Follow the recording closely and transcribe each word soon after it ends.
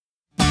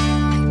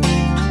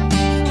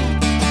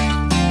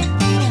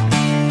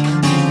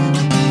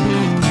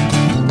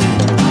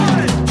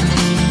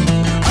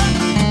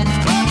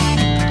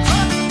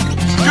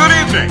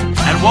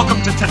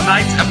welcome to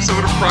tonight's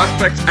episode of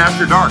Prospects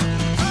After Dark.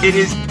 It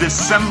is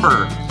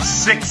December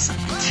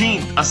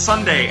 16th, a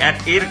Sunday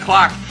at 8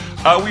 o'clock.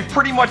 We've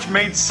pretty much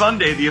made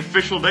Sunday the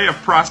official day of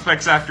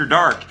Prospects After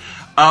Dark.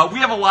 We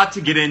have a lot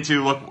to get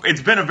into. Look,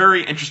 it's been a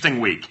very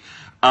interesting week.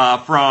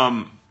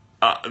 From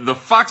the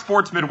Fox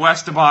Sports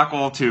Midwest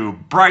debacle to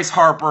Bryce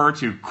Harper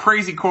to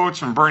crazy quotes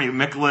from Bernie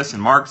Miklasz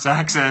and Mark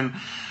Saxon.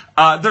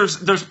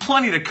 There's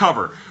plenty to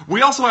cover.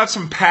 We also have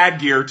some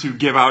pad gear to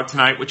give out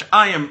tonight, which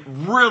I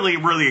am really,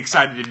 really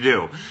excited to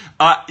do.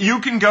 You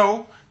can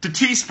go to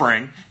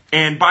Teespring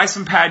and buy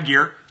some pad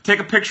gear, take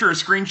a picture or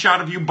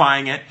screenshot of you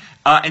buying it,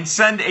 and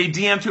send a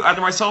DM to either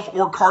myself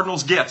or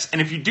Cardinals Gifts.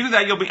 And if you do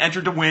that, you'll be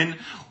entered to win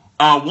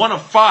one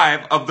of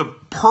 5 of the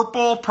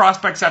purple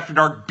Prospects After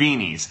Dark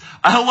beanies.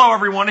 Hello,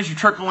 everyone. As you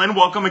trickle in,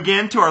 welcome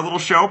again to our little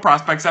show,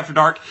 Prospects After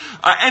Dark.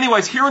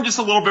 Anyways, here in just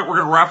a little bit, we're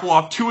going to raffle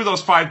off 2 of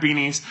those 5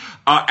 beanies.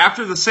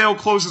 After the sale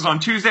closes on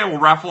Tuesday, we'll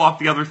raffle off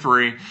the other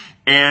 3.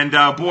 And,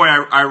 boy,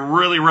 I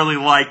really, really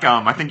like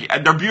them. I think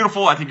they're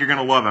beautiful. I think you're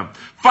going to love them.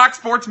 Fox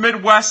Sports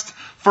Midwest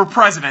for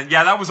president.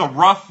 Yeah, that was a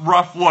rough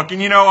look.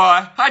 And,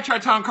 hi,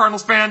 Tri-Town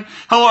Cardinals fan.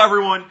 Hello,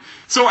 everyone.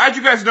 So, as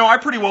you guys know, I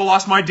pretty well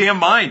lost my damn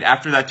mind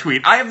after that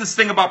tweet. I have this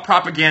thing about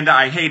propaganda.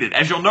 I hate it.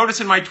 As you'll notice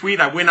in my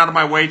tweet, I went out of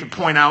my way to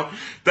point out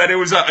that it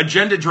was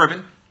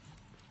agenda-driven.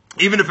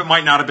 Even if it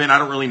might not have been, I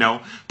don't really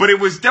know. But it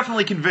was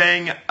definitely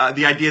conveying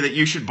the idea that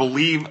you should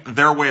believe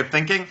their way of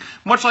thinking,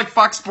 much like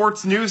Fox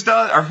Sports News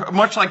does, or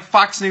much like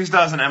Fox News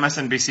does and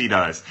MSNBC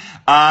does.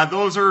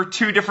 Those are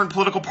 2 different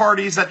political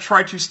parties that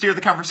try to steer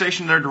the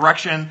conversation in their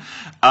direction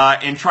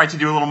and try to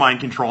do a little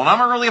mind control. And I'm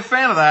not really a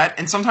fan of that,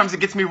 and sometimes it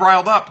gets me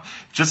riled up,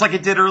 just like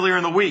it did earlier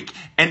in the week.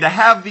 And to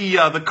have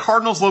the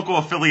Cardinals local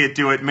affiliate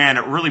do it, man,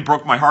 it really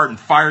broke my heart and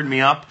fired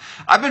me up.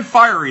 I've been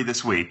fiery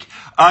this week.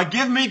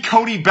 Give me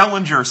Cody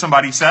Bellinger,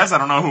 somebody says. I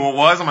don't know who it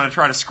was. I'm going to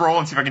try to scroll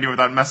and see if I can do it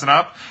without messing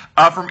up.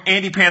 From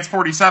Andy Pants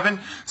 47.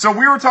 So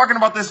we were talking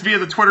about this via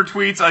the Twitter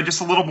tweets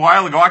just a little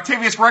while ago.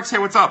 Octavius Rex, hey,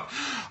 what's up?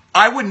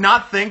 I would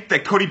not think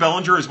that Cody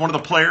Bellinger is one of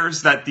the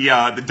players that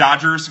the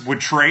Dodgers would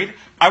trade.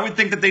 I would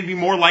think that they'd be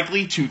more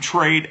likely to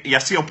trade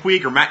Yasiel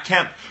Puig or Matt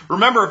Kemp.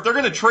 Remember, if they're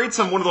going to trade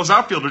one of those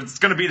outfielders, it's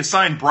going to be to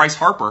sign Bryce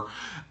Harper.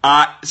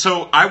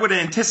 So I would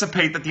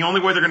anticipate that the only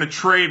way they're going to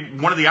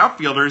trade one of the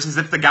outfielders is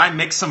if the guy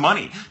makes some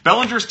money.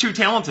 Bellinger's too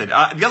talented.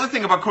 The other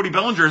thing about Cody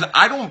Bellinger is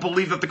I don't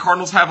believe that the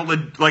Cardinals have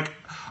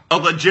a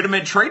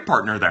legitimate trade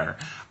partner there.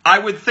 I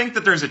would think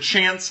that there's a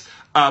chance,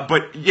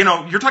 but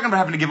you're talking about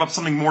having to give up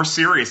something more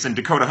serious than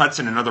Dakota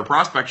Hudson and other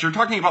prospects. You're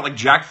talking about like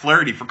Jack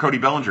Flaherty for Cody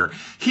Bellinger.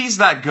 He's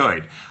that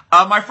good.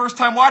 My first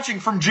time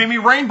watching from Jimmy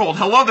Rainbolt.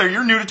 Hello there.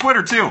 You're new to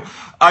Twitter too.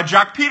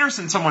 Jack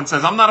Peterson, someone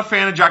says. I'm not a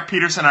fan of Jack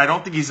Peterson. I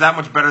don't think he's that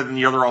much better than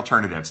the other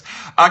alternatives.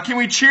 Can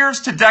we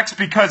cheers to Dex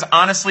because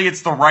honestly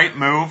it's the right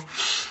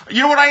move?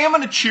 You know what? I am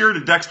going to cheer to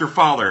Dexter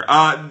Fowler.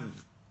 I'm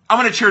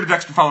going to cheer to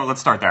Dexter Fowler.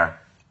 Let's start there.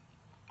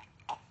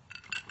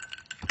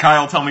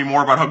 Kyle, tell me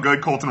more about how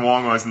good Colton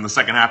Wong was in the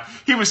second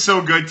half. He was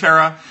so good,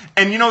 Tara.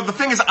 And, the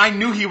thing is, I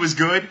knew he was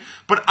good,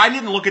 but I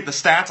didn't look at the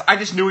stats. I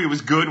just knew he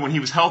was good when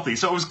he was healthy.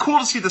 So it was cool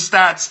to see the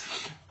stats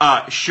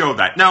show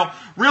that. Now,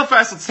 real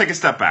fast, let's take a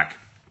step back.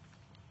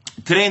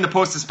 Today in the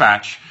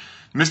Post-Dispatch,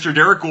 Mr.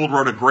 Derek Gould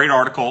wrote a great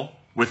article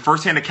with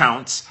firsthand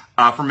accounts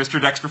from Mr.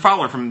 Dexter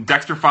Fowler, from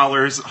Dexter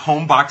Fowler's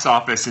home box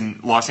office in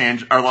Las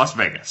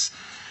Vegas.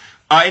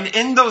 And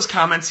in those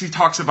comments, he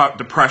talks about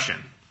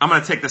depression. I'm going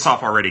to take this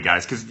off already,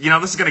 guys, because,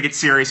 this is going to get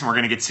serious, and we're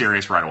going to get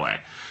serious right away.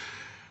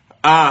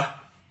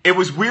 It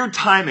was weird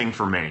timing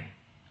for me,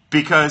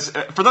 because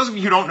for those of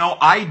you who don't know,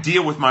 I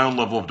deal with my own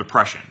level of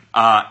depression.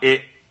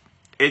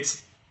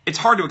 It's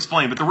hard to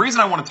explain, but the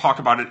reason I want to talk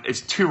about it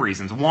is 2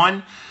 reasons.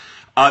 One,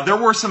 there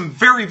were some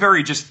very,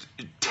 very just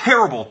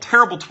terrible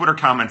Twitter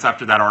comments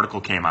after that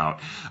article came out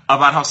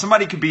about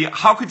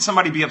how could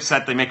somebody be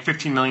upset they make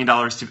 $15 million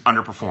to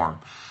underperform.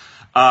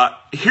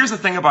 Here's the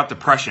thing about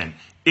depression.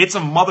 It's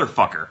a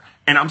motherfucker.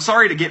 And I'm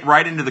sorry to get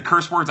right into the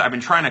curse words. I've been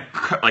trying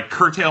to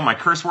curtail my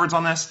curse words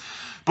on this,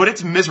 but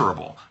it's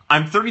miserable.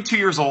 I'm 32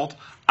 years old.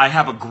 I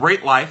have a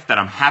great life that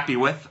I'm happy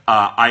with.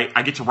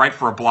 I get to write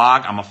for a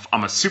blog.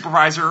 I'm a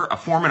supervisor, a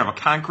foreman of a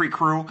concrete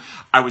crew.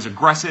 I was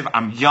aggressive.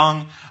 I'm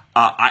young.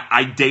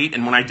 I date,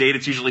 and when I date,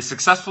 it's usually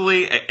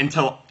successfully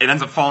until it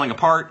ends up falling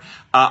apart.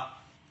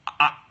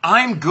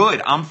 I'm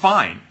good. I'm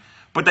fine.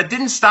 But that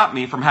didn't stop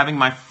me from having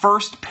my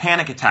first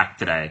panic attack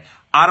today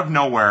out of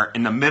nowhere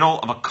in the middle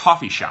of a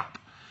coffee shop.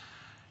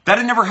 That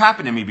had never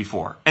happened to me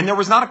before. And there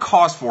was not a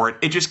cause for it.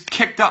 It just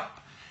kicked up.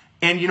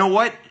 And you know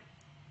what?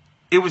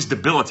 It was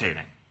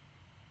debilitating.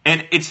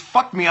 And it's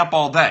fucked me up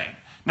all day.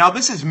 Now,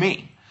 this is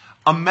me.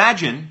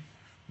 Imagine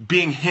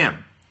being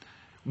him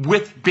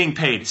with being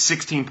paid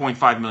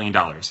 $16.5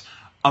 million.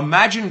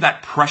 Imagine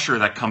that pressure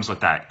that comes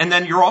with that. And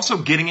then you're also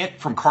getting it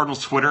from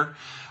Cardinals Twitter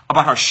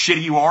about how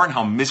shitty you are and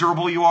how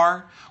miserable you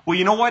are. Well,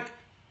 you know what?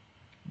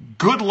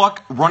 Good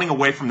luck running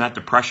away from that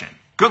depression.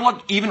 Good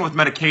luck even with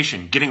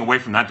medication getting away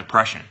from that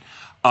depression.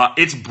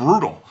 It's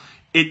brutal.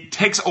 It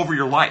takes over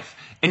your life.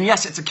 And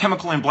yes, it's a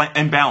chemical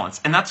imbalance,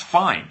 and that's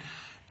fine.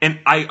 And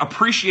I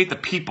appreciate the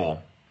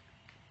people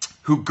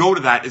who go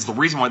to that is the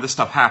reason why this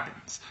stuff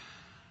happens.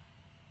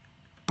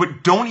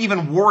 But don't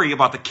even worry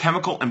about the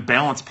chemical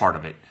imbalance part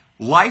of it.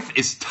 Life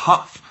is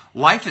tough.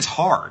 Life is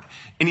hard.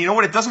 And you know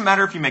what? It doesn't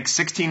matter if you make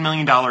 $16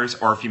 million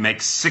or if you make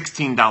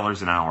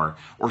 $16 an hour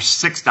or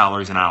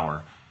 $6 an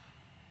hour.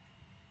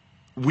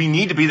 We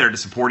need to be there to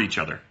support each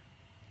other.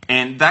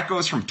 And that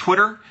goes from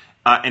Twitter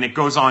and it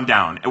goes on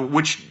down,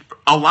 which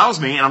allows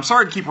me, and I'm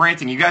sorry to keep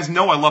ranting. You guys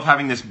know I love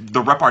having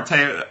the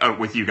repartee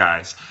with you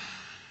guys.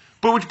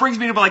 But which brings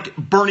me to like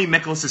Bernie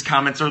Miklasz'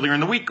 comments earlier in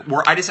the week,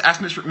 where I just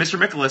asked Mr.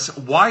 Miklasz,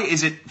 why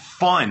is it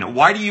fun?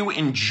 Why do you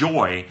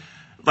enjoy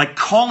like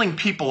calling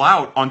people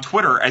out on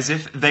Twitter as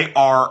if they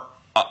are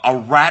a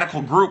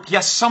radical group?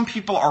 Yes, some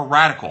people are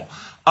radical.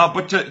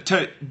 But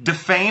to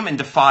defame and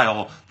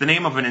defile the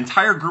name of an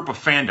entire group of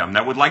fandom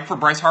that would like for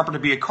Bryce Harper to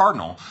be a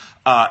Cardinal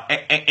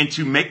and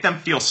to make them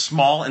feel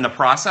small in the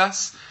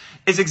process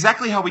is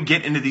exactly how we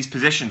get into these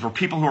positions where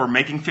people who are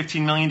making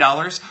 $15 million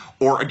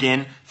or,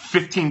 again,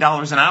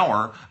 $15 an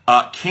hour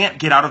can't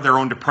get out of their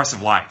own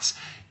depressive lives.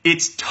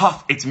 It's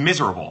tough. It's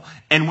miserable.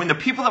 And when the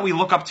people that we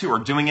look up to are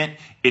doing it,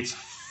 it's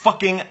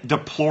fucking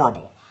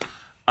deplorable.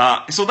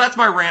 So that's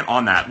my rant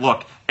on that.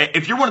 Look,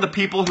 if you're one of the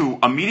people who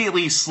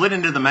immediately slid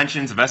into the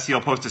mentions of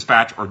STL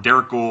Post-Dispatch or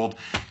Derek Gould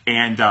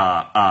and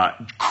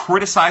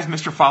criticized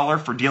Mr. Fowler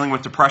for dealing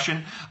with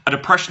depression, a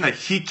depression that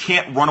he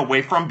can't run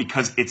away from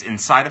because it's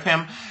inside of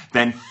him,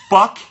 then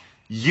fuck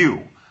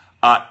you.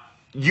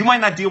 You might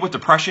not deal with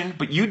depression,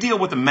 but you deal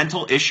with a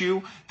mental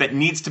issue that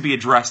needs to be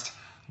addressed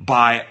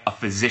by a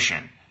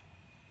physician.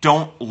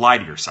 Don't lie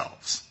to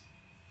yourselves.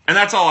 And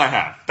that's all I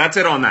have. That's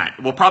it on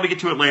that. We'll probably get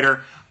to it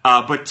later.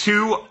 But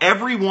to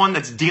everyone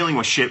that's dealing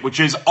with shit, which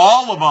is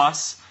all of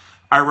us,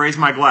 I raise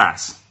my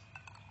glass.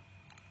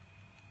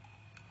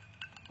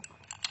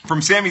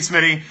 From Sammy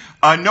Smitty,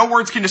 no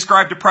words can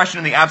describe depression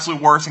in the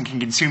absolute worst and can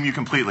consume you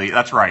completely.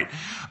 That's right.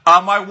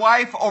 My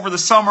wife, over the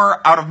summer,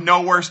 out of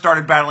nowhere,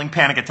 started battling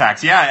panic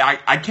attacks. Yeah,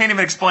 I can't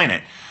even explain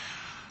it.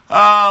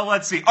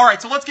 Let's see. All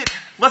right, so let's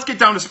get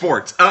down to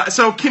sports.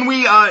 So can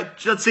we,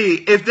 let's see,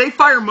 if they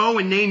fire Mo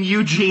and name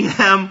you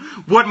GM,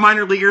 what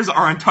minor leaguers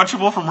are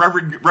untouchable from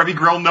Revy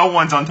Grill? No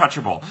one's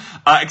untouchable,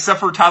 except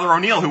for Tyler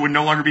O'Neill, who would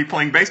no longer be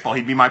playing baseball.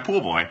 He'd be my pool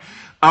boy.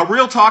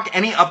 Real talk,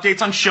 any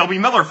updates on Shelby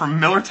Miller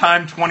from Miller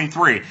Time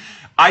 23?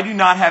 I do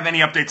not have any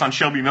updates on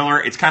Shelby Miller.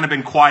 It's kind of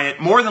been quiet.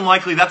 More than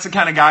likely, that's the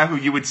kind of guy who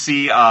you would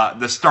see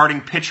the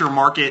starting pitcher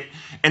market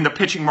and the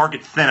pitching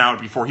market thin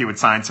out before he would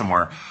sign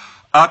somewhere.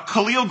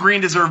 Khalil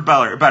Green deserved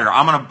better.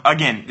 I'm going to,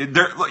 again,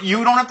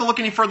 you don't have to look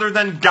any further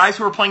than guys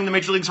who are playing in the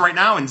major leagues right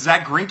now and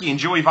Zach Greinke and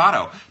Joey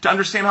Votto to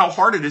understand how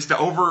hard it is to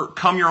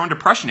overcome your own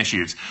depression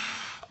issues.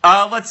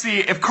 Let's see.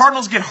 If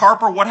Cardinals get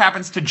Harper, what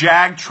happens to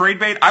Jag? Trade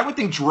bait? I would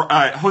think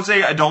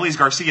Jose Adolis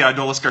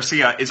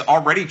Garcia is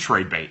already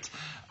trade bait.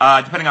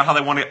 Depending on how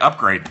they want to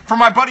upgrade. For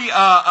my buddy,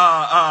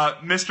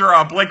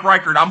 Mr. Blake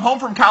Reichard, I'm home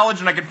from college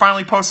and I can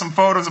finally post some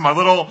photos of my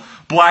little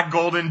black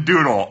golden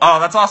doodle.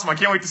 Oh, that's awesome. I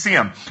can't wait to see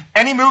him.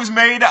 Any moves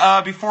made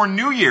before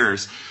New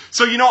Year's?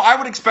 So, I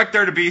would expect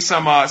there to be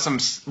some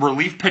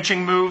relief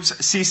pitching moves,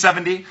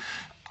 C70.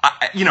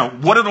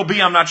 What it'll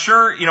be, I'm not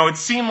sure. It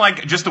seemed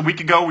like just a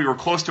week ago we were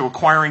close to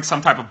acquiring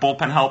some type of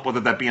bullpen help, whether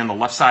that be on the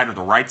left side or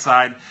the right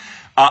side.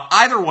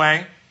 Either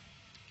way,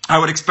 I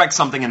would expect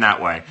something in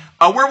that way.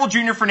 Where will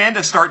Junior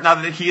Fernandez start now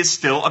that he is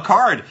still a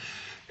Card?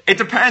 It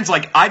depends.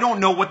 I don't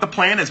know what the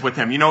plan is with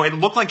him. It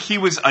looked like he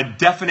was a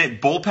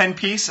definite bullpen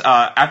piece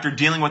after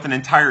dealing with an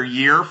entire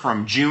year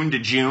from June to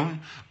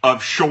June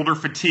of shoulder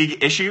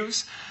fatigue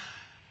issues.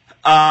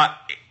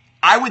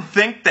 I would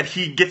think that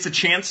he gets a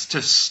chance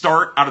to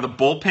start out of the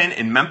bullpen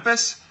in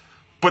Memphis.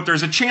 But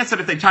there's a chance that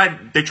if they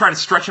try to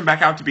stretch him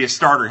back out to be a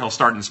starter, he'll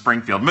start in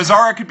Springfield.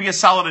 Mazzara could be a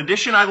solid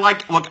addition. I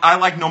like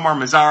Nomar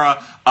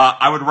Mazzara.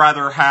 I would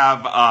rather have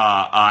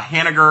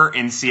Haniger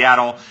in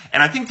Seattle.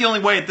 And I think the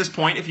only way at this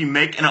point, if you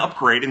make an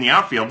upgrade in the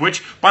outfield,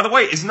 which, by the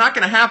way, is not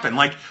going to happen.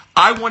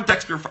 I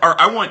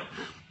want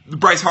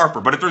Bryce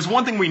Harper. But if there's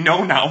one thing we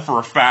know now for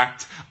a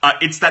fact,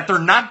 it's that they're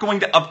not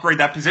going to upgrade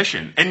that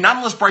position. And not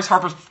unless Bryce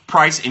Harper's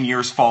price in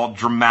years fall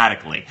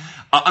dramatically.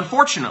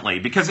 Unfortunately,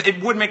 because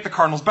it would make the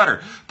Cardinals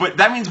better. But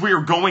that means we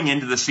are going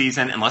into the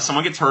season, unless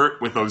someone gets hurt,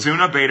 with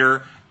Ozuna,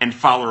 Bader, and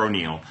Fowler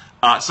O'Neill.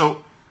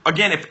 So,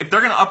 again, if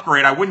they're going to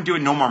upgrade, I wouldn't do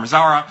it Nomar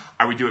Mazzara.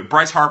 I would do it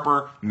Bryce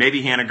Harper,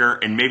 maybe Haniger,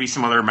 and maybe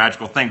some other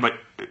magical thing. But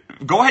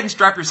go ahead and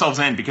strap yourselves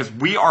in, because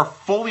we are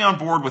fully on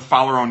board with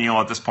Fowler O'Neill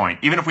at this point,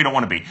 even if we don't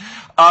want to be.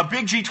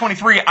 Big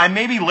G23, I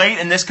may be late,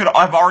 and this could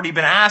have already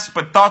been asked,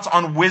 but thoughts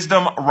on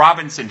Wisdom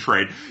Robinson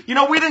trade?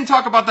 We didn't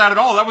talk about that at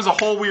all. That was a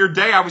whole weird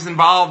day. I was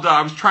involved.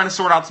 I was trying to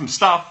sort out some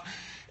stuff,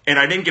 and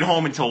I didn't get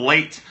home until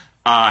late.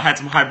 Had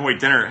some High Point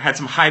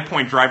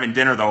drive-in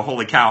dinner, though.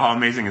 Holy cow, how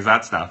amazing is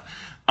that stuff?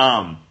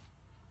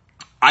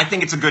 I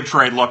think it's a good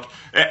trade. Look,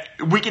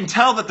 we can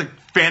tell that the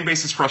fan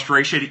base is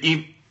frustrated.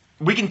 I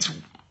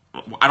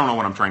don't know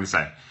what I'm trying to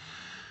say.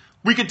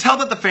 We could tell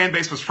that the fan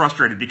base was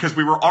frustrated because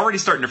we were already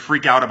starting to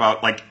freak out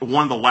about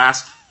one of the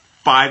last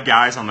 5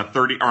 guys on the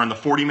 30 or on the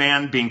 40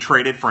 man being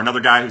traded for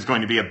another guy who's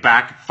going to be a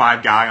back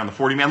 5 guy on the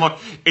 40 man. Look,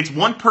 it's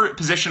one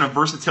position of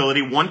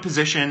versatility, one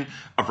position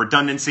of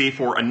redundancy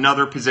for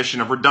another position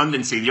of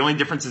redundancy. The only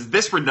difference is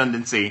this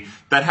redundancy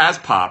that has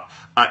pop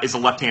is a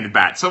left-handed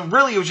bat. So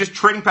really, it was just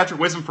trading Patrick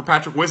Wisdom for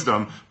Patrick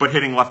Wisdom, but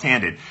hitting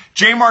left-handed.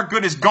 J. Mark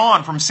Good is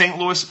gone from St.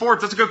 Louis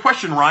Sports. That's a good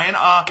question, Ryan.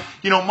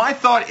 My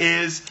thought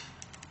is,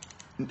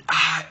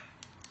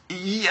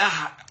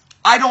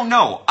 I don't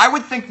know. I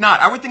would think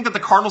not. I would think that the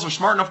Cardinals are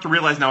smart enough to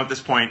realize now at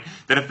this point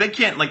that if they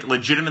can't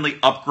legitimately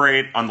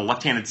upgrade on the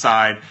left-handed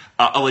side,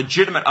 a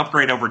legitimate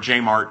upgrade over J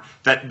Mart,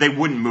 that they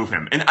wouldn't move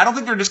him. And I don't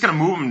think they're just going to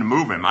move him to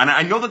move him. And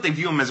I know that they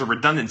view him as a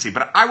redundancy,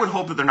 but I would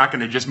hope that they're not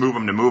going to just move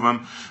him to move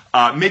him.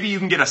 Maybe you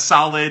can get a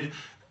solid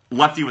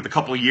lefty with a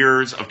couple of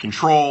years of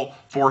control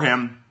for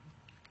him,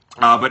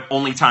 but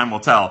only time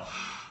will tell.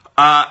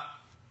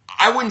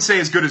 I wouldn't say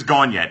as good as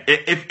gone yet.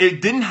 If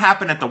it didn't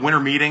happen at the winter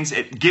meetings,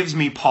 it gives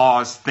me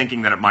pause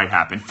thinking that it might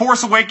happen.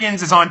 Force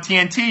Awakens is on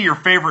TNT, your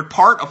favorite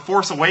part of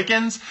Force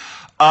Awakens.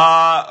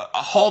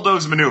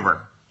 Holdo's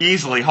maneuver.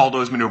 Easily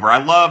Holdo's maneuver.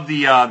 I love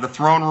the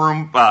throne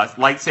room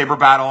lightsaber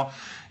battle.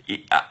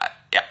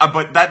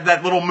 But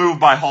that little move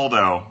by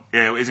Holdo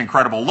is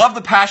incredible. Love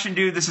the passion,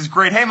 dude. This is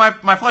great. Hey, my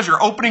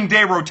pleasure. Opening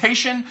day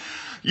rotation.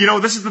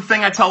 This is the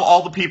thing I tell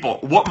all the people.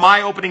 What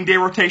my opening day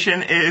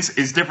rotation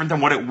is different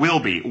than what it will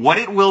be. What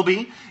it will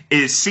be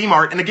is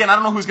C-Mart. And again, I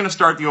don't know who's going to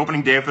start the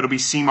opening day, if it'll be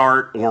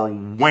C-Mart or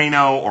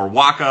Waino or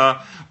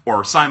Waka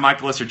or Cy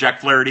Michaelis or Jack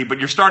Flaherty. But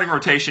your starting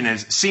rotation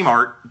is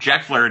C-Mart,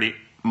 Jack Flaherty,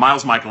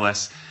 Miles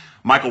Michaelis,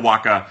 Michael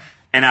Waka,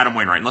 and Adam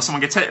Wainwright, unless someone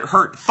gets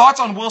hurt.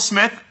 Thoughts on Will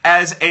Smith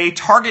as a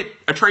trade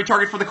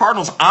target for the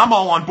Cardinals? I'm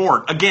all on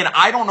board. Again,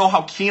 I don't know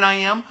how keen I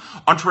am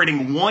on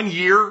trading 1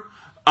 year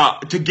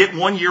to get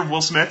 1 year of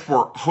Will Smith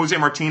for Jose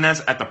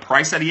Martinez at the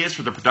price that he is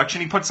for the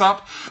production he puts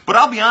up. But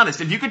I'll be honest,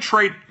 if you could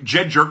trade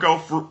Jed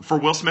Jerko for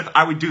Will Smith,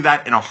 I would do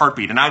that in a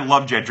heartbeat, and I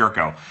love Jed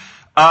Jerko.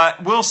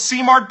 Will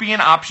C-Mart be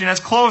an option as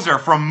closer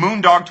from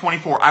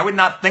Moondog24? I would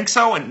not think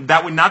so, and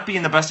that would not be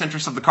in the best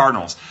interest of the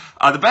Cardinals.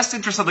 The best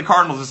interest of the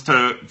Cardinals is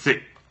to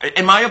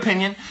in my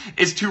opinion,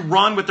 is to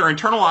run with their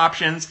internal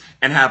options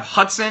and have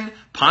Hudson,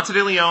 Ponce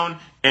de Leon,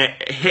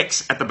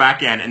 Hicks at the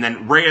back end, and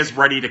then Reyes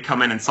ready to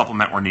come in and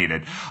supplement where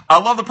needed. I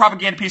love the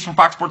propaganda piece from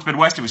Fox Sports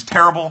Midwest. It was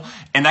terrible,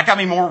 and that got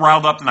me more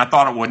riled up than I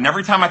thought it would. And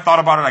every time I thought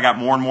about it, I got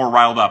more and more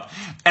riled up.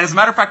 And as a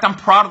matter of fact, I'm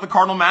proud of the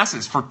Cardinal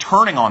masses for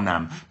turning on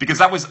them, because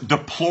that was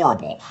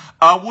deplorable.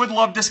 Would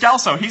love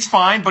Descalso. He's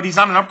fine, but he's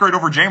not an upgrade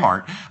over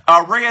J-Mart.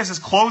 Reyes is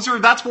closer.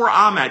 That's where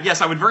I'm at. Yes,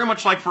 I would very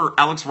much like for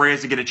Alex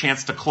Reyes to get a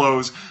chance to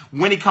close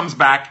when he comes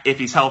back, if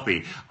he's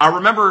healthy.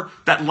 Remember,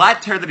 that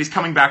lat tear that he's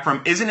coming back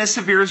from isn't as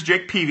severe as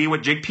Jake Peavy,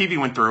 what Jake Peavy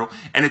went through,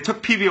 and it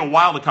took Peavy a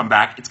while to come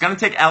back. It's going to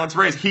take Alex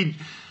Reyes.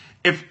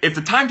 If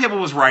the timetable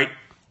was right,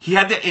 he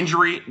had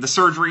the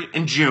surgery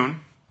in June.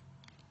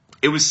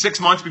 It was 6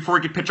 months before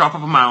he could pitch off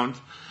of a mound,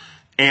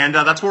 and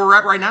that's where we're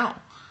at right now.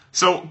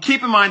 So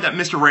keep in mind that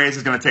Mr. Reyes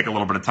is going to take a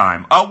little bit of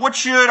time. What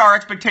should our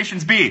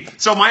expectations be?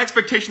 So my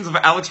expectations of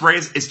Alex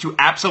Reyes is to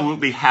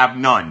absolutely have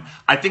none.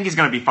 I think he's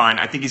going to be fine.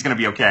 I think he's going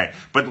to be okay.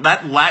 But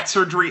that lat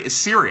surgery is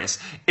serious.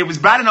 It was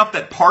bad enough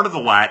that part of the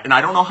lat, and I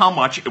don't know how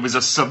much, it was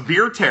a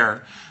severe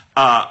tear,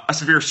 a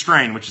severe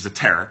strain, which is a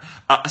tear,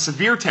 a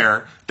severe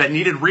tear that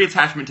needed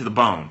reattachment to the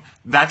bone.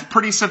 That's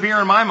pretty severe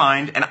in my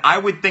mind, and I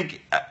would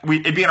think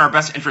it'd be in our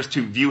best interest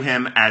to view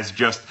him as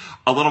just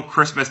a little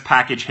Christmas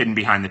package hidden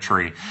behind the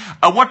tree.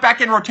 What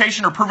back-end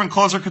rotation or proven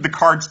closer could the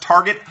Cards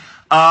target?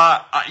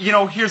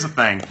 Here's the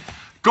thing.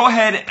 Go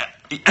ahead.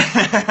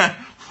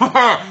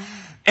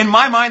 In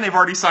my mind, they've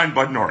already signed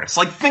Bud Norris.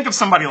 Think of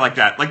somebody like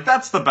that.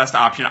 That's the best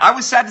option. I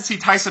was sad to see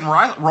Tyson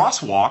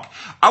Ross walk.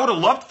 I would have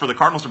loved for the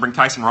Cardinals to bring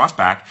Tyson Ross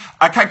back.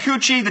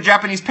 Kikuchi, the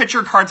Japanese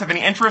pitcher, Cards have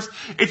any interest?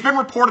 It's been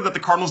reported that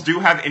the Cardinals do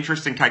have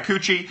interest in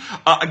Kikuchi.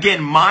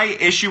 Again, my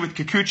issue with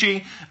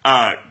Kikuchi,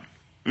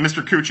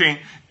 Mr. Kuching,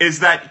 is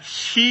that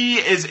he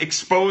is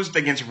exposed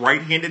against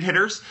right-handed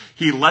hitters.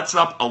 He lets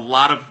up a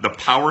lot of the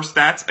power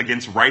stats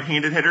against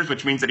right-handed hitters,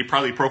 which means that he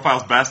probably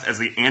profiles best as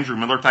the Andrew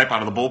Miller type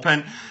out of the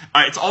bullpen.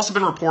 It's also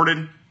been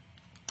reported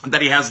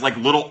that he has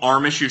little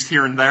arm issues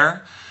here and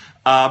there.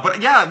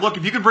 But yeah, look,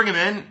 if you could bring him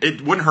in,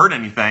 it wouldn't hurt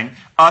anything.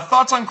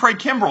 Thoughts on Craig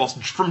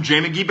Kimbrell from J.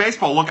 McGee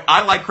Baseball? Look,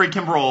 I like Craig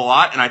Kimbrell a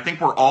lot, and I think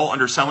we're all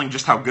underselling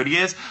just how good he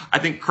is. I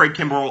think Craig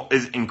Kimbrell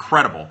is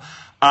incredible.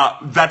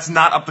 That's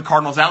not up the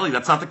Cardinals' alley.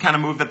 That's not the kind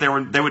of move that they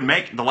would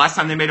make. The last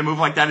time they made a move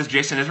like that is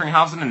Jason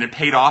Isringhausen, and it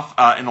paid off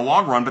in the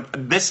long run.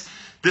 But this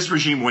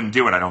regime wouldn't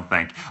do it, I don't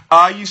think.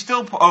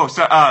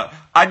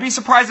 I'd be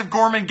surprised if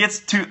Gorman gets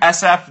to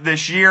SF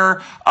this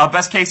year.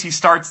 Best case, he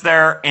starts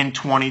there in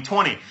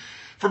 2020.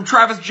 From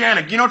Travis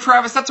Janik.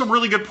 Travis, that's a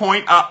really good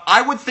point.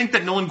 I would think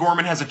that Nolan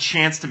Gorman has a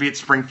chance to be at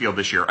Springfield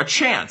this year. A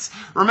chance.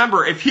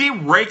 Remember, if he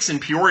rakes in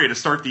Peoria to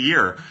start the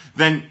year,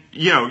 then,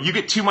 you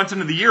get 2 months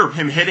into the year of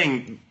him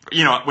hitting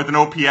with an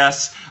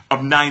OPS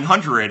of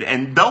 900,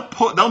 and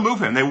they'll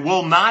move him. They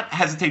will not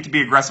hesitate to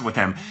be aggressive with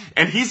him.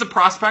 And he's a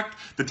prospect,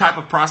 the type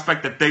of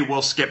prospect that they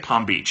will skip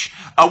Palm Beach.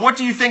 What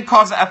do you think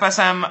caused the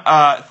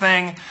FSM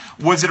thing?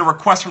 Was it a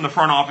request from the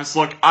front office?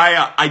 Look,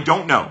 I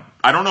don't know.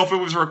 I don't know if it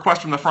was a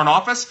request from the front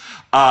office.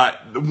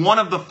 One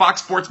of the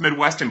Fox Sports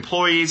Midwest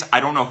employees, I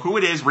don't know who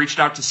it is, reached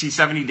out to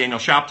C70 Daniel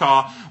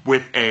Shaptaw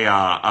with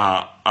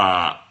a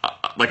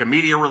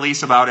media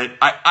release about it.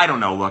 I don't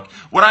know. Look,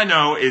 what I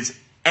know is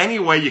any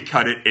way you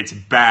cut it, it's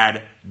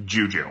bad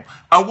juju.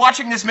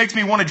 Watching this makes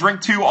me want to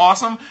drink too.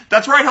 Awesome.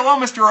 That's right. Hello,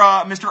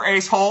 Mr.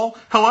 Ace Hole.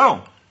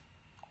 Hello.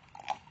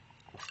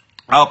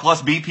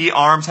 Plus, BP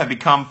arms have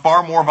become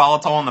far more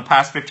volatile in the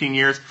past 15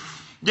 years.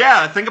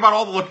 Yeah, think about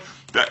all the look.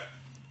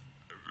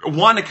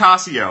 Juan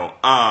Nicasio,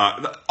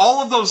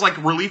 all of those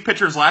relief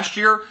pitchers last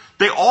year,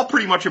 they all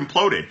pretty much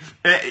imploded.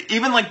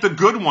 Even the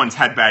good ones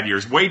had bad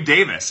years. Wade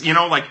Davis,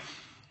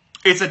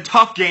 it's a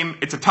tough game.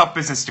 It's a tough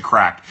business to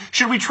crack.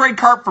 Should we trade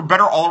Carp for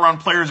better all-around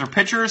players or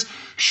pitchers?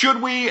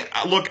 Should we?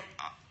 Look,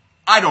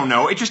 I don't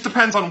know. It just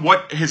depends on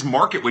what his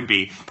market would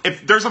be.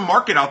 If there's a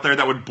market out there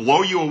that would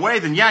blow you away,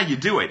 then yeah, you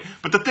do it.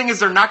 But the thing is,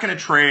 they're not going to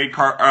trade.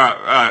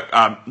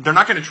 They're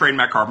not going to trade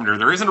Matt Carpenter.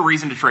 There isn't a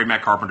reason to trade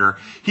Matt Carpenter.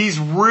 He's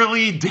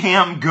really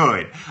damn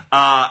good.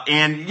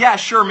 And yeah,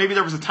 sure, maybe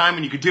there was a time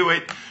when you could do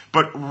it,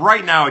 but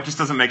right now it just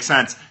doesn't make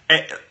sense.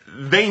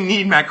 They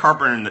need Matt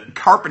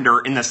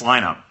Carpenter in this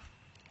lineup.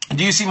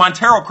 Do you see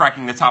Montero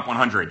cracking the top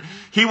 100?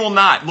 He will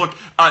not. Look,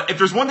 if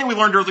there's one thing we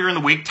learned earlier in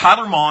the week,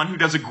 Tyler Maughan, who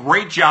does a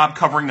great job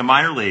covering the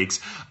minor leagues,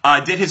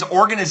 did his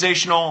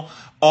organizational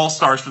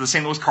All-Stars for the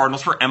St. Louis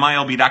Cardinals for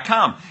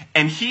MILB.com.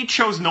 And he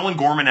chose Nolan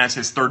Gorman as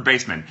his third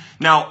baseman.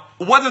 Now,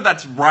 whether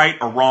that's right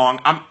or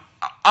wrong, I'm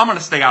going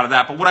to stay out of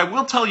that. But what I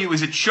will tell you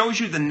is it shows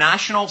you the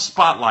national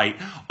spotlight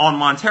on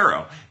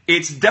Montero.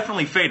 It's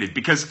definitely faded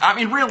because,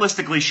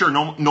 realistically, sure,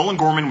 Nolan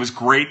Gorman was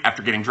great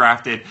after getting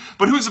drafted.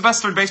 But who's the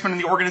best third baseman in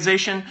the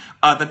organization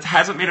that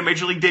hasn't made a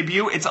major league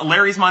debut? It's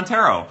Elehuris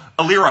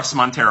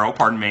Montero,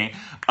 pardon me.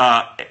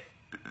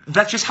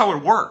 That's just how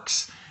it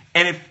works.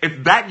 And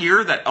if that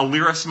year that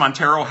Elehuris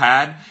Montero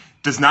had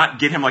does not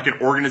get him an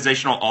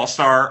organizational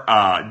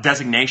all-star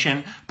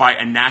designation by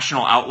a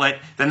national outlet,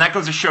 then that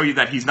goes to show you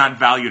that he's not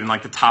valued in the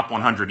top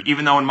 100,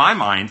 even though in my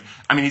mind,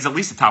 he's at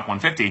least the top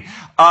 150.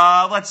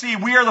 Let's see.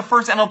 We are the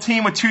first NL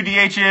team with 2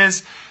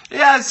 DHs.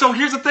 Yeah, so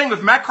here's the thing.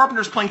 If Matt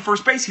Carpenter's playing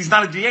first base, he's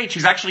not a DH.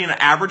 He's actually an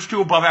average to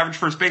above average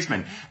first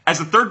baseman. As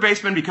a third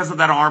baseman, because of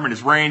that arm and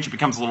his range, it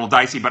becomes a little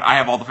dicey, but I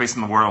have all the faith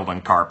in the world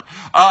on Carp.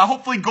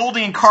 Hopefully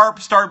Goldie and Carp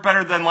start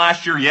better than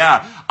last year.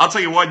 Yeah, I'll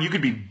tell you what, you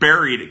could be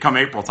buried come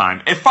April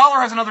time. If Fowler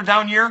has another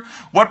down year,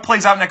 what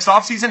plays out next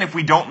offseason if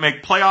we don't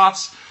make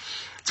playoffs?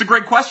 It's a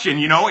great question.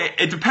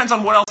 It depends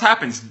on what else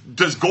happens.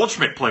 Does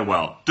Goldschmidt play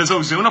well? Does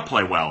Ozuna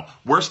play well?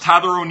 Where's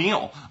Tyler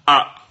O'Neill?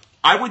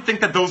 I would think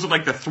that those are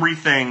the three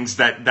things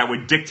that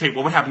would dictate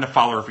what would happen to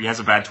Fowler if he has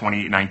a bad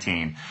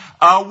 2019.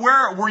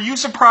 Were you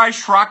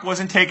surprised Schrock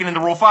wasn't taken into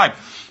Rule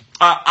 5?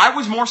 I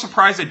was more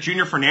surprised that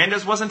Junior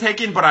Fernandez wasn't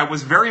taken, but I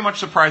was very much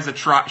surprised that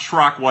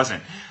Schrock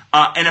wasn't.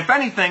 And if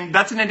anything,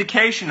 that's an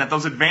indication that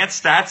those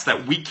advanced stats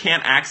that we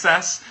can't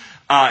access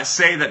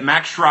say that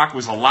Max Schrock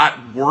was a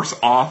lot worse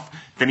off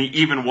than he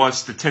even was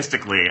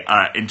statistically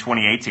in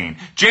 2018.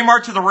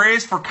 J-Mart to the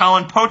Rays for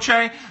Colin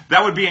Poche.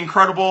 That would be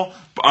incredible.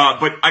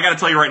 But I got to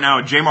tell you right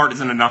now, J-Mart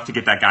isn't enough to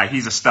get that guy.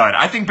 He's a stud.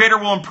 I think Bader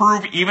will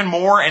improve even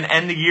more and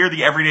end the year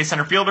the everyday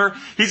center fielder.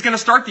 He's going to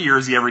start the year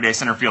as the everyday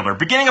center fielder.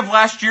 Beginning of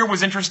last year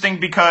was interesting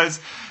because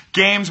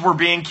games were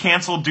being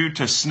canceled due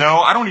to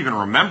snow. I don't even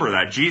remember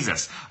that.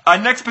 Jesus.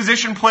 Next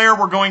position player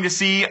we're going to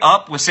see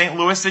up with St.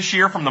 Louis this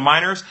year from the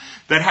minors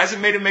that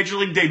hasn't made a major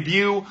league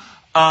debut.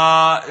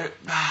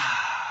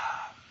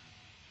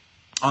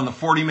 On the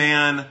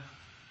 40-man,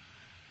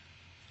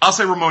 I'll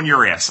say Ramon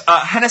Urias.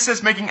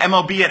 Genesis making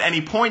MLB at any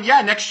point.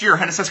 Yeah, next year,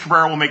 Genesis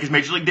Cabrera will make his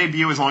major league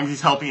debut as long as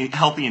he's healthy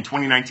in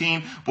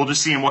 2019. We'll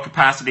just see in what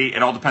capacity.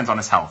 It all depends on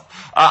his health.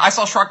 I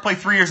saw Schrock play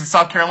 3 years in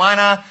South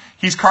Carolina.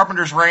 He's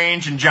Carpenter's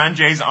range, and John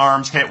Jay's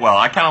arms hit well.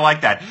 I kind of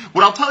like that.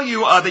 What I'll tell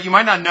you that you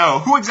might not know,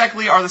 who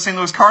exactly are the St.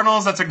 Louis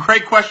Cardinals? That's a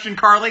great question,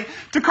 Carly.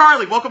 To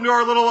Carly, welcome to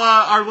our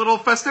little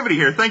festivity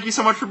here. Thank you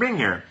so much for being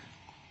here.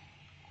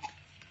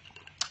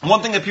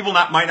 One thing that people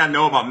might not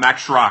know about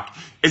Max Schrock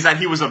is that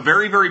he was a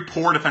very, very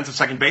poor defensive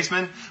second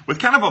baseman with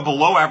kind of a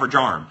below-average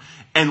arm.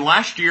 And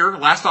last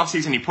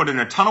offseason, he put in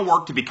a ton of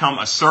work to become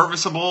a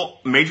serviceable,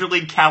 major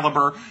league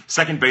caliber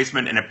second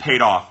baseman, and it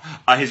paid off.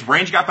 His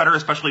range got better,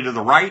 especially to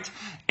the right,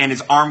 and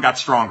his arm got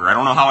stronger. I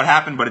don't know how it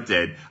happened, but it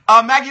did.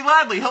 Maggie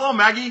Ladley. Hello,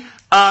 Maggie.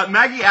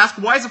 Maggie asked,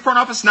 why is the front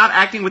office not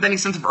acting with any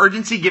sense of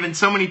urgency given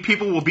so many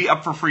people will be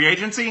up for free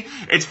agency?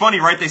 It's funny,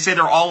 right? They say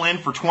they're all in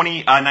for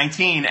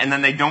 2019, and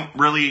then they don't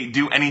really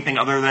do anything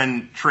other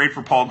than trade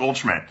for Paul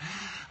Goldschmidt.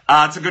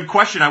 It's a good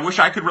question. I wish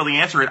I could really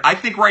answer it. I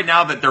think right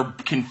now that they're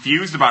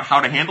confused about how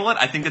to handle it.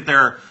 I think that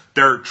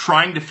they're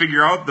trying to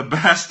figure out the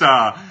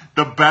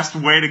best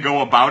way to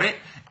go about it.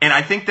 And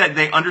I think that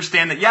they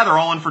understand that, yeah, they're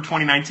all in for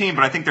 2019,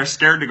 but I think they're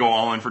scared to go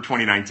all in for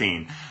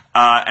 2019.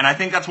 And I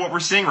think that's what we're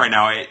seeing right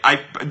now.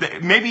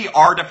 Maybe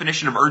our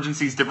definition of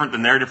urgency is different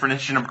than their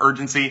definition of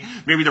urgency.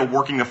 Maybe they're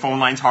working the phone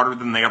lines harder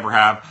than they ever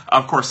have.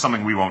 Of course,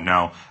 something we won't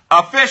know.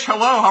 Fish,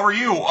 hello, how are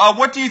you?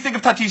 What do you think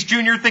of Tatis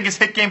Jr.? Think his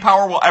hit game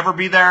power will ever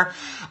be there?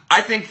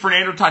 I think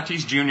Fernando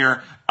Tatis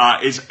Jr.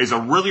 Is a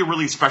really,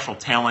 really special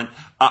talent.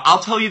 I'll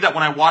tell you that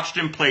when I watched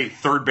him play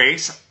third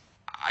base,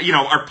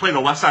 or play the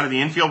left side of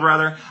the infield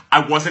rather,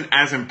 I wasn't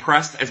as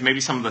impressed as maybe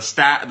some of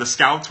the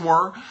scouts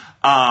were.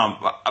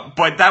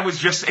 But that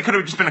was it could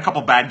have just been a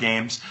couple bad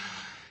games.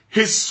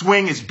 His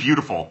swing is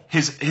beautiful.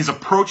 His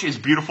approach is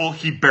beautiful.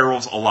 He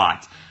barrels a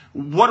lot.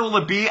 What will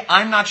it be?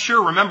 I'm not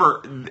sure.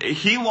 Remember,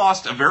 he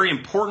lost a very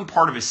important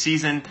part of his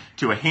season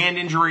to a hand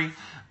injury.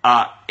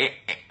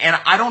 And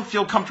I don't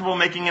feel comfortable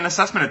making an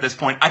assessment at this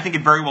point. I think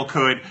it very well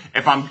could.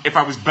 If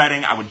I was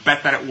betting, I would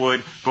bet that it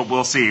would, but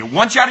we'll see.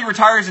 Once Yadi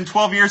retires in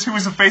 12 years, who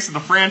is the face of the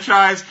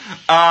franchise?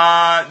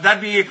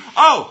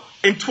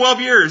 In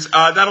 12 years,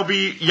 that'll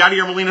be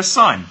Yadier Molina's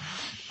son.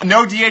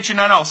 No DH and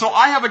NL. So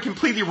I have a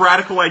completely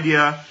radical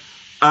idea.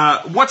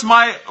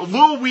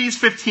 Lil Weeze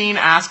 15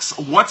 asks,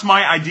 what's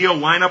my ideal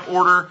lineup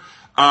order?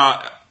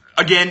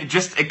 Again,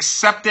 just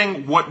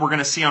accepting what we're going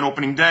to see on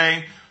opening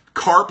day.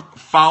 Carp,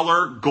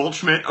 Fowler,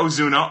 Goldschmidt,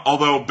 Ozuna,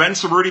 although Ben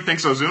Cerruti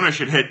thinks Ozuna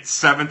should hit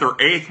 7th or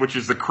 8th, which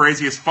is the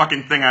craziest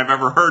fucking thing I've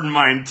ever heard in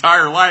my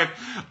entire life,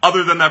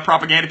 other than that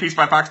propaganda piece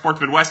by Fox Sports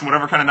Midwest and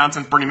whatever kind of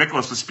nonsense Bernie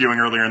Miklasz was spewing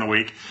earlier in the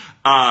week.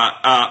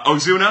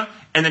 Ozuna,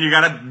 and then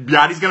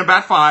Yadi's gonna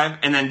bat 5,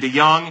 and then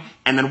DeYoung,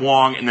 and then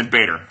Wong, and then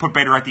Bader. Put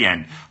Bader at the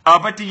end.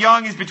 But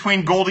DeYoung is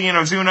between Goldie and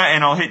Ozuna,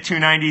 and I'll hit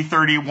 290,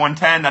 30,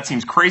 110. That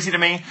seems crazy to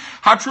me.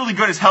 How truly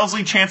good is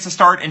Helsley chance to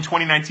start in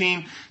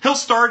 2019? He'll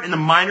start in the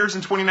minors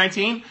in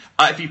 2019.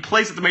 If he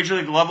plays at the major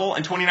league level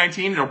in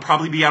 2019, it'll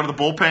probably be out of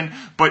the bullpen.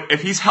 But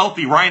if he's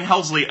healthy, Ryan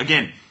Helsley,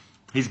 again,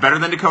 he's better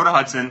than Dakota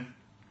Hudson.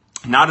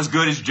 Not as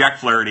good as Jack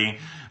Flaherty.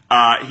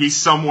 He's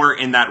somewhere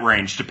in that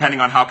range, depending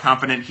on how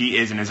confident he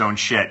is in his own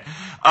shit.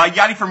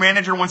 Yadi for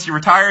manager once he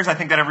retires, I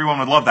think that everyone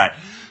would love that.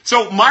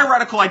 So my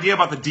radical idea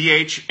about the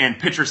DH and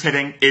pitchers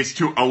hitting is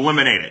to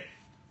eliminate it.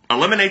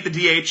 Eliminate the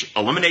DH,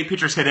 eliminate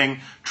pitchers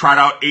hitting, trot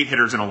out 8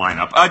 hitters in a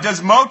lineup.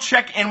 Does Mo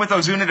check in with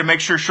Ozuna to make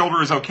sure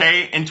shoulder is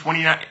okay in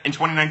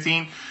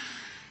 2019?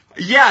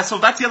 Yeah, so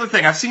that's the other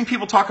thing. I've seen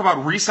people talk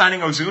about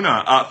re-signing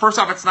Ozuna. First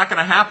off, it's not going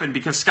to happen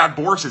because Scott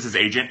Boras is his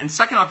agent. And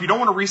second off, you don't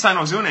want to re-sign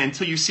Ozuna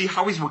until you see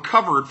how he's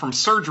recovered from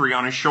surgery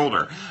on his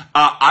shoulder.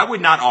 I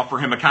would not offer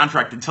him a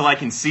contract until I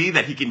can see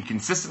that he can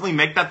consistently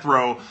make that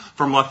throw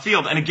from left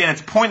field. And again,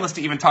 it's pointless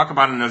to even talk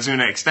about an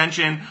Ozuna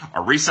extension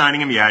or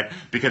re-signing him yet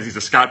because he's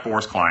a Scott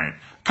Boras client.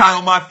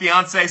 Kyle, my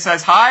fiance,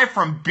 says, hi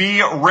from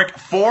B. Rick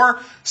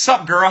 4.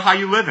 Sup, girl, how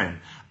you living?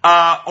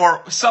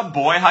 Or sup,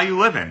 boy, how you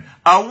living?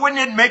 Wouldn't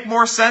it make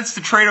more sense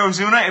to trade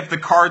Ozuna if the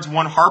Cards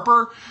won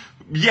Harper?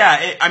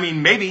 Yeah,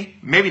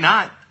 maybe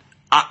not.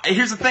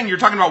 Here's the thing, you're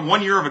talking about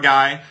 1 year of a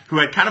guy who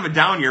had kind of a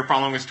down year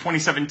following his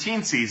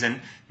 2017 season,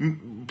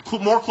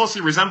 more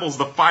closely resembles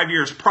the 5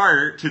 years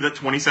prior to the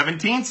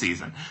 2017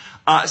 season.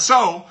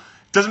 So,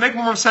 does it make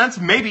more sense?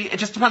 Maybe. It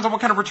just depends on what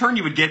kind of return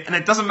you would get, and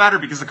it doesn't matter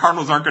because the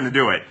Cardinals aren't going to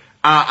do it.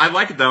 I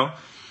like it, though.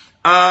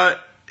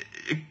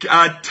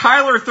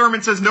 Tyler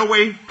Thurman says, no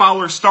way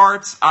Fowler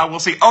starts. We'll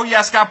see. Oh,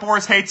 yeah, Scott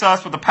Boras hates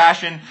us with a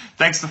passion,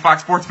 thanks to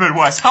Fox Sports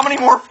Midwest. How many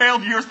more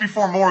failed years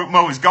before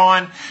Mo is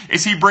gone?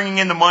 Is he bringing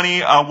in the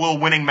money? Will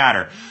winning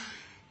matter?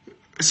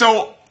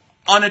 So,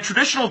 on a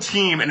traditional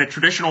team and a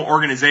traditional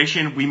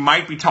organization, we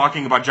might be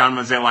talking about John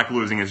Mozeliak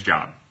losing his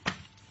job.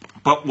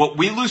 But what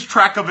we lose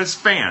track of as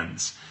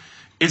fans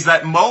is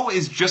that Mo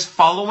is just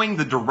following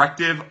the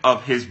directive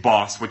of his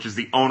boss, which is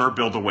the owner,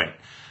 Bill DeWitt.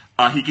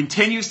 He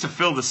continues to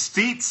fill the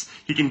seats.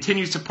 He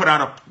continues to put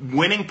out a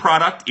winning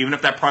product, even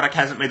if that product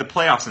hasn't made the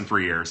playoffs in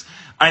 3 years.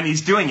 And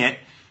he's doing it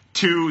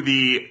to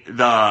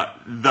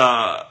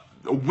the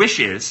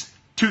wishes,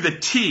 to the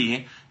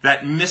T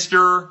that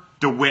Mr.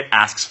 DeWitt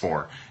asks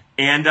for.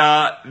 And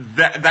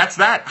that's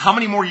that. How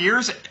many more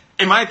years?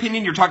 In my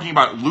opinion, you're talking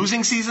about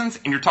losing seasons,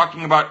 and you're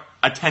talking about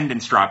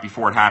attendance drop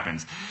before it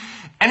happens.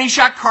 Any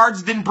Shot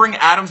Cards didn't bring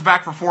Adams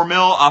back for $4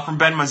 million from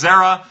Ben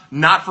Mazzara.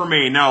 Not for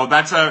me. No,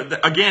 that's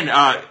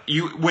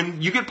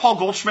when you get Paul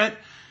Goldschmidt,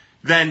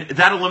 then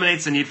that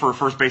eliminates the need for a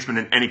first baseman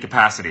in any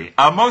capacity.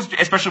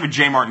 Especially with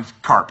J. Martin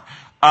Carp.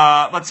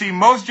 Let's see.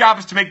 Mo's job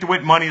is to make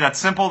DeWitt money. That's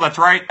simple. That's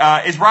right.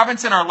 Is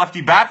Robinson our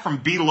lefty bat from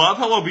B Love?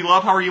 Hello, B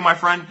Love. How are you, my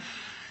friend?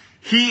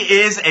 He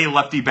is a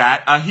lefty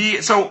bat.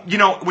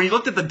 When you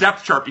looked at the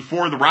depth chart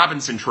before the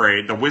Robinson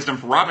trade, the Wisdom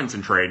for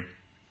Robinson trade,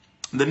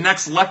 the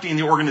next lefty in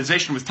the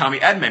organization was Tommy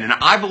Edman, and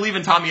I believe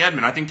in Tommy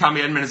Edman. I think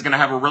Tommy Edman is going to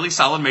have a really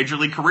solid major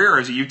league career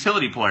as a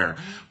utility player,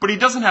 but he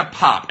doesn't have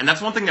pop, and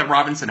that's one thing that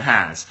Robinson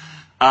has.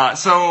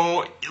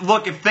 So,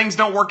 look, if things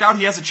don't work out,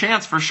 he has a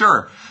chance for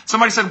sure.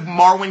 Somebody said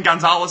Marwin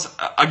Gonzalez.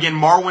 Again,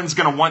 Marwin's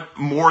going to want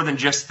more than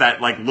just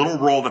that little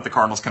role that the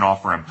Cardinals can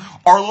offer him.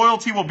 Our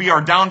loyalty will be our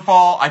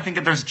downfall. I think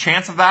that there's a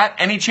chance of that.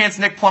 Any chance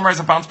Nick Plummer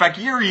has a bounce back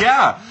year?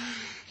 Yeah.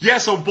 Yeah,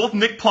 so both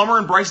Nick Plummer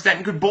and Bryce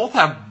Denton could both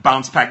have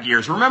bounce-back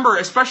years. Remember,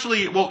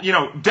 especially,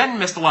 Denton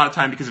missed a lot of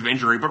time because of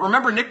injury, but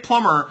remember, Nick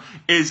Plummer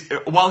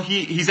while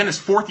he's in his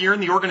 4th year in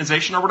the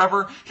organization or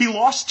whatever, he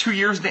lost 2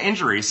 years to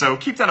injury, so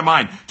keep that in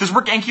mind. Does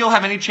Rick Ankiel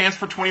have any chance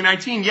for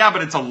 2019? Yeah,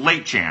 but it's a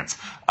late chance.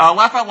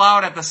 Laugh out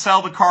loud at the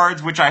sell the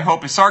Cards, which I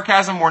hope is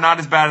sarcasm. We're not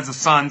as bad as the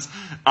Suns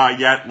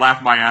yet.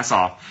 Laugh my ass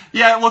off.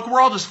 Yeah, look, we're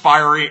all just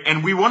fiery,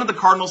 and we wanted the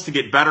Cardinals to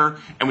get better,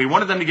 and we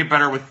wanted them to get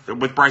better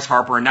with Bryce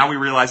Harper, and now we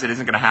realize it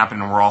isn't going to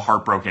happen, and we're all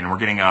heartbroken, and we're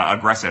getting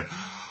aggressive.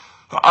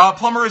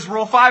 Plummer is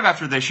Rule 5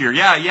 after this year.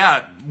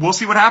 Yeah, we'll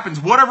see what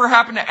happens. Whatever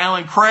happened to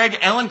Alan Craig?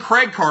 Alan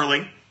Craig,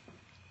 Carly,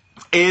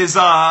 is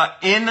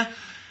in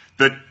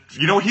the...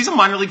 he's a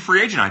minor league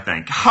free agent, I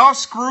think. How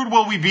screwed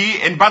will we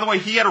be? And by the way,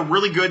 he had a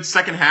really good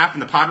second half in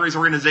the Padres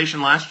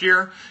organization last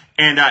year,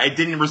 and it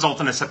didn't result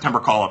in a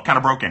September call-up. Kind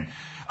of broken.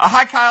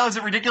 Hi, Kyle. Is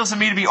it ridiculous of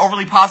me to be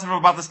overly positive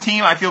about this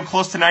team? I feel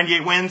close to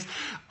 98 wins.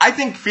 I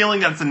think feeling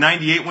that it's a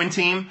 98-win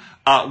team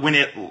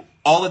when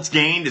all it's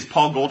gained is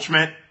Paul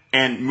Goldschmidt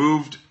and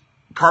moved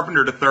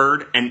Carpenter to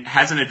third and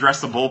hasn't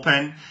addressed the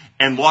bullpen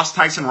and lost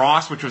Tyson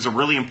Ross, which was a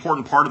really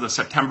important part of the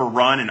September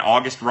run and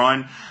August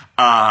run.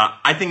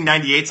 I think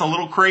 98's a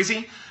little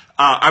crazy.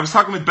 I was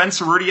talking with Ben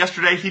Cerruti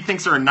yesterday. He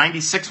thinks they're a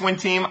 96-win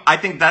team. I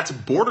think that's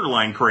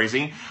borderline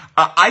crazy.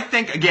 I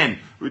think, again,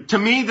 to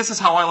me, this is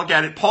how I look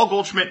at it. Paul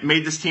Goldschmidt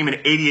made this team an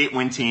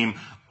 88-win team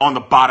on the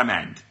bottom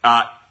end.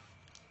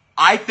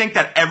 I think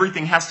that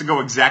everything has to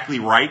go exactly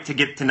right to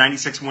get to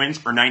 96 wins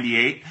or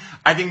 98.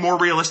 I think more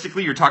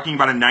realistically, you're talking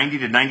about a 90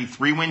 to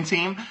 93 win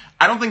team.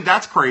 I don't think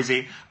that's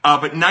crazy,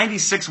 but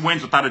 96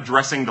 wins without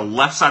addressing the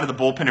left side of the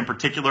bullpen in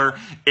particular,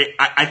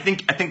 I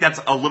think that's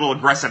a little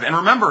aggressive. And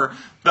remember,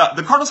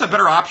 the Cardinals have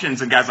better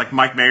options than guys like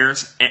Mike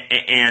Mayers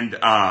and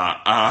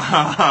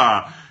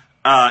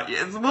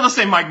we'll just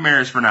say Mike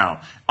Mayers for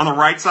now on the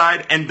right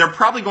side, and they're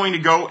probably going to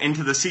go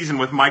into the season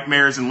with Mike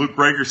Mayers and Luke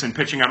Gregerson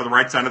pitching out of the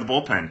right side of the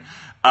bullpen.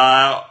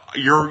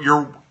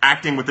 You're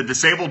acting with a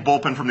disabled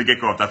bullpen from the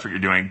get-go if that's what you're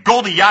doing.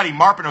 Goldie, Yachty,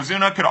 Marpin,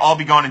 Ozuna could all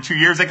be gone in 2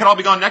 years. They could all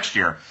be gone next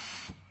year.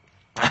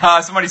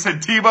 Somebody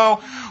said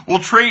Tebow.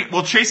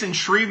 Will Chase and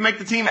Shreve make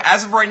the team?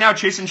 As of right now,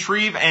 Chase and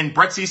Shreve and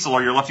Brett Cecil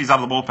are your lefties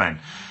out of the bullpen.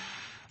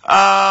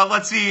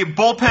 Let's see.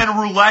 Bullpen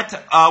roulette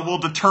will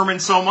determine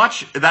so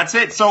much. That's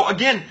it. So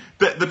again,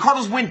 the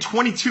Cardinals win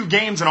 22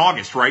 games in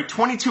August, right?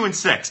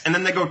 22-6, and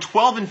then they go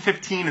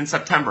 12-15 in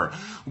September.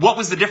 What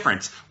was the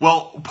difference?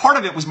 Well, part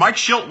of it was Mike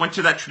Shildt went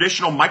to that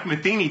traditional Mike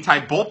Matheny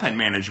type bullpen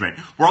management,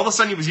 where all of a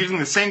sudden he was using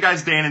the same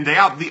guys day in and day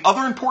out. The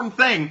other important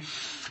thing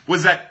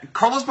was that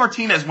Carlos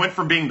Martinez went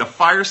from being the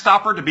fire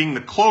stopper to being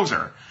the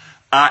closer,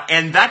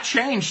 and that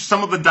changed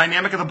some of the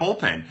dynamic of the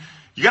bullpen.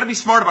 You got to be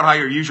smart about how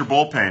you use your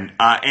bullpen.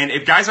 And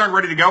if guys aren't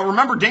ready to go,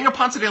 remember, Daniel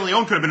Ponce de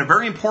Leon could have been a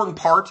very important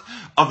part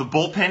of the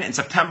bullpen in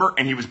September,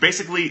 and he was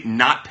basically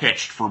not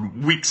pitched for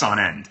weeks on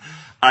end.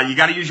 You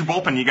got to use your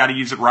bullpen. You got to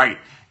use it right.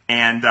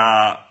 And,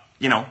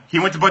 he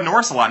went to Bud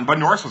Norris a lot, and Bud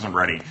Norris wasn't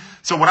ready.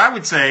 So what I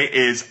would say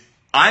is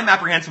I'm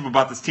apprehensive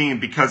about this team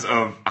because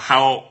of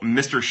how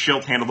Mr.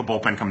 Shildt handled the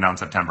bullpen coming down in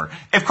September.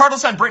 If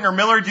Cardinals signed Britton or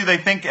Miller, do they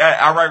think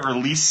outright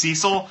release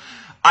Cecil?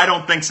 I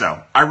don't think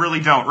so. I really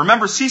don't.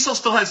 Remember, Cecil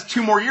still has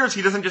 2 more years.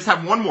 He doesn't just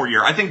have 1 more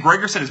year. I think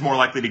Gregerson is more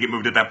likely to get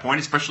moved at that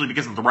point, especially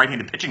because of the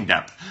right-handed pitching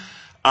depth.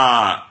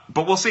 But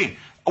we'll see.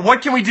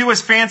 What can we do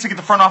as fans to get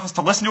the front office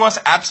to listen to us?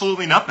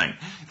 Absolutely nothing.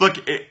 Look,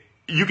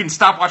 you can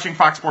stop watching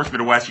Fox Sports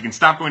Midwest. You can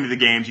stop going to the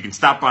games. You can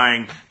stop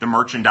buying the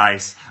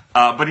merchandise.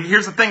 But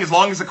here's the thing. As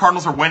long as the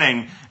Cardinals are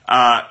winning,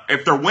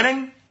 if they're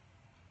winning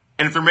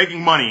and if they're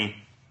making money,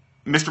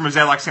 Mr.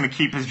 Mozeliak's going to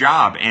keep his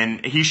job,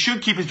 and he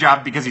should keep his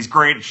job because he's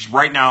great. It's just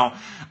right now,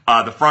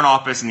 the front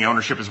office and the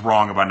ownership is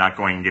wrong about not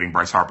going and getting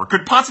Bryce Harper.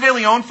 Could Ponce de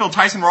Leon fill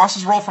Tyson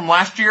Ross's role from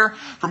last year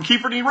from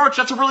Kiefer D. Roach?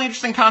 That's a really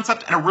interesting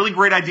concept and a really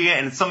great idea,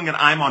 and it's something that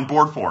I'm on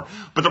board for.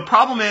 But the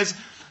problem is,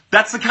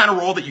 that's the kind of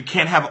role that you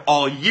can't have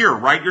all year,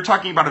 right? You're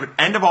talking about an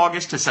end of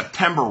August to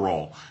September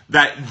role.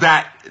 That's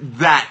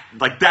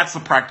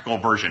the practical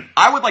version.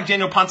 I would like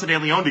Daniel Ponce de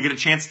Leon to get a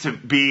chance to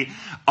be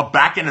a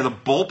back end of the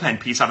bullpen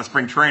piece out of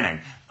spring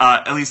training.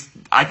 At least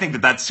I think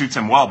that suits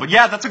him well. But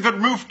yeah, that's a good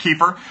move,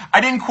 Kiefer.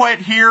 I didn't quite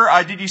hear.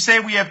 Did you say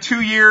we have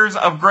 2 years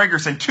of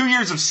Gregerson, 2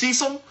 years of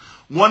Cecil,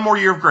 1 more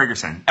year of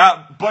Gregerson?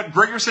 But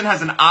Gregerson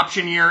has an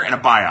option year and a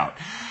buyout.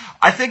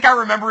 I think I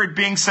remember it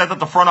being said that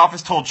the front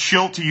office told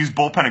Shildt to use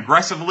bullpen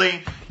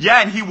aggressively. Yeah,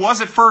 and he was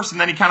at first,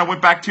 and then he kind of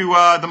went back to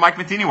the Mike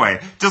Matheny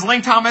way. Does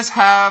Lane Thomas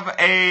have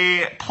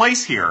a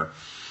place here?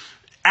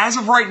 As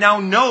of right now,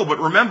 no. But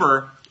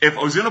remember, if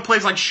Ozuna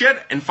plays like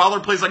shit, and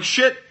Fowler plays like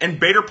shit, and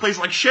Bader plays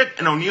like shit,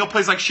 and O'Neill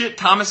plays like shit,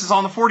 Thomas is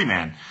on the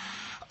 40-man.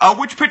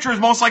 Which pitcher is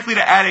most likely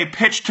to add a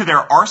pitch to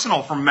their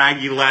arsenal from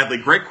Maggie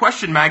Ladley? Great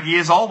question, Maggie,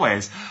 as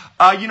always.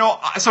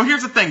 So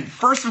here's the thing.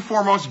 First and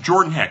foremost,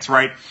 Jordan Hicks,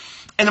 right?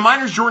 In the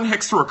minors, Jordan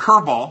Hicks threw a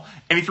curveball,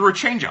 and he threw a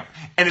changeup.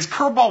 And his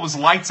curveball was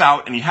lights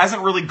out, and he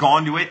hasn't really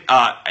gone to it.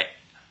 I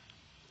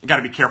got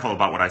to be careful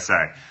about what I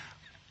say.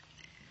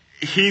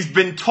 He's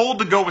been told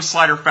to go with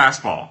slider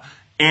fastball,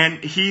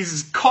 and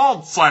he's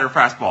called slider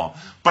fastball.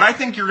 But I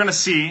think you're going to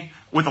see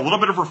with a little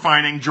bit of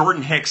refining,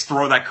 Jordan Hicks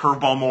throw that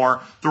curveball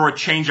more, throw a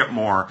changeup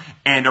more,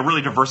 and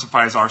really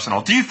diversify his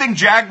arsenal. Do you think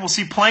Jag will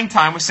see playing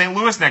time with St.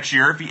 Louis next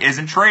year if he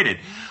isn't traded?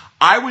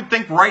 I would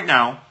think right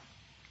now,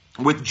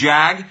 with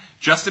Jag,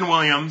 Justin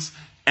Williams,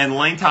 and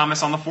Lane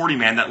Thomas on the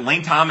 40-man, that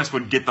Lane Thomas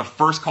would get the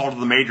first call to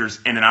the majors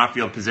in an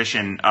outfield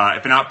position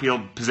if an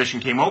outfield position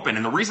came open.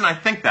 And the reason I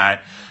think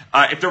that,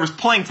 if there was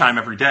playing time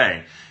every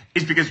day,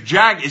 is because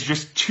Jag is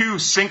just too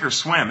sink or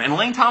swim. And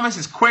Lane Thomas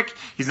is quick.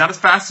 He's not as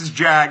fast as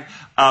Jag,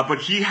 but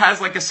he has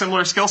like a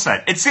similar skill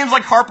set. It seems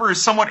like Harper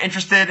is somewhat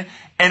interested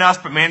in us,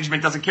 but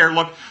management doesn't care.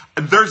 Look,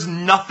 there's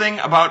nothing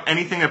about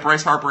anything that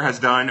Bryce Harper has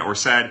done or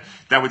said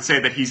that would say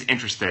that he's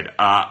interested.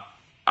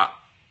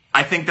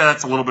 I think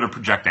that's a little bit of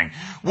projecting.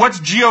 What's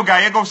Gio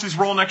Gallegos'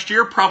 role next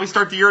year? Probably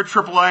start the year at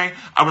AAA.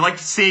 I would like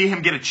to see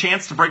him get a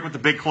chance to break with the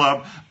big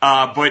club,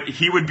 but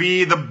he would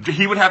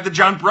have the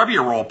John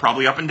Brebbia role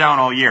probably up and down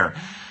all year.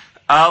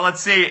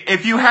 Let's see.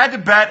 If you had to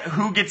bet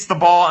who gets the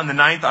ball in the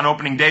 9th on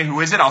opening day,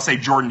 who is it? I'll say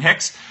Jordan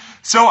Hicks.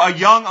 So a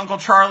young Uncle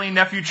Charlie,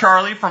 nephew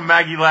Charlie from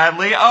Maggie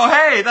Ladley. Oh,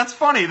 hey, that's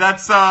funny.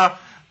 That's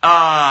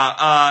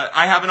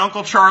I have an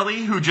Uncle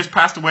Charlie who just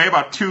passed away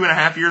about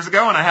 2.5 years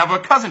ago, and I have a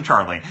cousin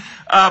Charlie.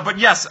 But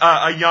yes,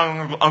 a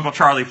young Uncle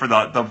Charlie for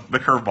the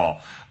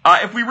curveball.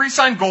 If we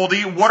re-sign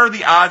Goldie, what are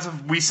the odds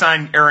of we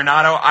sign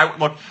Arenado?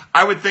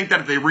 I would think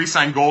that if they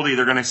re-sign Goldie,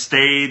 they're going to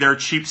stay their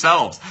cheap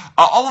selves.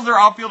 All of their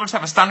outfielders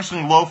have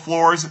astonishingly low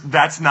floors.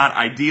 That's not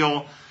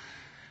ideal.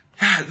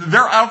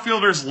 Their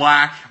outfielders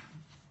lack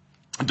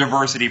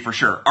diversity for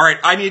sure. All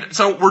right,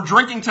 so we're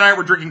drinking tonight.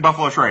 We're drinking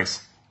Buffalo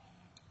Trace.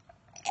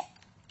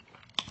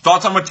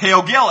 Thoughts on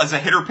Mateo Gil as a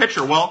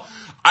hitter-pitcher? Well,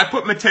 I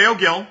put Mateo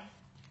Gil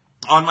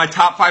on my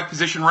top 5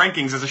 position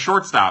rankings as a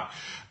shortstop.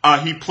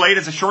 He played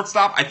as a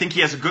shortstop. I think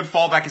he has a good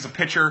fallback as a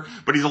pitcher,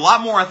 but he's a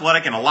lot more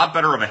athletic and a lot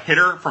better of a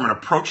hitter from an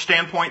approach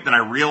standpoint than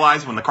I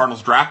realized when the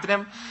Cardinals drafted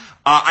him.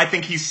 I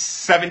think he's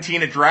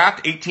 17 at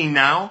draft, 18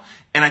 now,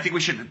 and I think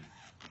we should,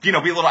 be a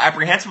little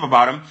apprehensive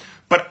about him.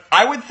 But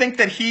I would think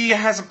that he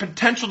has a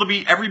potential to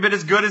be every bit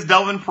as good as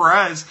Delvin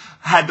Perez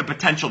had the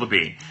potential to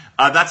be.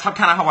 That's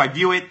how I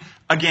view it.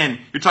 Again,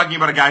 you're talking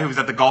about a guy who was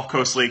at the Gulf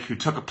Coast League, who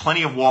took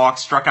plenty of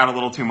walks, struck out a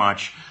little too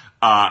much,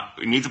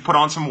 needs to put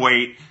on some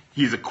weight.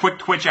 He's a quick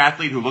twitch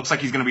athlete who looks like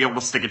he's going to be able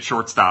to stick at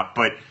shortstop,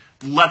 but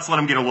let's let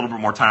him get a little bit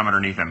more time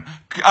underneath him.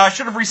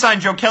 Should have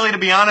re-signed Joe Kelly, to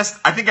be honest.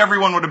 I think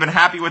everyone would have been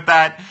happy with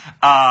that,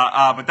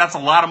 but that's a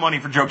lot of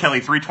money for Joe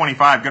Kelly,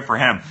 $325, good for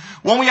him.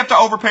 Won't we have to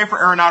overpay for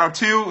Arenado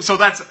too? So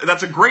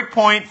that's a great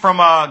point from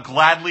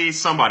Gladly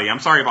somebody. I'm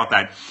sorry about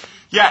that.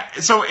 Yeah,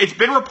 so it's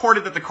been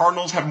reported that the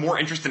Cardinals have more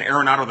interest in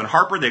Arenado than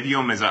Harper. They view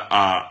him as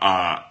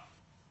a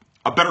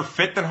better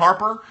fit than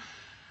Harper.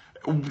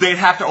 They'd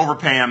have to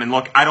overpay him, and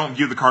look, I don't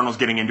view the Cardinals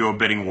getting into a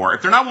bidding war.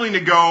 If they're not willing to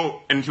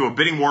go into a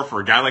bidding war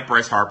for a guy like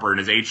Bryce Harper in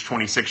his age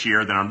 26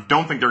 year, then I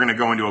don't think they're going to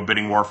go into a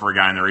bidding war for a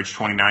guy in their age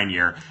 29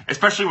 year,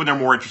 especially when they're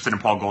more interested in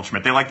Paul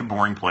Goldschmidt. They like the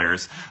boring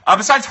players.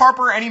 Besides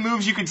Harper, any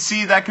moves you could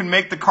see that could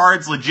make the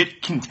Cards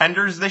legit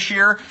contenders this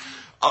year?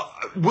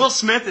 Will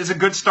Smith is a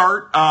good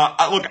start.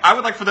 Look, I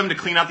would like for them to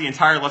clean out the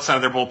entire left side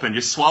of their bullpen.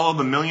 Just swallow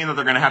the $1 million that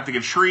they're going to have to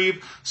give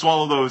Shreve.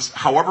 Swallow those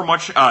however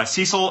much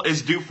Cecil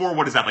is due for.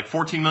 What is that, like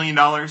 $14 million?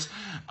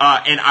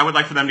 And I would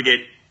like for them to get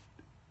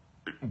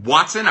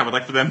Watson. I would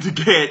like for them to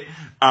get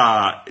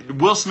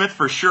Will Smith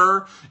for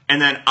sure.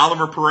 And then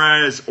Oliver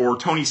Perez or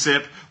Tony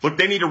Sipp. Look,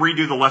 they need to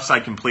redo the left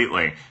side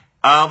completely.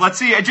 Let's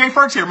see. Jay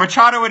Ferks here.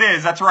 Machado it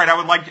is. That's right.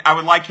 I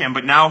would like him,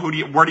 but now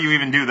where do you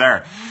even do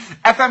there?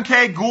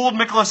 FMK, Gould,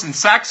 Mikolas, and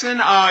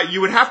Saxon. You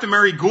would have to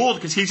marry Gould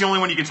because he's the only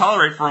one you can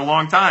tolerate for a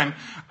long time.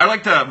 I'd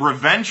like to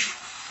revenge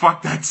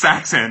fuck that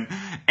Saxon.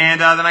 And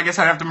then I guess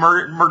I'd have to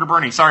murder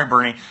Bernie. Sorry,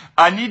 Bernie.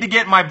 I need to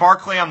get my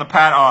Barclay on the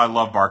pad. Oh, I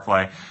love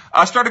Barclay.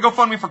 Start a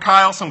GoFundMe for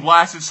Kyle some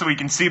glasses so he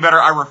can see better.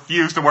 I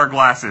refuse to wear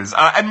glasses.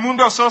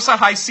 Edmundo Sosa,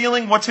 high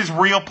ceiling. What's his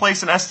real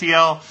place in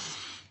STL?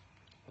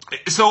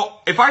 So,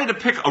 if I had to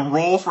pick a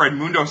role for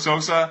Edmundo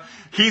Sosa,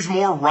 he's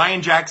more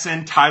Ryan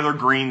Jackson, Tyler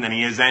Green than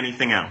he is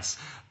anything else.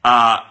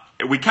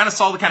 We kind of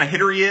saw the kind of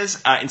hitter he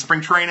is in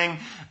spring training.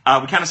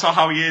 We kind of saw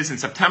how he is in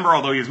September,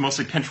 although he was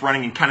mostly pinch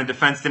running and kind of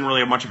defense, didn't really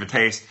have much of a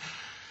taste.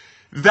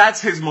 That's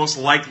his most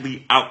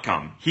likely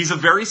outcome. He's a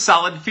very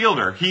solid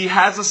fielder. He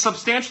has a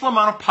substantial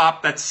amount of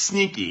pop that's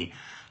sneaky.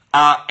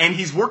 And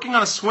he's working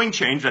on a swing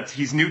change that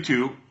he's new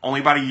to, only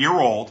about a year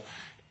old,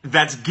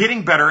 that's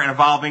getting better and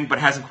evolving but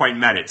hasn't quite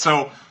met it.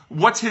 So,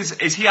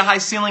 is he a high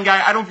ceiling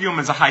guy? I don't view him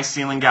as a high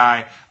ceiling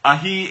guy.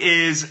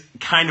 He is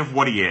kind of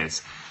what he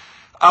is.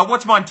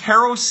 What's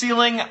Montero's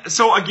ceiling?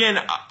 So again,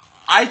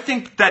 I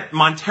think that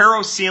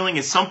Montero's ceiling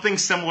is something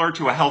similar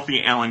to a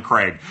healthy Alan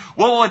Craig.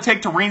 What will it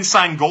take to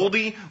re-sign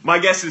Goldie? My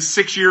guess is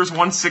 6 years,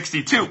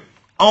 162.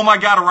 Oh my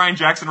God, a Ryan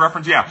Jackson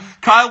reference. Yeah.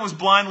 Kyle was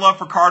blind love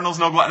for Cardinals.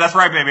 No, that's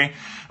right, baby.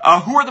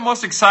 Who are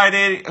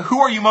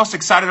you most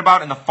excited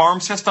about in the farm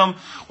system?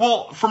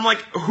 Well, from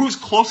who's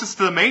closest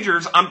to the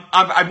majors,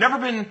 I've never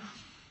been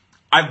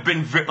let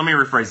me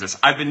rephrase this.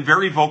 I've been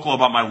very vocal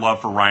about my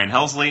love for Ryan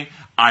Helsley.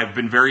 I've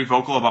been very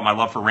vocal about my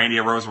love for Randy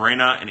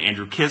Arozarena and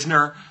Andrew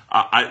Kisner.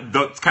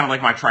 It's kind of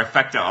like my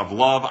trifecta of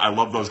love. I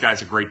love those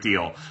guys a great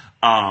deal.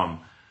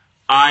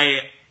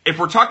 If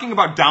we're talking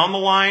about down the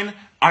line,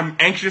 I'm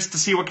anxious to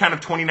see what kind of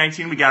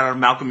 2019 we got out of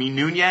Malcolm E.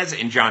 Nunez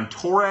and John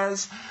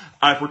Torres.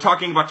 If we're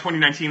talking about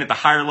 2019 at the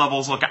higher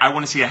levels, look, I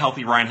want to see a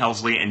healthy Ryan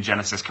Helsley and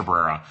Genesis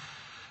Cabrera.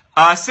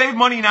 Save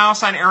money now,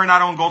 sign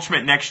Arenado and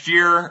Goldschmidt next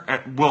year.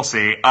 We'll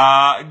see.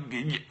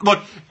 Look,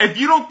 if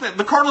you don't,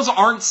 the Cardinals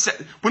aren't.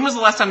 When was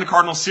the last time the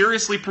Cardinals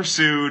seriously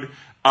pursued?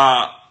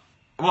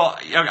 Well,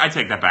 I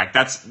take that back.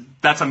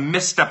 That's a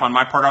misstep on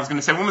my part. I was going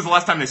to say, when was the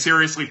last time they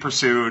seriously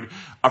pursued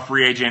a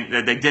free agent?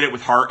 They did it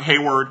with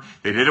Hayward.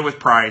 They did it with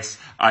Price.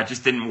 It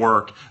just didn't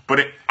work.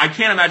 But I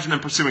can't imagine them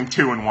pursuing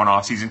two in one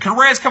offseason. Can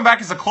Reyes come back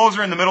as a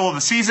closer in the middle of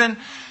the season?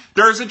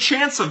 There's a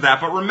chance of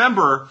that. But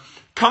remember,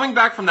 coming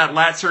back from that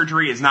lat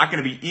surgery is not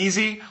going to be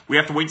easy. We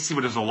have to wait to see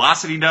what his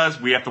velocity does.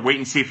 We have to wait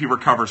and see if he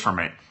recovers from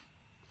it.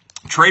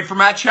 Trade for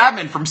Matt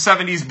Chapman from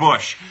 70s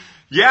Bush.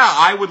 Yeah,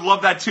 I would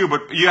love that too,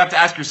 but you have to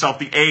ask yourself,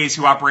 the A's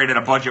who operate at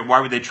a budget,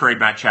 why would they trade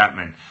Matt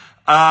Chapman?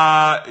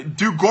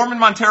 Do Gorman,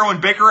 Montero, and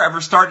Baker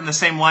ever start in the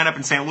same lineup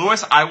in St.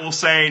 Louis? I will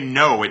say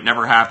no, it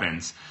never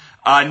happens.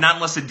 Not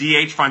unless a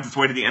DH finds its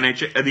way to the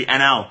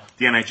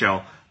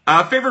NHL.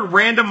 Favorite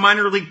random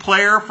minor league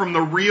player from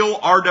the real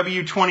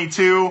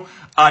RW22,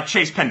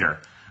 Chase Pinder.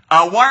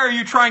 Why are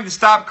you trying to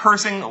stop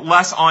cursing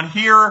less on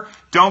here?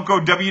 Don't go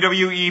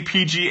WWE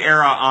PG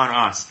era on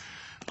us.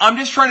 I'm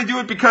just trying to do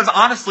it because,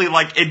 honestly,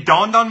 like, it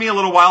dawned on me a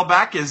little while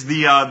back as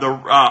the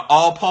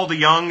all Paul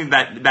DeYoung,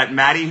 that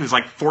Maddie, who's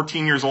like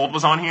 14 years old,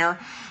 was on here,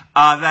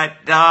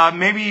 that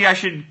maybe I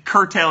should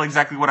curtail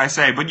exactly what I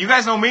say. But you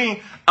guys know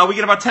me. We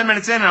get about 10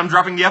 minutes in and I'm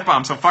dropping the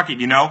F-bomb, so fuck it,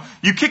 you know.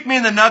 You kicked me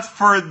in the nuts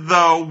for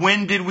the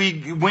when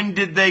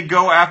did they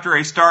go after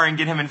a star and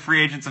get him in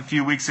free agents a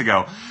few weeks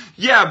ago?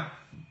 Yeah,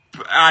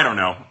 I don't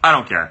know. I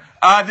don't care.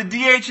 The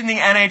DH in the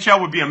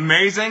NHL would be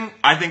amazing.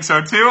 I think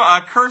so too.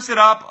 Curse it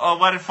up,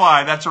 let it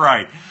fly. That's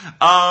right.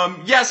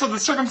 Yeah, so the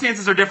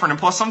circumstances are different. And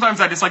plus, sometimes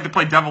I just like to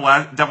play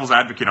devil's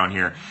advocate on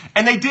here.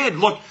 And they did.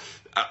 Look,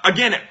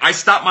 again, I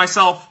stopped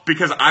myself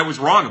because I was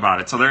wrong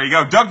about it. So there you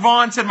go. Doug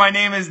Vaughn said my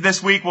name is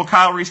this week. Will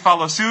Kyle Reese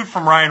follow suit?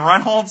 From Ryan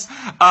Reynolds.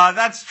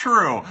 That's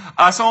true.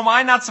 So am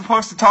I not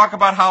supposed to talk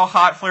about how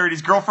hot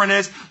Flaherty's girlfriend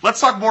is? Let's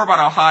talk more about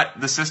how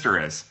hot the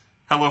sister is.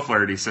 Hello,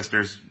 Flaherty's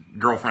sister's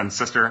girlfriend's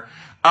sister.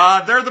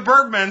 They're the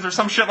Bergmans or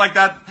some shit like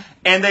that,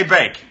 and they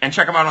bake. And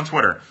check them out on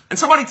Twitter. And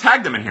somebody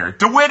tagged them in here.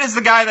 DeWitt is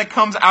the guy that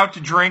comes out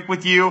to drink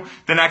with you,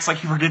 then acts like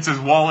he forgets his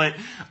wallet.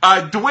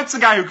 DeWitt's the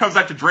guy who comes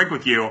out to drink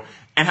with you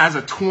and has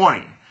a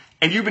 20.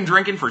 And you've been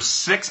drinking for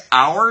 6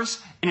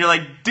 hours, and you're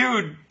like,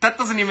 dude, that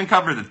doesn't even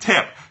cover the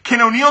tip.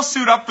 Can O'Neill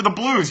suit up for the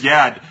Blues?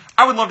 Yeah,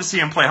 I would love to see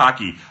him play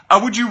hockey.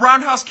 Would you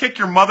roundhouse kick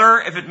your mother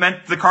if it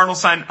meant the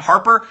Cardinals signed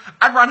Harper?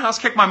 I'd roundhouse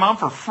kick my mom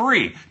for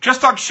free.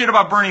 Just talk shit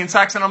about Bernie and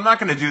Saxon. I'm not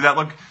going to do that.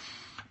 Look,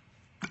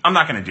 I'm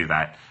not going to do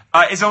that.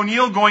 Is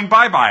O'Neill going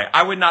bye-bye?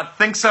 I would not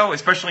think so,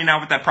 especially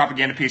now with that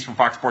propaganda piece from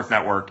Fox Sports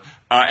Network.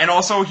 And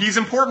also, he's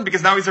important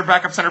because now he's their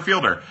backup center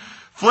fielder.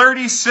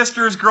 Flaherty's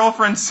sister's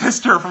girlfriend's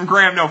sister from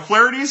Graham. No,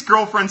 Flaherty's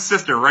girlfriend's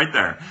sister right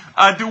there.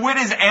 DeWitt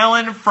is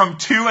Allen from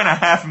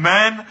 2.5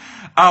 Men.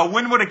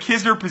 When would a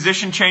Kisner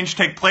position change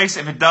take place?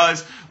 If it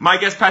does, my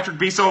guess, Patrick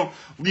Biso,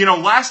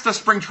 last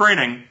spring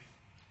training,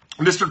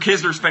 Mr.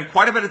 Kisner spent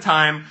quite a bit of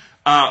time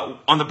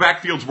on the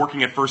backfields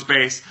working at first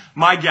base.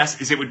 My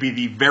guess is it would be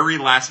the very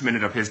last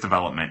minute of his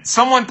development.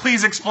 Someone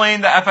please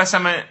explain the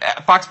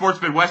FSM Fox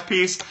Sports Midwest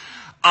piece.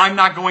 I'm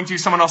not going to.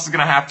 Someone else is going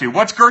to have to.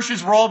 What's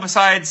Gersh's role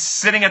besides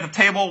sitting at the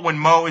table when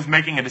Mo is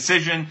making a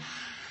decision?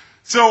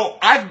 So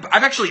I've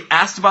actually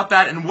asked about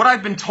that, and what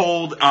I've been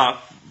told, I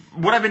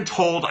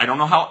don't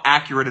know how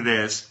accurate it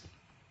is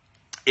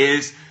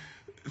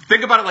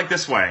think about it like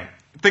this way.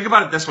 Think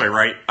about it this way,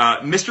 right?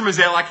 Mr.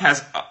 Mozeliak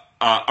has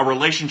a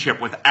relationship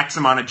with X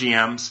amount of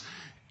GMs,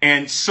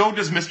 and so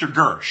does Mr.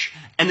 Gersh.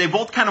 And they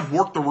both kind of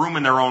work the room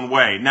in their own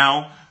way.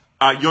 Now,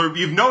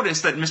 you've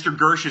noticed that Mr.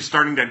 Gersh is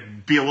starting to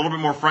be a little bit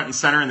more front and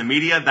center in the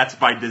media. That's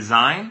by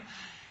design.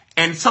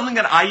 And something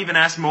that I even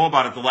asked Mo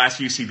about at the last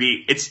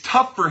UCB, it's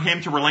tough for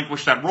him to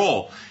relinquish that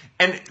role.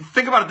 And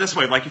think about it this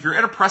way. Like, if you're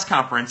at a press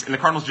conference and the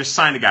Cardinals just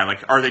signed a guy,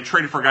 like, are they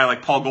traded for a guy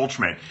like Paul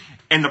Goldschmidt?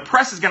 And the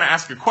press is going to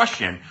ask a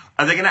question.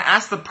 Are they going to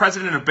ask the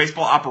president of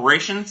baseball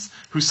operations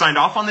who signed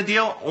off on the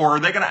deal, or are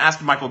they going to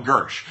ask Michael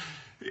Gersh?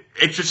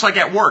 It's just like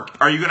at work.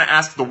 Are you going to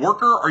ask the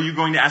worker, or are you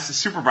going to ask the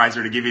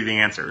supervisor to give you the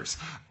answers?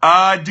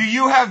 Do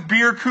you have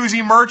beer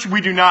koozie merch? We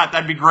do not.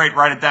 That'd be great.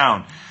 Write it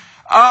down.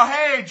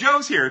 Hey,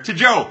 Joe's here. To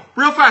Joe.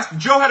 Real fast,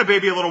 Joe had a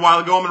baby a little while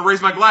ago. I'm going to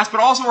raise my glass. But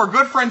also our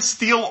good friend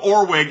Steele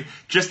Orwig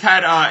just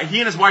had, he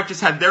and his wife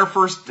just had their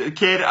first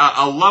kid,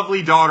 a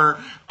lovely daughter.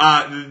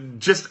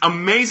 Just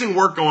amazing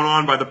work going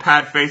on by the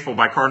Pad Faithful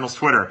by Cardinals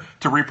Twitter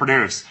to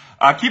reproduce.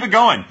 Keep it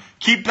going.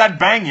 Keep that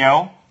bang,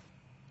 yo.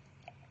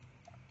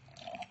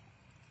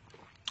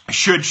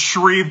 Should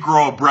Shreve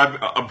grow a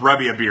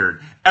Brebbia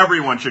beard?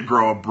 Everyone should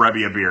grow a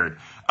Brebbia beard.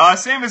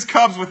 Same as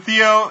Cubs with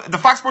Theo. The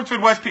Fox Sports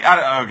Midwest.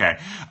 Okay.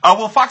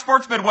 Will Fox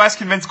Sports Midwest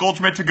convince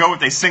Goldschmidt to go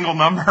with a single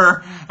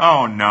number?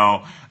 Oh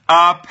no.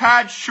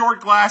 Pad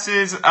short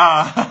glasses.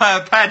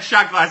 Pad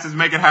shot glasses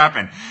make it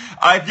happen.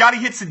 If Yachty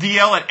hits the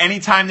DL at any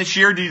time this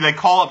year, do they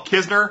call up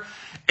Kisner?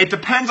 It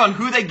depends on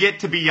who they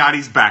get to be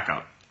Yachty's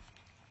backup.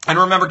 And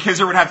remember,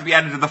 Kisner would have to be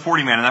added to the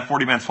 40-man, and that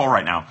 40-man's full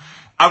right now.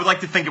 I would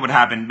like to think it would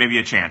happen, maybe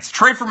a chance.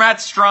 Trade for Matt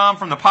Strahm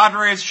from the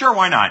Padres? Sure,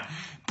 why not?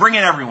 Bring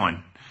in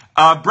everyone.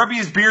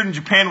 Brebbie's beard in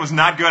Japan was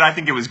not good. I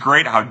think it was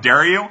great. How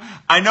dare you?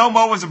 I know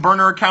Mo was a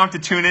burner account to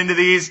tune into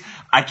these.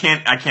 I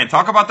can't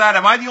talk about that.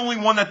 Am I the only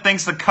one that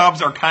thinks the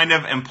Cubs are kind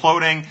of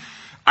imploding?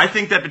 I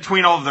think that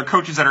between all of their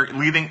coaches that are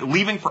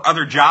leaving for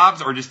other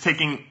jobs or just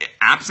taking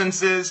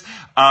absences,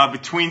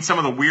 between some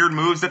of the weird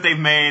moves that they've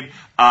made,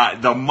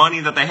 the money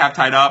that they have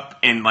tied up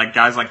in like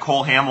guys like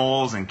Cole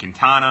Hamels and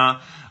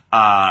Quintana,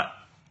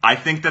 I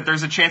think that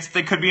there's a chance that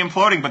they could be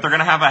imploding, but they're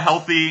going to have a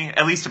healthy,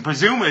 at least a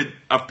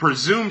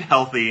presumed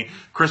healthy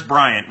Chris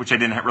Bryant, which I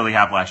didn't really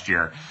have last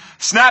year.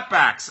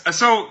 Snapbacks.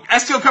 So,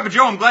 STL Cup of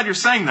Joe, I'm glad you're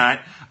saying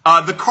that.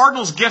 The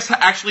Cardinals Gifts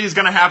actually is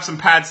going to have some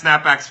pad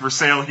snapbacks for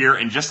sale here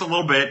in just a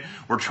little bit.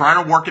 We're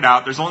trying to work it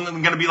out. There's only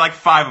going to be like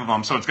 5 of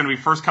them, so it's going to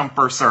be first come,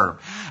 first serve.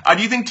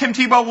 Do you think Tim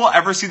Tebow will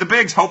ever see the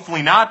bigs?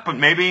 Hopefully not, but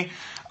maybe.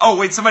 Oh,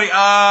 wait, somebody,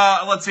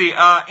 let's see.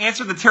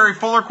 Answer the Terry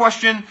Fuller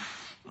question.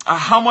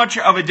 How much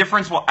of a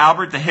difference will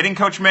Albert, the hitting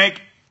coach,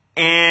 make?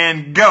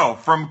 And go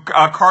from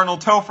Cardinal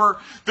Topher.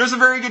 There's a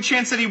very good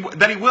chance that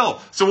he will.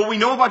 So what we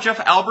know about Jeff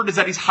Albert is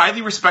that he's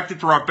highly respected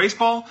throughout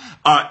baseball.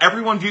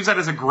 Everyone views that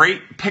as a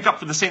great pickup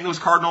for the St. Louis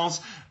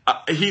Cardinals.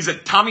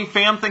 Tommy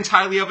Pham thinks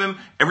highly of him.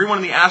 Everyone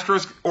in the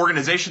Astros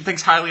organization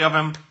thinks highly of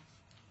him.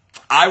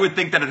 I would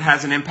think that it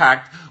has an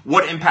impact.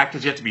 What impact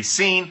is yet to be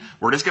seen?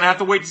 We're just going to have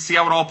to wait to see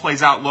how it all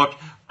plays out. Look,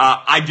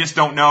 I just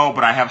don't know,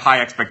 but I have high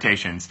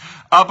expectations.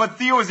 But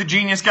Theo is a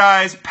genius,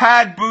 guys.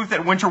 Pad Booth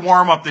at winter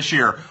warm-up this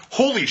year.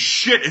 Holy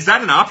shit, is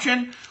that an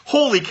option?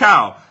 Holy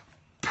cow.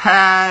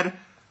 Pad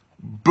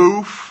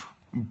Booth,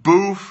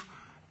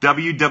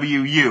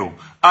 WWU.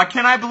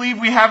 Can I believe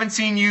we haven't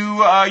seen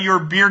your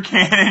beer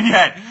cannon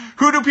yet?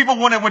 Who do people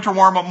want at winter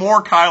warm-up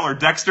more, Kyle or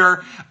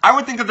Dexter? I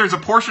would think that there's a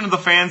portion of the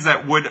fans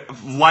that would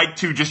like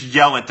to just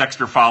yell at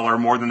Dexter Fowler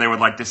more than they would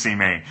like to see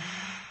me.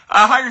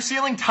 Higher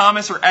ceiling,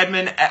 Thomas or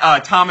Edmund?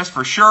 Thomas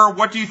for sure.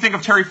 What do you think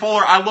of Terry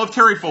Fuller? I love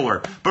Terry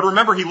Fuller. But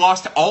remember, he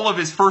lost all of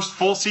his first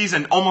full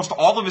season, almost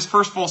all of his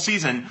first full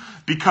season,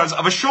 because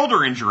of a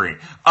shoulder injury.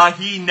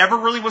 He never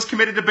really was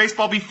committed to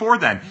baseball before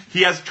then.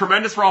 He has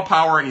tremendous raw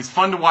power, and he's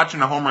fun to watch in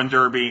the home run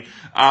derby.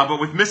 But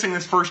with missing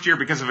this first year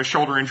because of a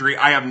shoulder injury,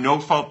 I have no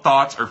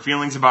thoughts or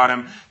feelings about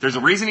him. There's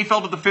a reason he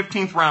fell to the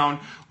 15th round.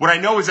 What I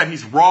know is that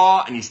he's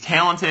raw, and he's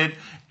talented,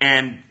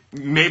 and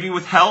maybe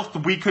with health,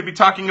 we could be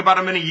talking about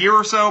him in a year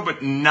or so,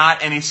 but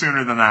not any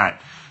sooner than that.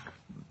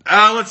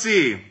 Let's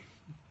see.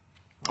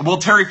 Will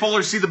Terry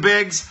Fuller see the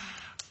bigs?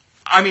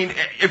 I mean,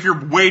 if you're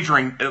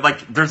wagering,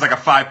 there's like a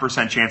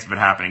 5% chance of it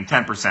happening,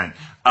 10%.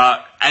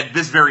 At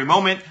this very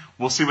moment,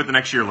 we'll see what the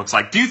next year looks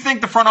like. Do you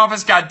think the front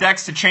office got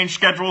Dex to change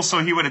schedules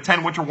so he would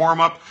attend winter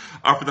warm-up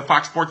for the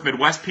Fox Sports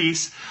Midwest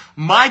piece?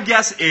 My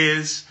guess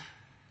is,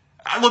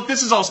 look,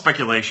 this is all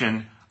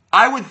speculation.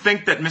 I would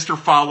think that Mr.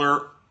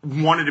 Fowler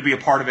wanted to be a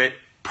part of it,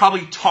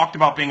 probably talked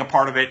about being a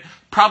part of it,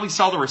 probably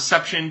saw the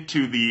reception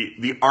to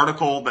the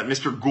article that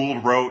Mr.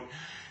 Gould wrote,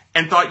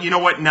 and thought, you know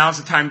what, now's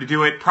the time to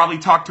do it. Probably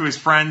talked to his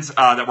friends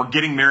that were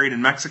getting married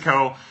in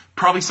Mexico,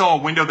 probably saw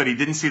a window that he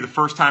didn't see the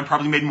first time,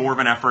 probably made more of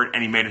an effort,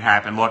 and he made it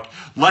happen. Look,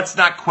 let's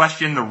not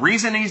question the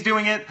reason he's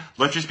doing it.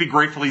 Let's just be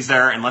grateful he's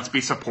there, and let's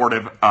be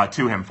supportive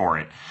to him for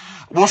it.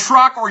 Will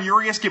Schrock or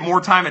Urias get more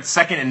time at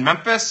second in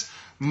Memphis?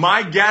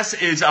 My guess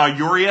is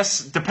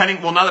Urias, now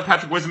that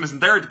Patrick Wisdom isn't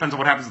there, it depends on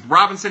what happens with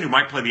Robinson, who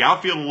might play the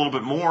outfield a little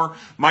bit more.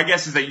 My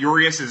guess is that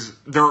Urias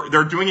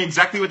they're doing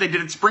exactly what they did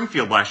at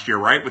Springfield last year,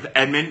 right? With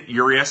Edman,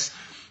 Urias,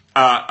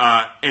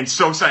 and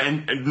Sosa,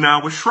 and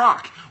now with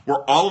Schrock,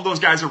 where all of those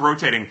guys are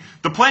rotating.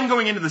 The plan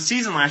going into the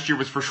season last year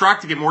was for Schrock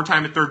to get more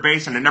time at third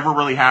base, and it never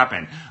really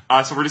happened.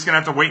 So we're just going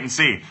to have to wait and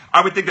see.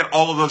 I would think that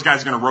all of those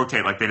guys are going to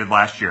rotate like they did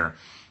last year.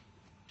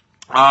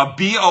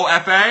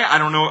 BOFA,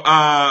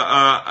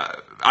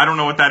 I don't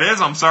know what that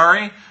is. I'm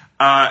sorry.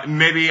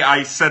 Maybe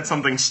I said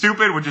something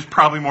stupid, which is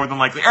probably more than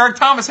likely. Eric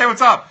Thomas, hey,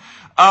 what's up?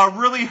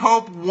 Really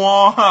hope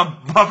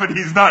Buffett,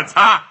 he's nuts.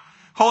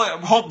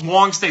 Hope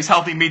Wong stays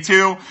healthy. Me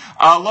too.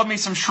 Love me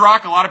some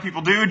Schrock. A lot of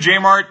people do.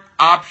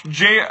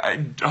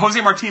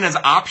 Jose Martinez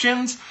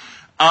options.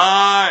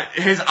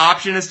 His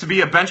option is to be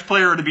a bench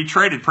player or to be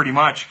traded, pretty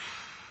much.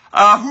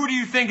 Who do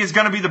you think is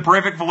going to be the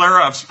Breivik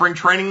Valera of spring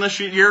training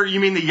this year? You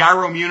mean the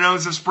Yairo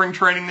Munoz of spring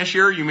training this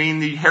year? You mean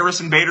the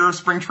Harrison Bader of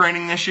spring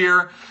training this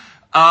year?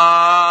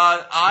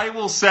 I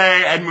will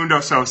say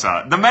Edmundo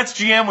Sosa. The Mets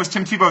GM was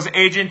Tim Tebow's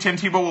agent. Tim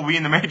Tebow will be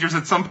in the majors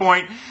at some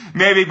point,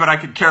 maybe, but I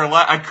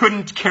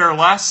couldn't care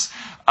less.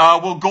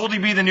 Will Goldie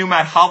be the new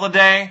Matt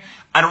Holliday?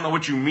 I don't know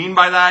what you mean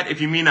by that.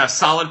 If you mean a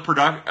solid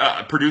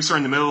producer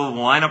in the middle of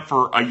the lineup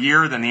for a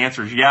year, then the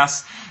answer is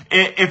yes.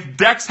 If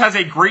Dex has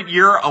a great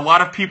year, a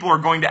lot of people are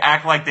going to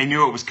act like they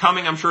knew it was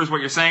coming, I'm sure is what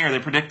you're saying, or they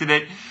predicted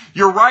it.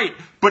 You're right.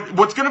 But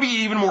what's going to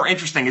be even more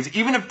interesting is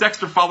even if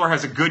Dexter Fowler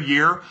has a good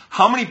year,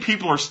 how many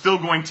people are still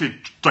going to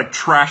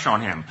trash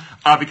on him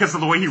because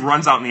of the way he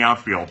runs out in the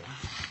outfield?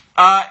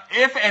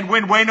 If and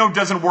when Waino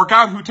doesn't work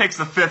out, who takes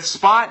the 5th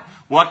spot?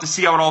 We'll have to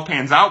see how it all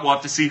pans out. We'll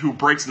have to see who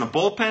breaks in the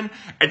bullpen.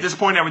 At this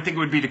point, I would think it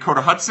would be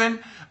Dakota Hudson.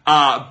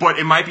 But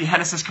it might be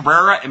Genesis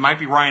Cabrera. It might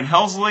be Ryan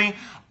Helsley.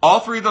 All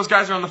 3 of those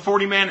guys are on the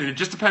 40-man, and it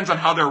just depends on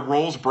how their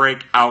roles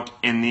break out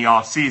in the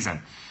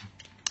offseason.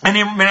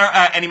 Any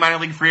minor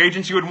league free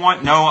agents you would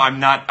want? No,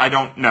 I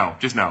don't know.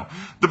 Just no.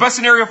 The best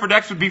scenario for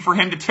Dex would be for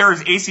him to tear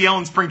his ACL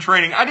in spring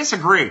training. I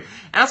disagree. And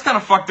that's kind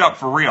of fucked up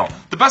for real.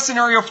 The best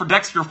scenario for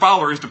Dexter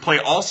Fowler is to play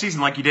all season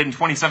like he did in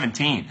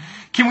 2017.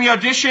 Can we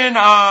audition,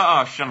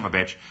 son of a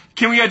bitch.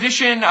 Can we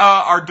audition,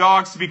 our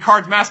dogs to be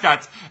Cards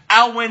mascots?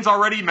 Al wins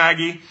already,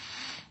 Maggie.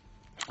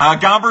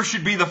 Gomber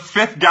should be the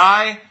 5th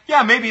guy.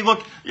 Yeah, maybe.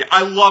 Look,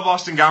 I love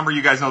Austin Gomber.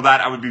 You guys know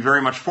that. I would be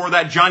very much for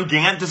that. John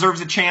Gant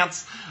deserves a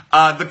chance.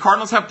 The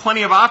Cardinals have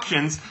plenty of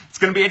options. It's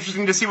going to be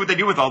interesting to see what they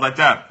do with all that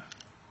depth.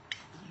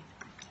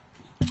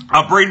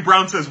 Braden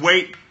Brown says,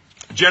 wait,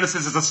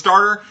 Genesis is a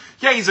starter?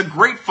 Yeah, he's a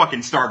great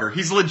fucking starter.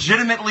 He's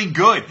legitimately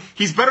good.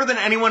 He's better than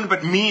anyone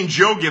but me and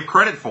Joe give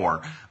credit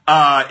for.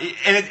 And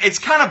it's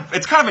kind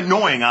of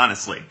annoying,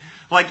 honestly.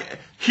 Like,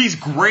 he's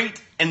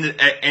great in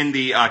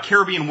the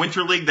Caribbean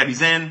Winter League that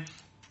he's in,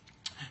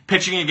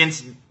 pitching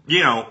against,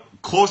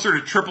 closer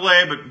to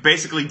AAA, but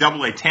basically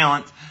AA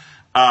talent.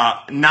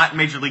 Not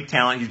major league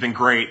talent. He's been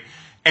great.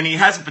 And he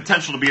has the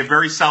potential to be a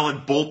very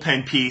solid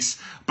bullpen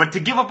piece. But to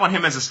give up on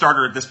him as a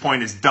starter at this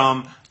point is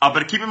dumb.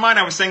 But keep in mind,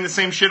 I was saying the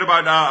same shit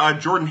about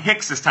Jordan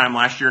Hicks this time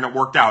last year, and it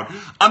worked out.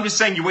 I'm just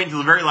saying you wait until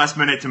the very last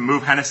minute to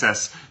move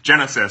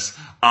Genesis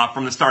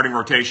from the starting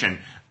rotation.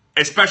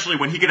 Especially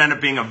when he could end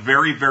up being a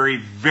very, very,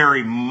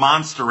 very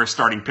monstrous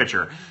starting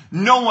pitcher.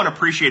 No one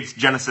appreciates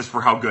Genesis for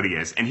how good he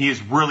is, and he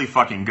is really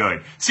fucking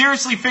good.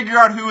 Seriously, figure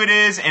out who it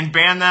is and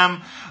ban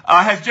them.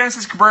 Has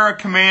Genesis Cabrera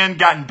command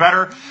gotten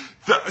better?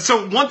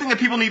 So one thing that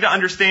people need to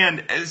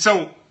understand,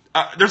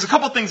 there's a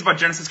couple things about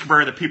Genesis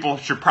Cabrera that people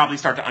should probably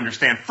start to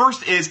understand.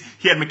 First is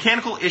he had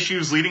mechanical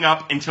issues leading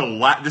up until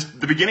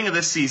the beginning of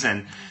this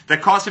season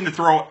that caused him to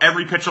throw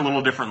every pitch a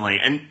little differently.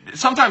 And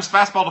sometimes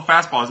fastball to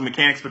fastball, his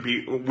mechanics would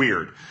be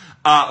weird.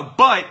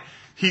 But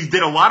he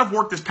did a lot of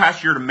work this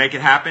past year to make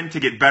it happen, to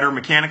get better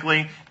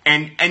mechanically.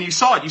 And you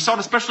saw it. You saw it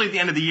especially at the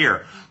end of the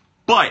year.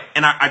 But,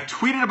 and I've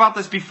tweeted about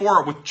this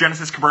before with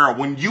Genesis Cabrera,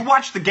 when you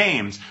watch the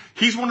games,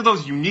 he's one of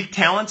those unique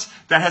talents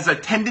that has a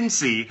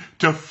tendency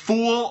to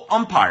fool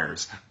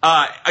umpires.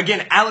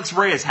 Again, Alex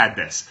Reyes had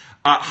this.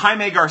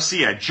 Jaime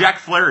Garcia, Jack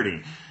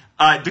Flaherty.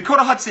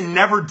 Dakota Hudson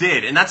never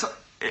did, and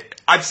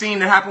I've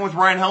seen it happen with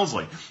Ryan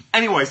Helsley.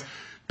 Anyways,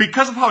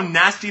 because of how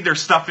nasty their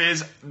stuff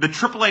is, the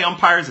AAA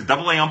umpires, the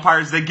AA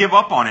umpires, they give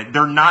up on it.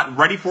 They're not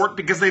ready for it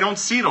because they don't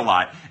see it a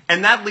lot.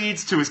 And that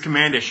leads to his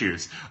command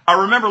issues.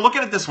 Remember, look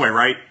at it this way,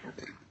 right?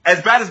 As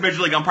bad as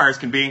Major League umpires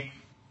can be,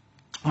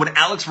 when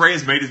Alex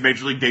Reyes made his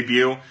Major League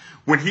debut,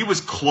 when he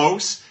was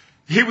close,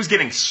 he was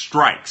getting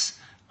strikes.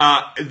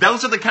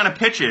 Those are the kind of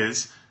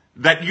pitches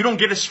that you don't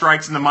get as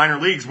strikes in the minor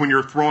leagues when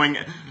you're throwing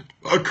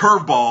a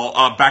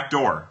curveball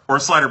backdoor or a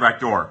slider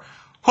backdoor.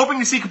 Hoping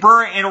to see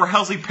Cabrera and or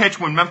Helsley pitch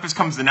when Memphis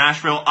comes to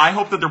Nashville. I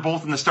hope that they're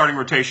both in the starting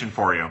rotation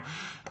for you.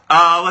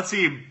 Let's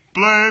see.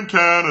 Blame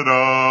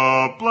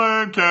Canada.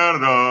 Blame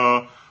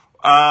Canada.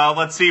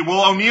 Let's see.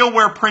 Will O'Neal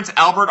wear Prince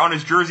Albert on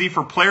his jersey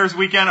for Players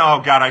Weekend?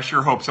 Oh, God, I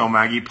sure hope so,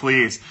 Maggie.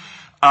 Please.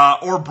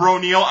 Or Bro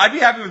Neal. I'd be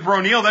happy with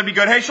Bro Neal. That'd be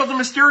good. Hey, Shelton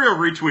Mysterio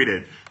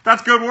retweeted.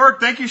 That's good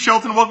work. Thank you,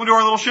 Shelton. Welcome to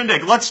our little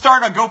shindig. Let's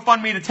start a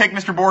GoFundMe to take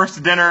Mr. Boris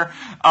to dinner.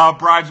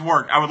 Bribes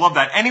work. I would love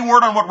that. Any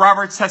word on what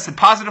Roberts tested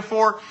positive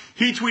for?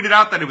 He tweeted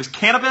out that it was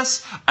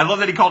cannabis. I love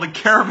that he called it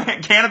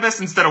cannabis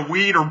instead of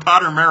weed or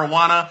pot or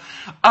marijuana.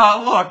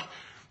 Look,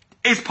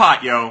 it's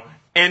pot, yo.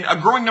 And a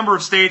growing number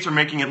of states are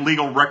making it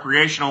legal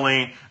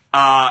recreationally.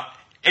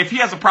 If he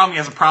has a problem, he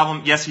has a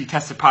problem. Yes, he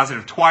tested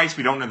positive twice.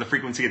 We don't know the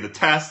frequency of the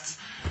tests.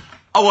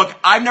 Oh, look,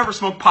 I've never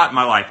smoked pot in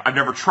my life. I've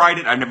never tried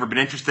it. I've never been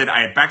interested.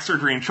 I had back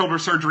surgery and shoulder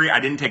surgery. I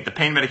didn't take the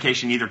pain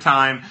medication either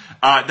time.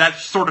 That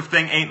sort of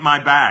thing ain't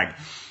my bag.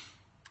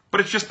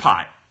 But it's just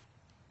pot.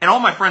 And all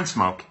my friends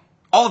smoke.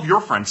 All of your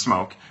friends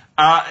smoke.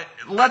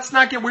 Let's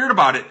not get weird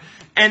about it.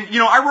 And,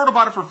 I wrote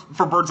about it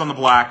for Birds on the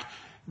Black.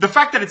 The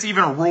fact that it's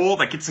even a rule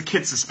that gets a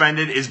kid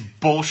suspended is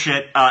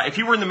bullshit. If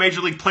he were in the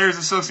Major League Players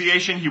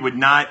Association, he would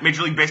not.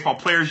 Major League Baseball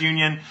Players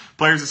Union,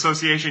 Players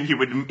Association, he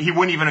wouldn't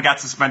even have got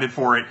suspended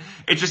for it.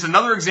 It's just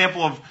another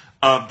example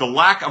of the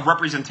lack of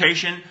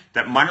representation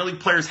that minor league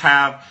players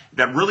have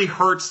that really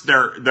hurts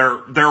their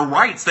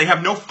rights. They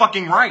have no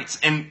fucking rights,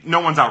 and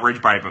no one's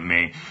outraged by it but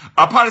me.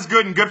 Pot is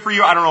good and good for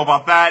you. I don't know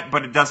about that,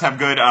 but it does have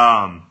good.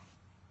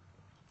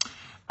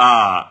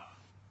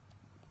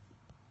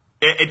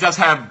 It does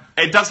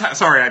have,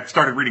 sorry, I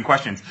started reading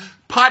questions.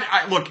 Pot,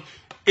 look,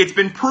 It's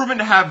been proven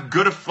to have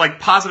good, like,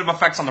 positive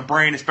effects on the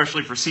brain,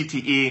 especially for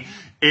CTE.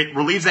 It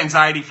relieves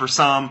anxiety for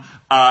some,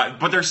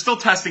 but they're still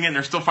testing it and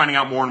they're still finding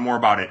out more and more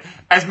about it.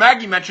 As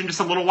Maggie mentioned just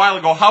a little while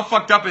ago, how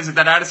fucked up is it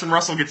that Addison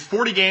Russell gets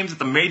 40 games at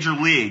the major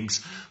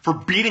leagues for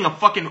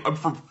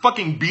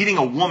fucking beating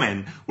a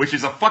woman, which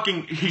is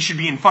he should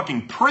be in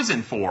fucking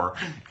prison for,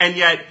 and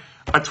yet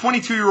a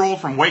 22-year-old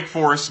from Wake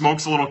Forest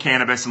smokes a little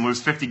cannabis and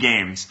loses 50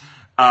 games,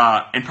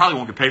 and probably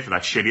won't get paid for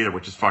that shit either,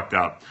 which is fucked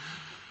up.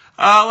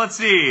 Let's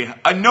see.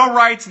 No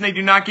rights, and they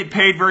do not get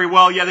paid very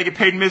well. Yeah, they get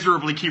paid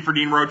miserably, Kiefer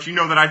Dean Roach. You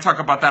know that I talk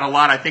about that a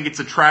lot. I think it's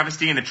a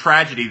travesty and a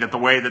tragedy that the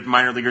way that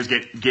minor leaguers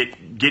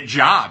get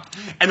jobbed.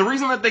 And the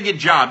reason that they get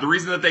jobbed, the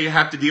reason that they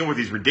have to deal with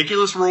these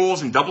ridiculous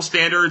rules and double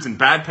standards and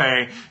bad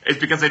pay is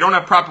because they don't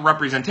have proper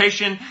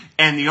representation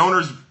and the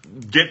owners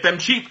get them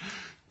cheap.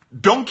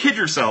 Don't kid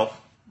yourself.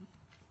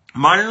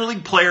 Minor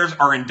league players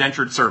are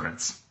indentured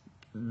servants.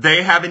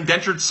 They have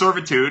indentured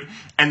servitude,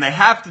 and they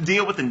have to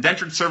deal with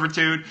indentured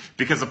servitude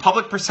because the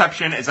public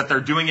perception is that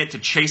they're doing it to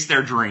chase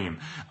their dream.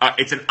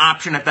 It's an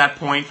option at that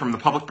point from the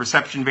public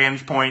perception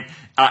vantage point,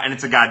 and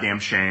it's a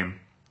goddamn shame.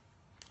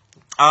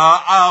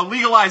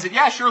 Legalize it.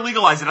 Yeah, sure,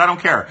 legalize it. I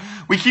don't care.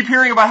 We keep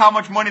hearing about how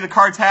much money the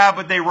Cards have,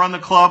 but they run the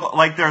club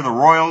like they're the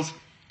Royals.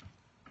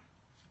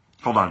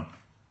 Hold on.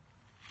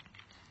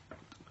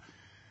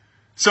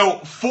 So,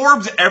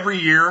 Forbes every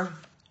year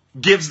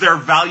gives their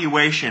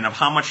valuation of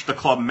how much the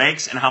club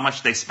makes and how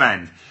much they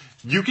spend.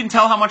 You can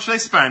tell how much they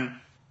spend,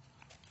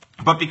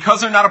 but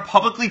because they're not a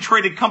publicly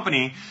traded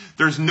company,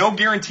 there's no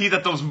guarantee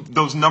that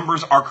those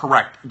numbers are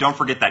correct. Don't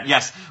forget that.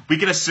 Yes, we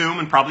can assume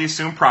and probably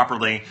assume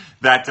properly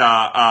that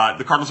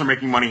the Cardinals are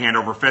making money hand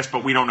over fist,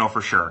 but we don't know for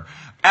sure.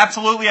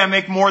 Absolutely, I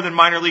make more than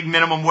minor league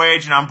minimum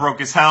wage, and I'm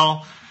broke as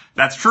hell.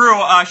 That's true.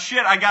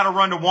 Shit, I gotta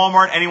run to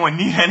Walmart. Anyone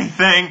need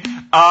anything?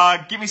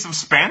 Give me some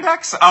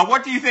spandex?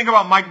 What do you think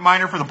about Mike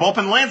Minor for the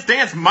bullpen? Lance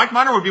Dance. Mike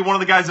Minor would be one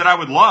of the guys that I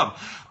would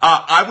love.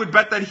 I would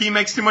bet that he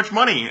makes too much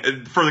money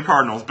for the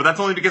Cardinals, but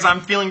that's only because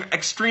I'm feeling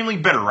extremely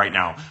bitter right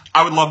now.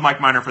 I would love Mike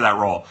Minor for that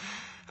role.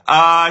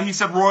 He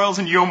said Royals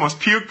and you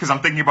almost puke because I'm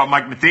thinking about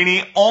Mike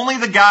Matheny. Only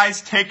the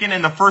guys taken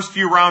in the first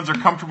few rounds are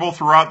comfortable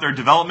throughout their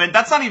development.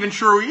 That's not even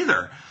true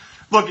either.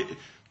 Look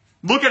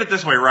at it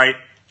this way, right?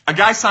 A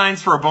guy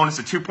signs for a bonus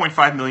of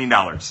 $2.5 million.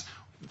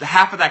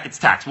 Half of that gets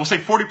taxed. We'll say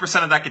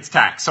 40% of that gets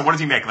taxed. So what does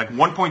he make? Like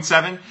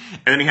 1.7? And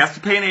then he has to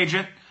pay an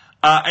agent.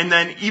 And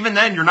then even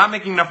then, you're not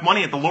making enough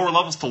money at the lower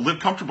levels to live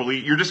comfortably.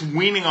 You're just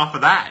weaning off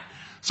of that.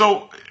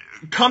 So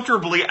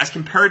comfortably as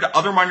compared to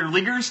other minor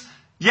leaguers,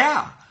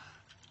 yeah.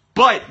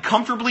 But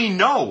comfortably,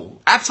 no.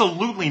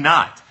 Absolutely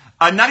not.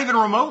 Not even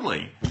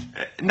remotely.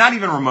 Not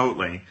even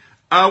remotely.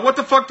 What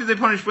the fuck did they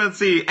punish? Let's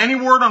see. Any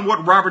word on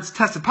what Roberts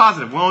tested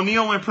positive? Well,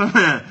 O'Neill went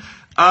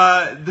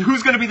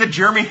who's going to be the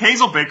Jeremy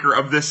Hazelbaker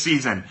of this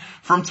season?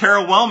 From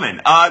Tara Wellman.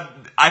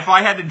 If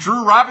I had to,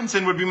 Drew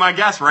Robinson would be my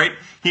guess, right?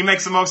 He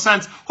makes the most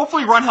sense.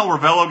 Hopefully Rangel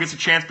Ravello gets a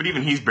chance, but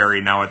even he's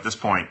buried now at this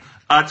point.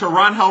 To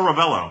Rangel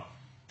Ravello.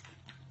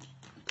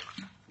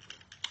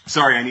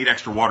 Sorry, I need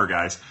extra water,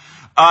 guys.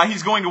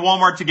 He's going to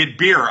Walmart to get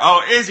beer.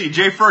 Oh, Izzy,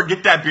 Jay Ferg,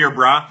 get that beer,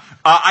 brah.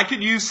 I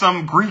could use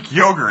some Greek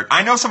yogurt.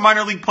 I know some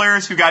minor league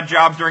players who got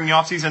jobs during the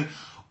offseason.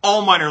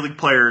 All minor league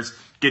players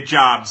get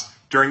jobs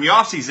during the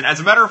offseason. As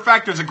a matter of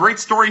fact, there's a great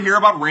story here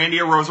about Randy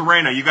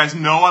Arozarena. You guys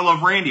know I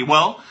love Randy.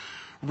 Well,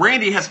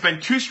 Randy has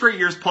spent 2 straight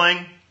years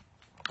playing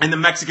in the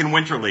Mexican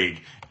Winter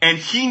League, and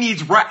he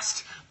needs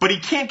rest. But he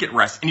can't get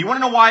rest. And you want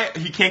to know why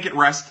he can't get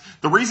rest?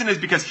 The reason is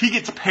because he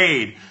gets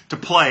paid to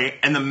play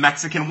in the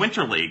Mexican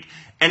Winter League.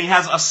 And he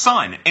has a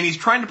son. And he's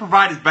trying to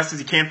provide as best as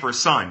he can for his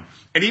son.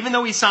 And even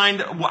though he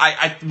signed,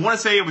 I want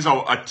to say it was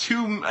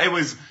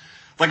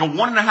like a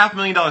 $1.5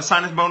 million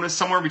signing bonus,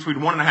 somewhere between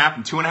 $1.5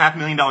 and $2.5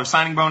 million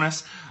signing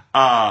bonus.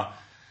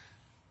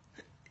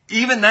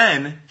 Even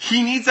then,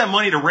 he needs that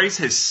money to raise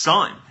his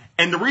son.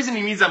 And the reason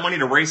he needs that money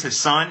to raise his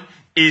son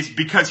is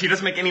because he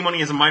doesn't make any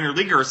money as a minor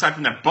leaguer aside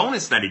from that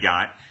bonus that he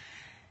got.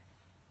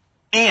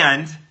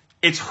 And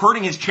it's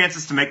hurting his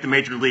chances to make the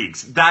major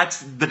leagues.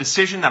 That's the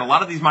decision that a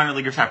lot of these minor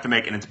leaguers have to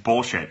make, and it's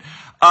bullshit.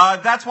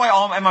 That's why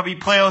all MLB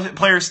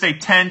players stay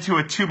 10 to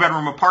a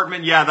 2-bedroom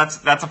apartment. Yeah,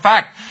 that's a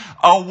fact.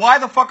 Why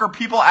the fuck are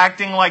people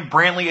acting like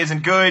Brantley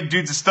isn't good?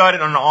 Dude's a stud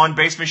on an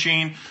on-base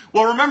machine.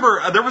 Well,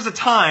 remember, there was a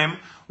time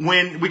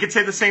when we could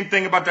say the same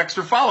thing about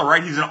Dexter Fowler,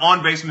 right? He's an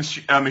on-base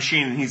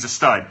machine, and he's a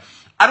stud.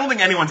 I don't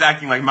think anyone's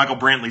acting like Michael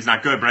Brantley's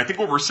not good, but I think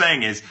what we're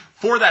saying is,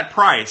 for that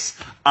price,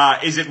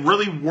 is it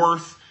really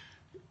worth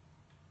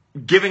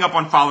giving up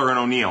on Fowler and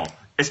O'Neill?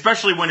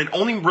 Especially when it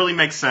only really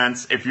makes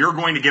sense if you're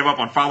going to give up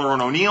on Fowler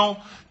and O'Neill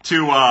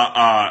to,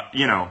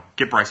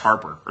 get Bryce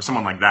Harper or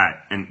someone like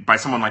that. And by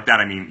someone like that,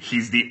 I mean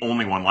he's the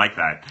only one like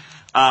that.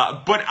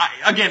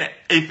 Again,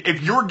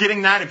 if you're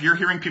getting that, if you're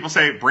hearing people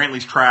say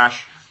Brantley's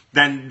trash,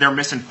 then they're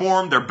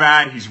misinformed, they're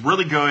bad, he's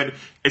really good.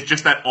 It's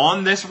just that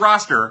on this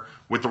roster,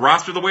 with the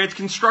roster the way it's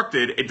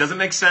constructed, it doesn't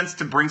make sense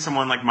to bring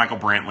someone like Michael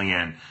Brantley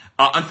in.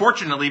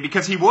 Unfortunately,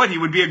 because he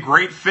would be a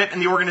great fit in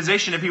the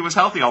organization if he was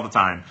healthy all the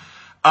time.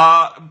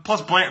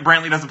 Plus,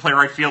 Brantley doesn't play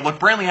right field. Look,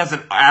 Brantley has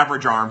an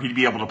average arm. He'd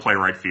be able to play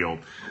right field.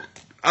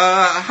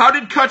 How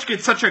did Kutch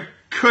get such a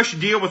cush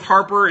deal with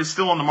Harper is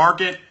still on the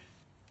market?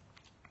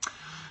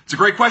 It's a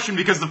great question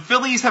because the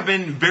Phillies have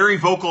been very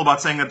vocal about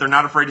saying that they're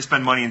not afraid to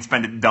spend money and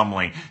spend it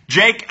dumbly.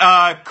 Jake,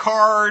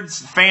 Cards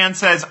fan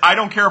says, I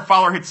don't care if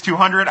Fowler hits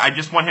 200. I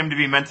just want him to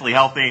be mentally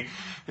healthy.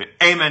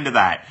 Amen to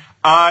that.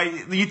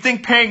 You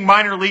think paying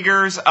minor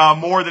leaguers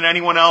more than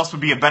anyone else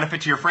would be a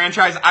benefit to your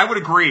franchise? I would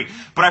agree.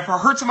 But I've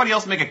heard somebody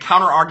else make a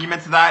counter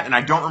argument to that, and I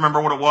don't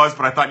remember what it was,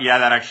 but I thought, yeah,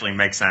 that actually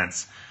makes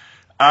sense.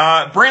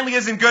 Brantley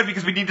isn't good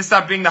because we need to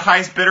stop being the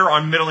highest bidder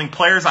on middling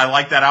players. I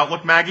like that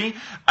outlook, Maggie.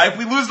 If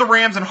we lose the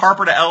Rams and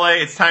Harper to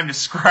LA, it's time to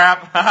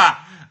scrap.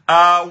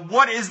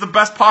 What is the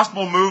best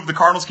possible move the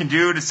Cardinals can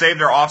do to save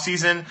their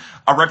offseason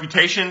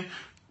reputation?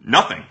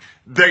 Nothing.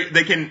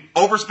 They can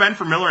overspend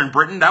for Miller and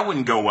Britton. That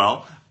wouldn't go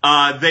well.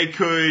 They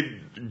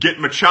could get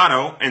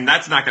Machado, and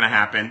that's not going to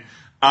happen.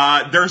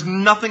 There's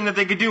nothing that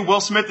they could do.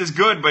 Will Smith is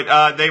good,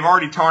 but they've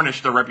already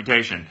tarnished their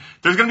reputation.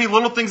 There's going to be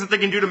little things that they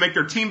can do to make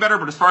their team better,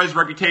 but as far as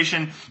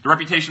reputation, the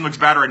reputation looks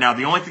bad right now.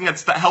 The only thing that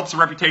helps the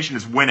reputation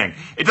is winning.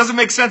 It doesn't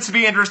make sense to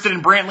be interested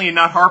in Brantley and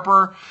not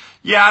Harper.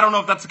 Yeah, I don't know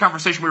if that's the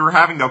conversation we were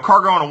having, though.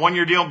 Cargo on a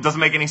one-year deal doesn't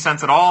make any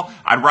sense at all.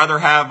 I'd rather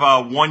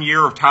have 1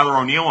 year of Tyler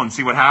O'Neill and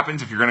see what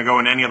happens if you're going to go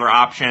in any other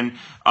option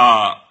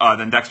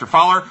than Dexter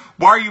Fowler.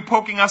 Why are you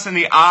poking us in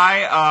the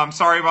eye? I'm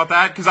sorry about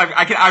that, because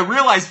I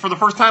realized for the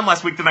first time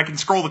last week that I can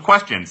scroll the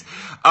questions.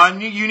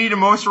 You need to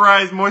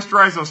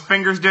moisturize those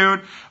fingers,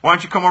 dude. Why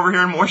don't you come over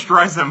here and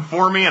moisturize them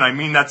for me? And I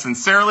mean that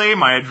sincerely.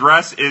 My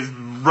address is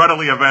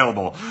readily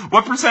available.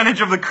 What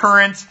percentage of the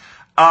current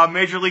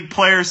Major League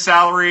players'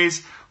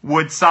 salaries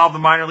would solve the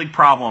minor league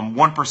problem?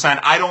 1%.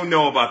 I don't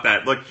know about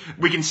that. Look,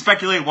 we can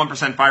speculate 1%,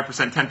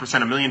 5%, 10%,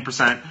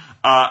 1,000,000%.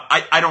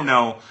 I don't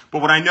know.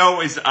 But what I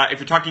know is if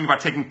you're talking about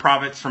taking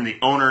profits from the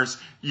owners,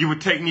 you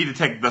would need to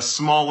take the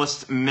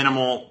smallest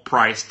minimal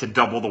price to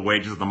double the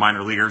wages of the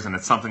minor leaguers, and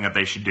it's something that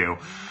they should do.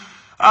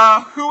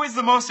 Who is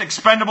the most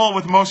expendable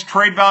with most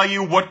trade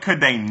value? What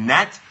could they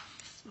net?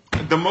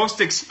 The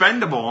most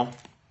expendable...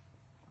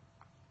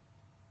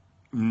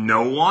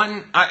 No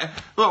one.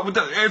 Look,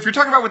 if you're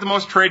talking about with the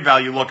most trade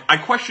value, look, I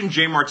question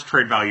J Mart's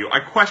trade value.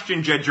 I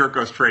question Jed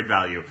Jerko's trade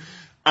value.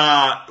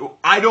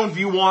 I don't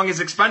view Wong as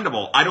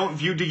expendable. I don't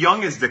view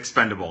DeYoung as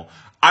expendable.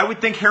 I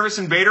would think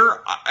Harrison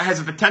Bader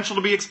has the potential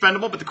to be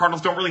expendable, but the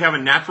Cardinals don't really have a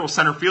natural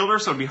center fielder,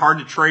 so it'd be hard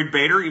to trade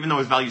Bader, even though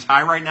his value's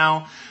high right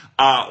now.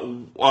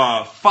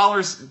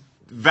 Fowler's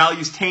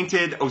value's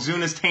tainted.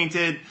 Ozuna's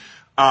tainted.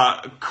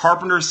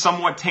 Carpenter's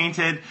somewhat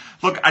tainted.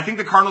 Look, I think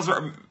the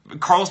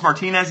Carlos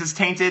Martinez is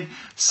tainted.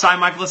 Cy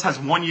Michaelis has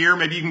 1 year.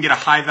 Maybe you can get a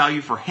high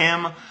value for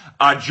him.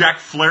 Jack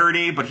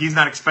Flaherty, but he's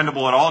not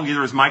expendable at all.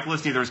 Neither is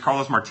Michaelis. Neither is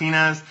Carlos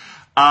Martinez.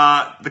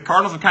 The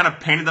Cardinals have kind of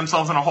painted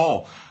themselves in a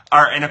hole.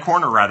 Or in a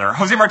corner, rather.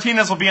 Jose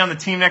Martinez will be on the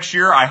team next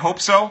year. I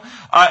hope so.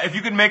 If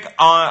you could make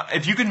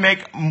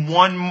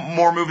one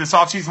more move this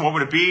offseason, what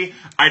would it be?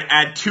 I'd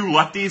add 2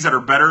 lefties that are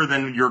better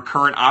than your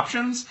current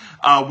options.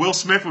 Will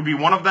Smith would be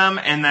one of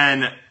them, and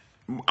then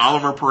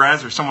Oliver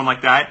Perez or someone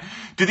like that.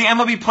 Do the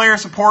MLB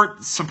players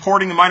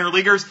supporting the minor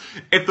leaguers?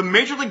 If the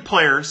major league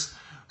players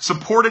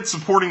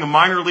supporting the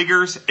minor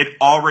leaguers, it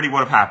already would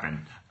have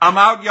happened. I'm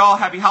out, y'all.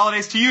 Happy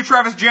holidays to you,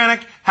 Travis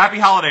Janik. Happy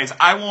holidays.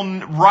 I will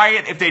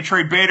riot if they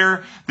trade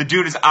Bader. The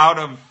dude is out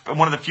of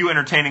one of the few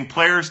entertaining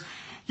players.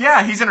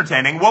 Yeah, he's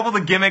entertaining. What will the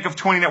gimmick of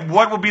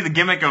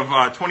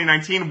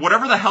 2019?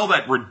 Whatever the hell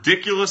that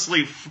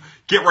ridiculously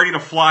get ready to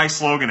fly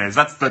slogan is.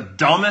 That's the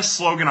dumbest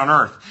slogan on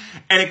earth.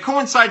 And it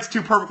coincides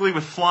too perfectly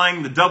with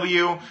flying the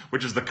W,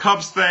 which is the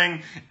Cubs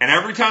thing. And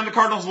every time the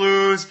Cardinals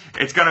lose,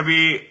 it's going to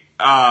be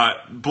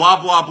blah,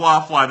 blah,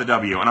 blah, fly the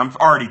W. And I'm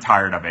already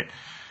tired of it.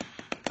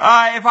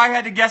 If I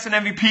had to guess an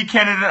MVP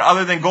candidate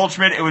other than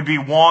Goldschmidt, it would be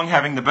Wong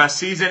having the best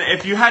season.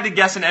 If you had to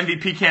guess an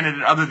MVP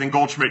candidate other than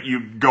Goldschmidt,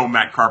 you'd go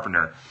Matt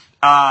Carpenter.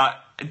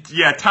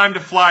 Yeah, time to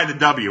fly the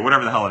W,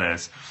 whatever the hell it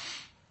is.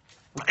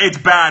 It's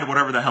bad,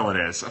 whatever the hell it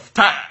is.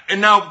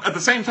 And now, at the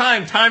same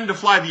time to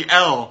fly the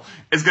L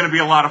is going to be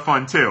a lot of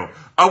fun, too.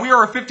 We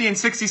are 50 and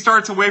 60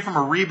 starts away from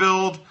a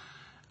rebuild.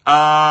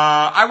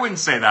 I wouldn't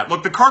say that.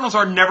 Look, the Cardinals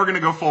are never going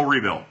to go full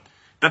rebuild.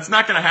 That's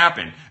not going to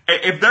happen.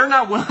 If they're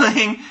not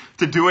willing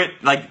to do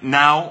it like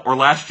now or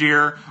last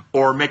year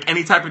or make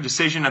any type of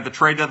decision at the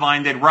trade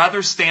deadline, they'd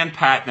rather stand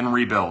pat than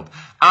rebuild.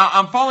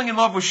 I'm falling in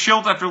love with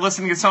Schilt after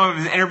listening to some of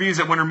his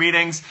interviews at winter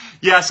meetings.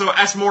 Yeah, so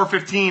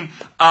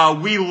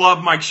S-More15, we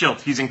love Mike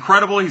Schilt. He's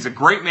incredible. He's a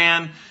great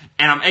man.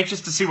 And I'm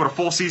anxious to see what a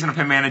full season of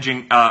him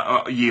managing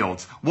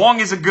yields. Wong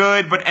is a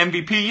good, but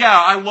MVP, yeah,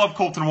 I love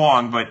Colton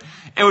Wong, but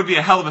it would be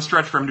a hell of a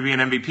stretch for him to be an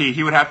MVP.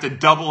 He would have to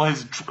double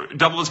his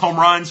home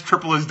runs,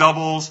 triple his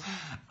doubles,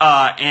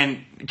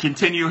 and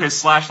continue his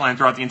slash line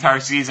throughout the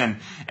entire season.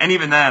 And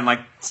even then,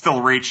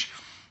 still reach.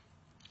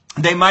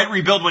 They might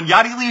rebuild when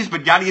Yadi leaves,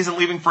 but Yadi isn't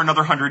leaving for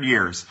another 100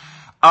 years.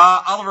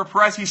 Oliver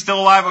Perez, he's still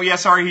alive. Oh, yeah,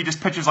 sorry, he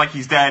just pitches like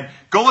he's dead.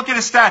 Go look at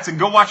his stats and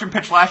go watch him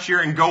pitch last year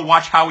and go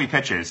watch how he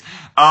pitches.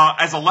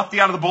 As a lefty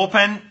out of the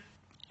bullpen,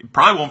 you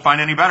probably won't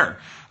find any better.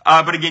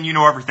 But again, you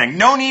know everything.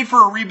 No need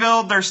for a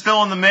rebuild. They're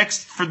still in the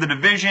mix for the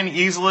division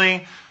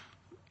easily.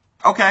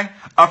 Okay.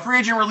 Free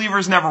agent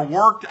relievers never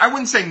worked. I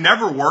wouldn't say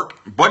never work,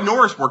 but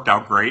Norris worked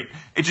out great.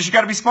 It's just you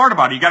got to be smart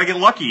about it. You got to get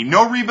lucky.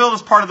 No rebuild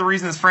is part of the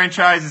reason this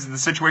franchise is in the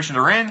situation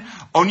they're in.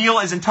 O'Neill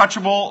isn't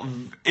untouchable,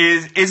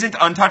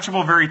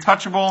 very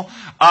touchable.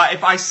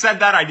 If I said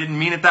that, I didn't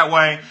mean it that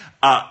way.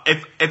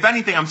 If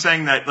anything, I'm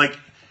saying that, like,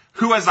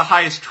 who has the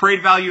highest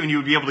trade value and you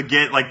would be able to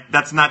get, like,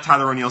 that's not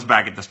Tyler O'Neill's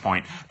bag at this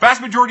point.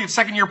 Vast majority of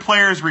second-year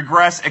players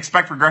regress,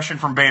 expect regression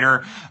from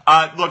Bader.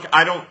 Look,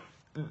 I don't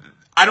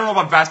know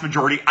about vast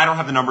majority. I don't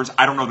have the numbers.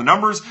 I don't know the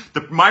numbers.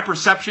 My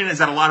perception is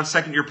that a lot of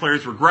second-year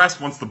players regress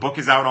once the book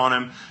is out on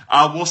him.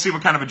 We'll see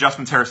what kind of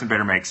adjustments Harrison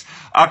Bader makes.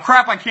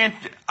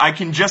 I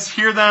can just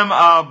hear them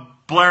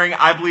blaring,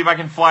 I believe I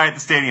can fly at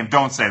the stadium.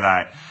 Don't say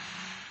that.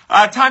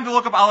 Time to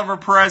look up Oliver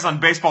Perez on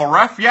Baseball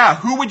Ref. Yeah,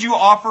 who would you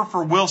offer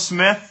for Will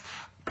Smith?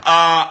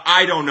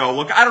 I don't know.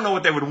 Look, I don't know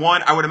what they would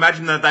want. I would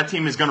imagine that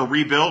team is going to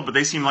rebuild, but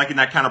they seem like in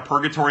that kind of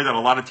purgatory that a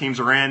lot of teams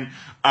are in.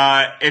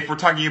 If we're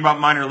talking about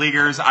minor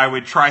leaguers, I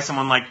would try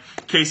someone like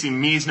Casey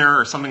Meisner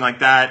or something like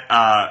that.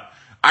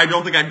 I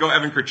don't think I'd go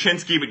Evan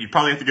Krasinski, but you'd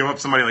probably have to give up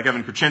somebody like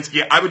Evan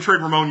Krasinski. I would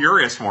trade Ramon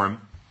Urias for him.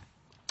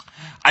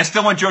 I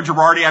still want Joe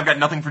Girardi. I've got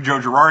nothing for Joe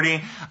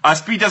Girardi.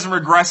 Speed doesn't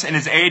regress in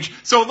his age.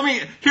 So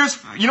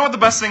you know what the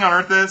best thing on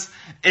earth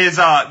is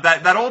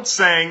that old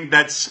saying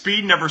that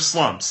speed never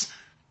slumps.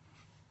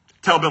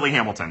 Tell Billy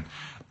Hamilton.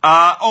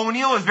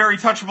 O'Neill is very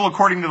touchable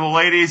according to the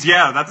ladies.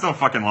 Yeah, that's no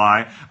fucking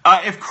lie.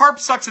 If Carp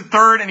sucks at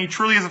third and he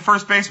truly is a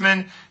first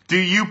baseman, do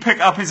you pick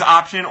up his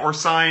option or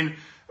sign?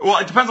 Well,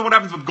 it depends on what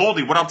happens with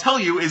Goldie. What I'll tell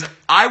you is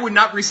I would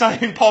not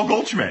re-sign Paul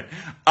Goldschmidt.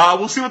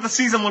 We'll see what the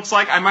season looks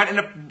like. I might end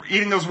up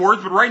eating those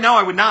words, but right now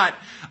I would not.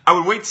 I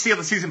would wait to see how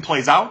the season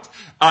plays out.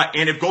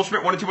 And if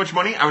Goldschmidt wanted too much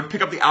money, I would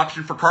pick up the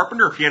option for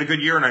Carpenter if he had a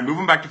good year, and I'd move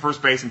him back to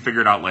first base and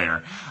figure it out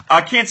later.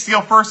 Can't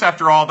steal first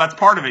after all. That's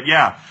part of it,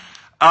 yeah.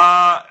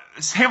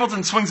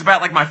 Hamilton swings the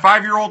bat like my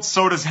 5-year-old.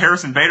 So does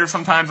Harrison Bader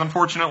sometimes,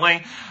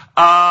 unfortunately.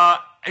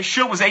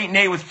 Schilt was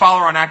 8-8 with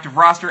Fowler on active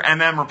roster,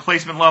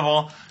 replacement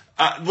level.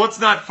 Let's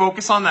not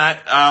focus on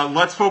that.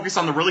 Let's focus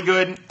on the really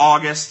good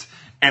August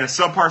and a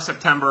subpar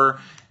September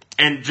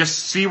and just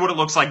see what it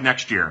looks like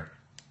next year.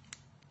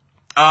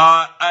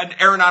 An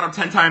Arenado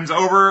 10 times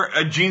over.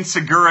 Gene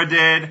Segura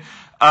did.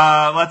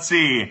 Let's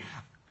see.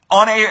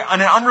 On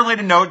an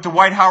unrelated note,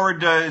 Dwight Howard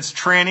does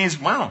trannies.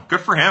 Wow,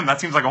 good for him. That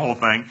seems like a whole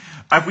thing.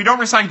 If we don't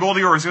resign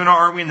Goldie or Ozuna,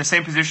 aren't we in the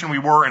same position we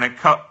were in a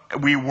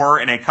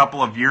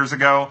couple of years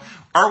ago?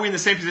 Are we in the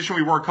same position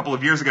we were a couple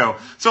of years ago?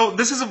 So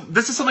this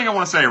is something I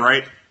want to say,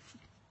 right?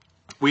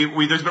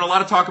 There's been a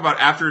lot of talk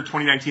about after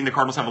 2019, the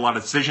Cardinals have a lot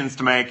of decisions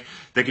to make.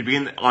 They could be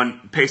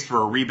on pace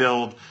for a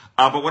rebuild.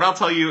 But what I'll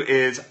tell you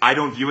is I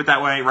don't view it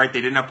that way, right?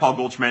 They didn't have Paul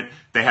Goldschmidt.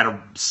 They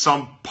had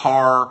some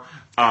par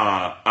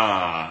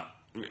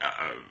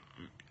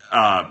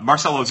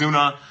Marcell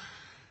Ozuna.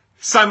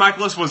 Cy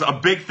Michaelis was a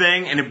big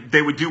thing, and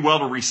they would do well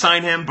to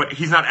re-sign him, but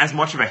he's not as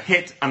much of a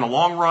hit on the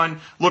long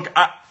run. Look,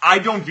 I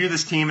don't view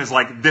this team as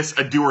like this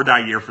a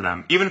do-or-die year for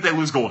them. Even if they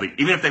lose Goldie,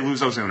 even if they lose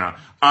Ozuna.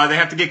 They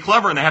have to get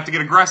clever and they have to get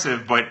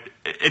aggressive, but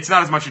it's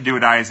not as much a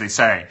do-or-die as they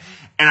say.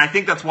 And I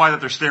think that's why that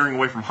they're staring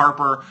away from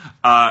Harper,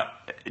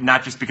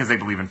 not just because they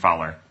believe in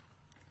Fowler.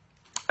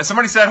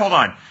 Somebody said, hold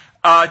on.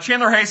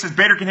 Chandler Hayes says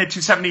Bader can hit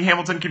 270,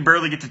 Hamilton can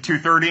barely get to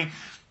 230.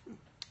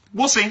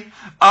 We'll see.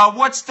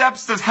 What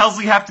steps does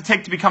Helsley have to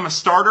take to become a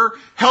starter?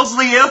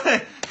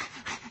 Helsley,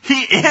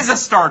 he is a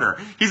starter.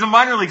 He's a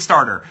minor league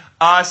starter.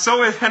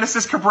 So is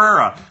Genesis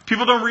Cabrera.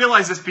 People don't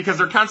realize this because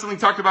they're constantly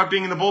talked about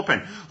being in the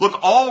bullpen.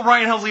 Look, all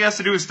Ryan Helsley has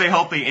to do is stay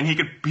healthy, and he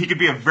could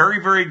be a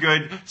very, very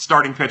good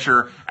starting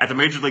pitcher at the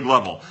major league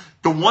level.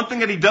 The one thing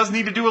that he does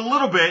need to do a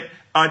little bit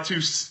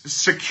to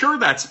secure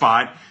that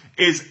spot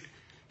is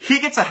he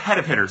gets ahead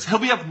of hitters. He'll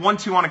be up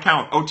 1-2 on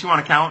account, 0-2 on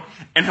account,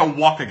 and he'll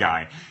walk a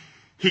guy.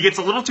 He gets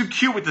a little too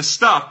cute with this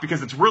stuff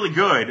because it's really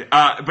good,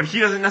 but he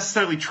doesn't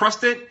necessarily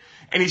trust it,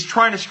 and he's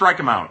trying to strike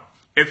him out.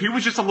 If he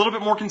was just a little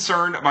bit more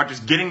concerned about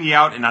just getting the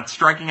out and not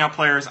striking out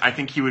players, I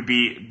think he would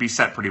be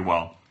set pretty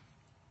well.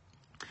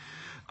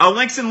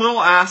 Langston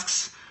Little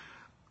asks,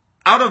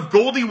 out of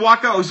Goldie,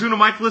 Waka, Ozuna,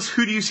 Michaelis,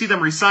 who do you see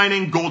them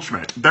re-signing?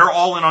 Goldschmidt. They're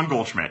all in on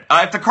Goldschmidt.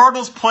 If the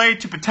Cardinals play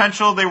to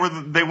potential, they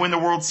win the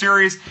World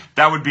Series,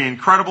 that would be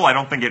incredible. I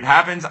don't think it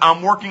happens.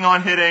 I'm working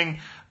on hitting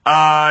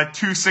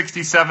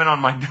 267 on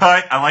my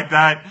gut. I like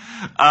that.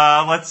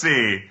 Let's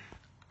see.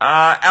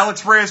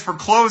 Alex Reyes for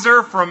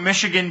closer from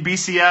Michigan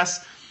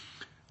BCS.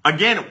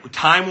 Again,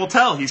 time will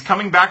tell. He's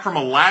coming back from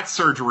a lat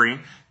surgery.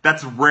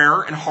 That's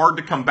rare and hard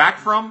to come back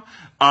from.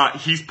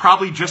 He's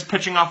probably just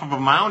pitching off of a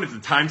mound if the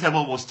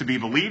timetable was to be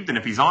believed, and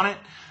if he's on it,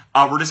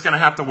 we're just going to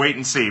have to wait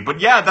and see. But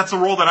yeah, that's a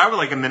role that I would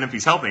like him in if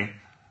he's healthy.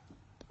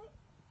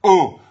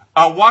 Ooh.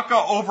 Waka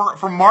over,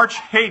 from March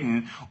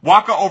Hayden,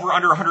 Waka over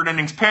under 100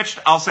 innings pitched.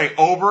 I'll say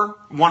over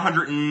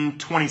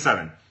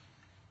 127.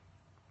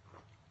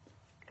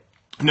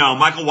 No,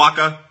 Michael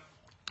Waka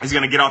is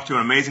going to get off to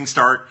an amazing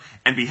start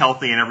and be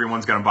healthy, and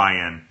everyone's going to buy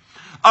in.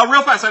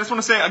 Real fast, I just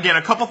want to say, again,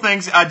 a couple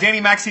things.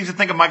 Danny Mack seems to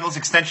think a Michaelis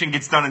extension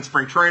gets done in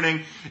spring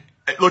training.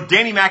 Look,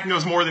 Danny Mac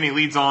knows more than he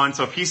leads on,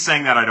 so if he's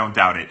saying that, I don't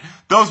doubt it.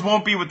 Those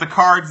won't be with the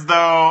Cards,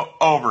 though.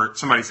 Over.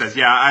 Somebody says,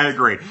 yeah, I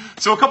agree.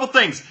 So a couple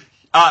things.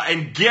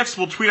 And Gifts,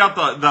 we'll tweet out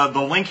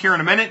the link here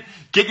in a minute.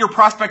 Get your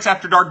Prospects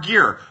After Dark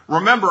gear.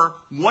 Remember,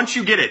 once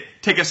you get it,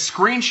 take a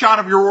screenshot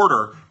of your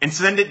order and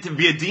send it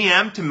via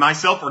DM to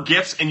myself or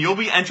Gifts, and you'll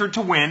be entered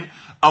to win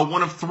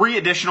one of 3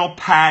 additional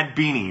pad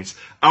beanies.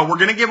 We're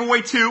going to give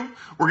away 2.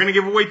 We're going to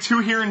give away 2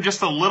 here in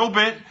just a little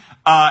bit,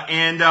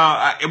 and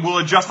we'll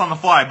adjust on the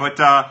fly. But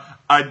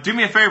do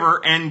me a favor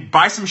and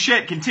buy some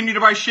shit. Continue to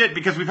buy shit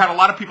because we've had a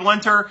lot of people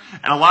enter,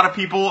 and a lot of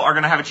people are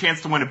going to have a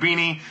chance to win a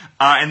beanie,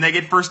 and they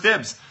get first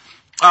dibs.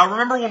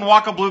 Remember when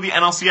Waka blew the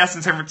NLCS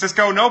in San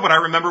Francisco? No, but I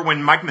remember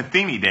when Mike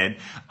Matheny did.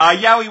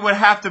 Yeah, we would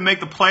have to make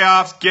the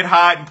playoffs, get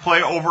hot, and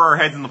play over our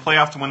heads in the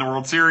playoffs to win the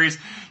World Series.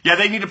 Yeah,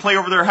 they need to play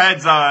over their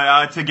heads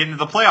to get into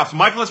the playoffs.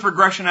 Michaelis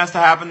regression has to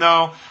happen,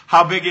 though.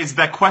 How big is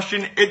that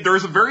question?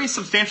 There's a very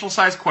substantial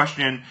size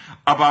question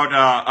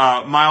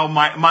about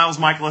Miles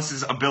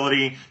Michaelis'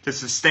 ability to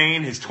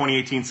sustain his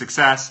 2018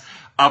 success.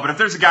 But if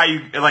there's a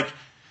guy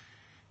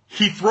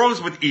he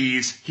throws with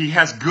ease, he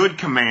has good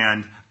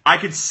command. I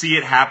could see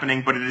it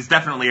happening, but it is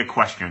definitely a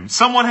question.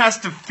 Someone has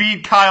to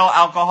feed Kyle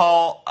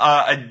alcohol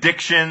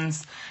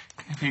addictions.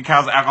 Feed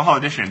Kyle's alcohol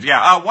addictions.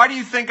 Yeah. What do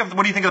you think of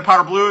the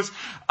Powder Blues?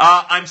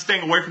 I'm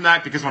staying away from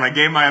that because when I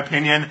gave my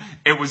opinion,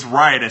 it was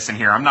riotous in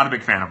here. I'm not a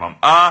big fan of them.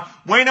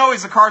 Waino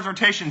is the Cards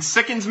rotation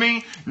sickens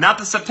me. Not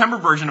the September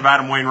version of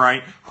Adam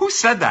Wainwright. Who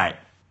said that?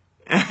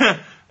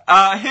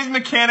 His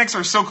mechanics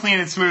are so clean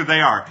and smooth.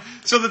 They are.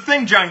 So the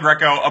thing, John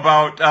Greco,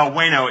 about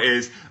Waino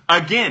is,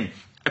 again,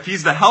 if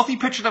he's the healthy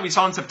pitcher that we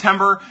saw in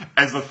September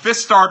as the 5th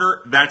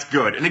starter, that's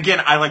good. And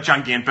again, I like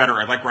John Gant better.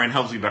 I like Ryan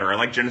Helsley better. I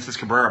like Genesis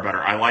Cabrera better.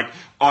 I like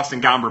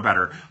Austin Gomber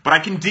better. But I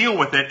can deal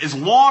with it as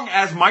long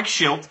as Mike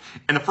Shildt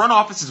and the front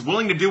office is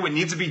willing to do what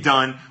needs to be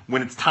done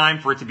when it's time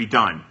for it to be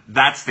done.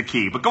 That's the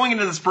key. But going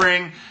into the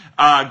spring,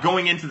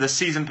 going into the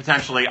season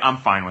potentially, I'm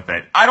fine with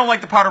it. I don't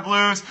like the Powder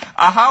Blues.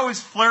 How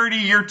is Flaherty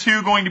year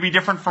 2 going to be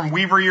different from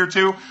Weaver year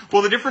 2?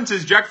 Well, the difference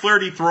is Jack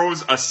Flaherty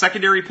throws a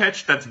secondary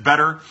pitch that's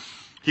better.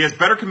 He has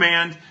better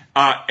command,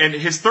 and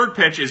his third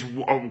pitch is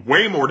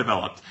way more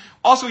developed.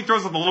 Also, he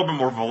throws with a little bit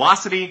more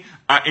velocity,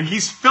 and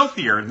he's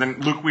filthier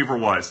than Luke Weaver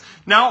was.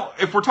 Now,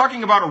 if we're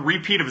talking about a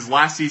repeat of his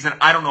last season,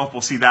 I don't know if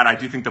we'll see that. I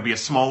do think there'll be a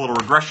small little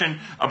regression,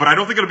 but I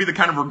don't think it'll be the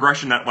kind of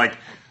regression that,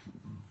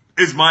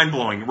 is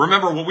mind-blowing.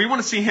 Remember, what we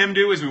want to see him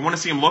do is we want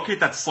to see him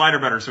locate that slider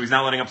better so he's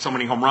not letting up so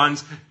many home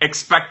runs.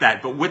 Expect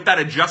that. But with that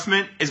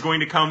adjustment is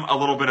going to come a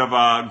little bit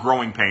of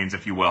growing pains,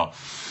 if you will.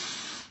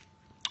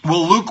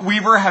 Will Luke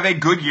Weaver have a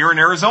good year in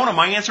Arizona?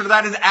 My answer to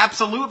that is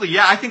absolutely.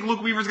 Yeah, I think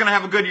Luke Weaver's going to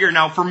have a good year.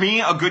 Now, for me,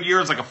 a good year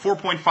is like a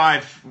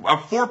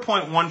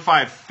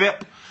 4.15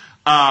 FIP,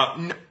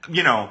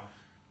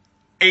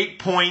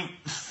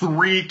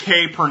 8.3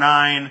 K per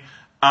 9,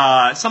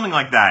 something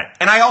like that.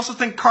 And I also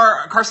think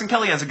Carson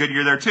Kelly has a good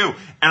year there, too.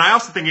 And I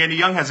also think Andy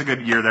Young has a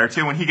good year there,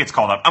 too, when he gets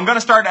called up. I'm going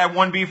to start at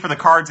 1B for the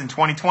Cards in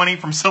 2020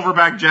 from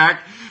Silverback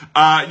Jack.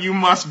 You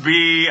must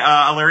be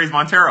Alariz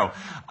Montero.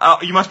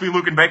 You must be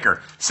Luke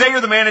Baker. Say you're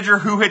the manager,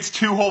 who hits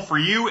 2-hole for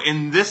you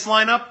in this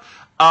lineup?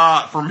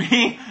 For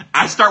me,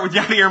 I start with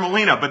Yadier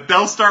Molina, but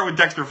they'll start with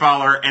Dexter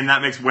Fowler, and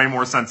that makes way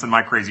more sense than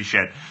my crazy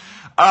shit.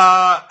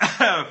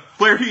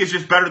 Flaherty is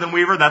just better than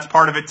Weaver. That's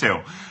part of it,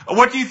 too.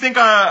 What do you think?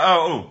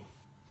 What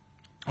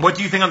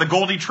do you think on the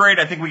Goldie trade?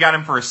 I think we got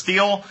him for a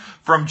steal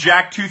from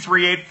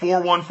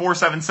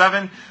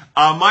Jack238414477.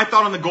 My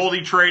thought on the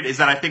Goldie trade is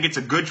that I think it's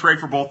a good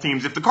trade for both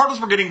teams. If the Cardinals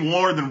were getting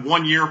more than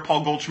 1 year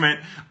Paul Goldschmidt,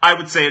 I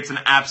would say it's an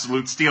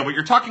absolute steal. But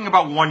you're talking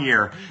about 1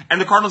 year,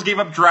 and the Cardinals gave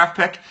up draft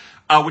pick,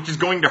 which is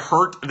going to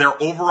hurt their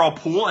overall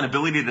pool and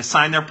ability to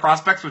sign their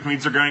prospects, which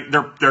means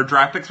their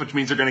draft picks, which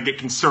means they're going to get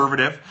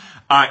conservative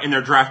in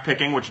their draft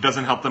picking, which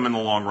doesn't help them in the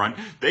long run.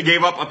 They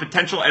gave up a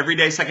potential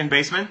everyday second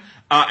baseman,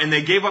 and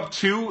they gave up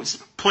 2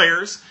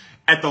 players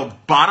at the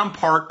bottom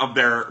part of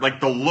their,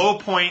 the low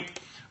point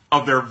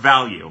of their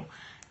value.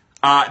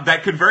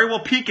 That could very well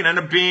peak and end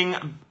up being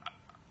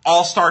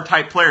all-star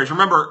type players.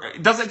 Remember,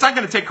 it's not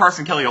going to take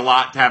Carson Kelly a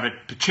lot to have a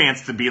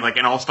chance to be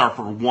an all-star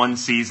for 1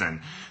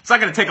 season. It's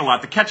not going to take a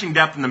lot. The catching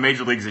depth in the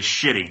major leagues is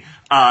shitty.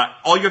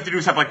 All you have to do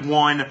is have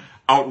one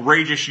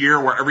outrageous year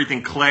where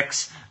everything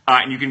clicks,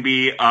 and you can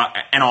be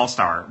an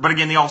all-star. But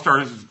again, the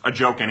all-star is a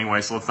joke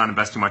anyway, so let's not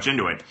invest too much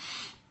into it.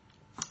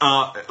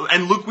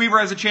 And Luke Weaver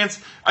has a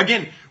chance.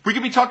 Again, we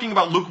could be talking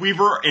about Luke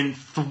Weaver in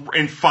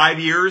 5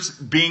 years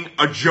being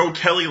a Joe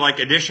Kelly-like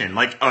addition,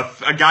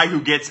 a guy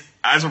who gets,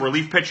 as a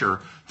relief pitcher,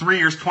 3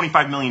 years,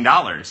 $25 million.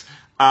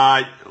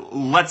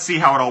 Let's see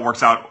how it all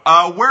works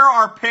out. Where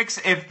are picks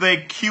if they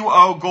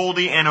QO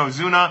Goldie and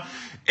Ozuna?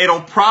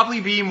 It'll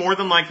probably be more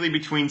than likely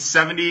between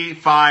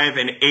 75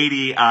 and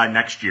 80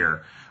 next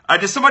year.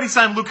 Does somebody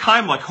sign Luke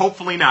Heimlich?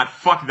 Hopefully not.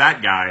 Fuck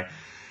that guy.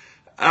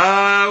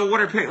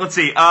 Let's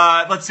see.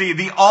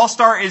 The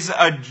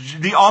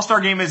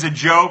All-Star game is a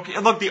joke.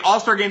 Look, the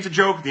All-Star game's a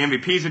joke. The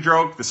MVP is a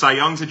joke. The Cy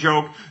Young's a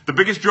joke. The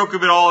biggest joke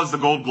of it all is the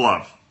Gold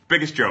Glove.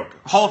 Biggest joke.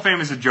 Hall of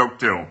Fame is a joke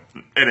too.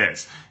 It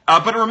is.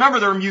 But remember,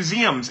 they're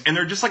museums, and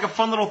they're just like a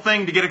fun little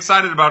thing to get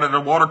excited about at a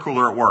water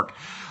cooler at work.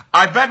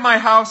 I bet my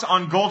house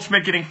on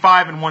Goldschmidt getting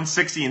 5 and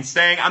 160 and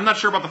staying. I'm not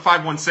sure about the 5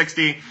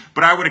 160,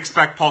 but I would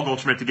expect Paul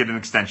Goldschmidt to get an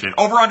extension.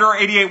 Over under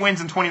 88 wins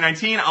in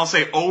 2019. I'll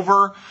say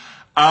over.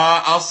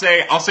 I'll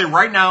say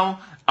right now,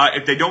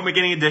 if they don't make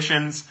any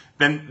additions,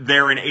 then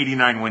they're an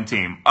 89 win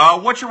team.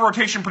 What's your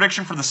rotation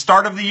prediction for the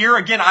start of the year?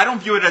 Again, I don't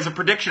view it as a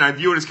prediction. I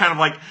view it as kind of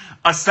like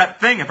a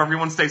set thing if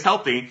everyone stays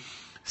healthy.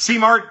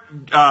 Seamart,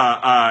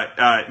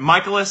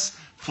 Michaelis,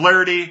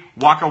 Flaherty,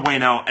 Waka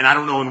Ueno, and I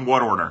don't know in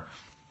what order.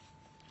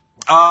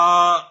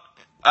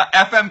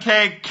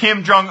 FMK,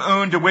 Kim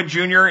Jong-un, DeWitt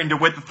Jr., and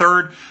DeWitt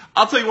III.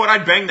 I'll tell you what,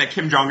 I'd bang that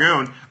Kim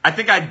Jong-un. I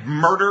think I'd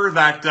murder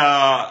that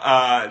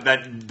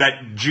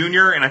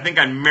Jr., and I think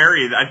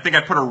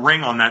I'd put a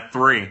ring on that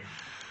 3.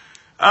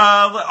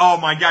 Oh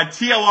my God,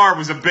 TLR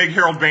was a big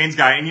Harold Baines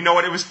guy, and you know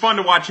what? It was fun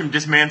to watch him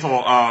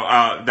dismantle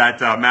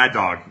that Mad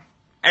Dog.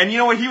 And you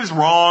know what? He was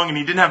wrong, and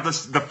he didn't have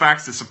the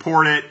facts to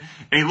support it,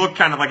 and he looked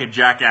kind of like a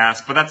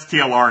jackass, but that's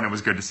TLR, and it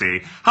was good to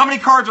see. How many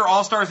cards are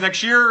All-Stars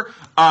next year?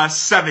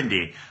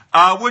 70.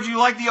 Would you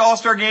like the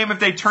All-Star game if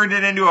they turned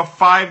it into a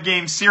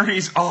 5-game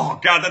series? Oh,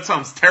 God, that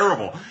sounds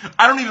terrible.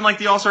 I don't even like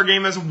the All-Star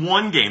game as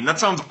one game. That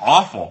sounds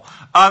awful.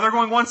 They're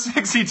going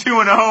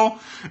 162-0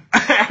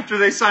 after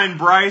they signed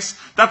Bryce.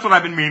 That's what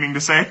I've been meaning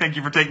to say. Thank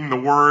you for taking the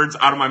words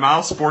out of my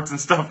mouth. Sports and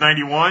Stuff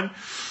 91.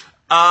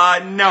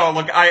 No,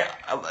 look,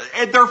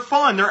 they're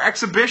fun. They're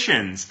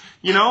exhibitions.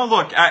 You know,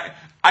 look,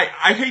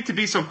 I hate to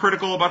be so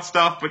critical about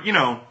stuff, but, you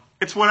know,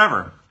 it's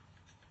whatever.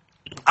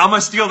 I'm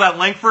going to steal that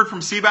Langford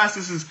from Seabass.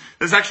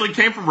 This actually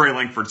came from Ray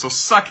Langford, so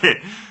suck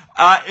it.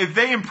 If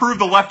they improve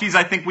the lefties,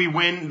 I think we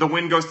win. The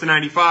win goes to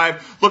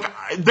 95. Look,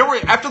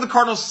 after the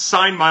Cardinals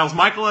signed Miles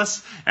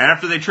Michaelis, and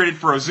after they traded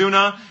for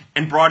Ozuna,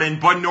 and brought in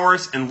Bud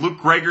Norris, and Luke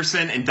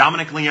Gregerson, and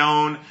Dominic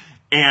Leone,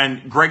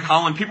 and Greg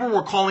Holland, people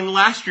were calling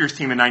last year's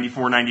team a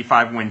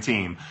 94-95 win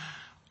team.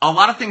 A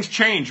lot of things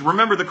changed.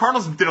 Remember, the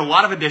Cardinals did a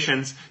lot of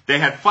additions. They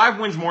had 5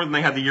 wins more than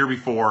they had the year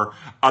before.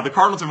 The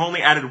Cardinals have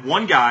only added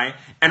 1 guy.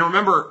 And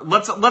remember,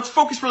 let's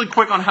focus really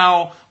quick on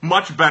how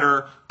much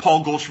better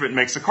Paul Goldschmidt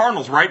makes the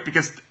Cardinals, right?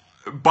 Because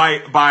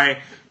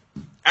by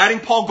adding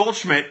Paul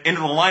Goldschmidt into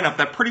the lineup,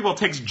 that pretty well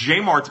takes J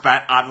Mart's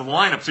bat out of the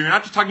lineup. So you're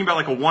not just talking about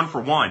like a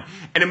 1-for-1.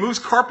 And it moves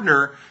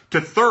Carpenter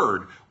to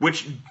third,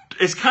 which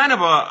is kind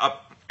of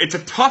it's a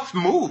tough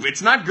move.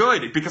 It's not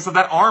good because of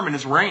that arm in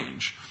his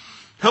range.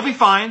 He'll be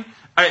fine.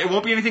 It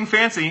won't be anything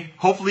fancy.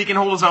 Hopefully he can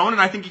hold his own,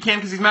 and I think he can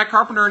because he's Matt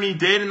Carpenter, and he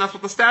did, and that's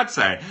what the stats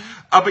say.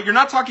 But you're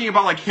not talking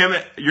about like him.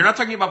 You're not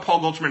talking about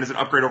Paul Goldschmidt as an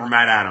upgrade over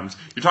Matt Adams.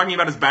 You're talking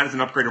about his bat as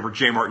an upgrade over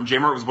J Mart, and J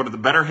Mart was one of the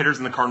better hitters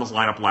in the Cardinals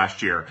lineup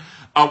last year.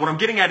 What I'm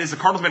getting at is the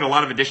Cardinals made a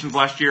lot of additions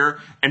last year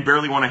and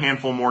barely won a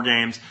handful more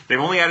games. They've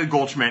only added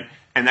Goldschmidt,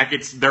 and that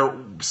gets their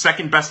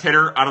second best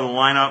hitter out of the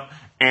lineup,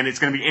 and it's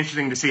going to be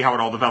interesting to see how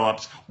it all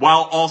develops,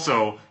 while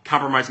also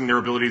compromising their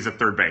abilities at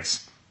third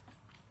base.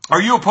 Are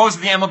you opposed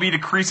to the MLB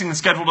decreasing the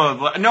schedule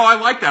to... No, I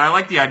like that. I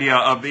like the idea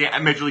of the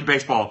Major League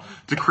Baseball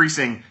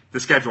decreasing the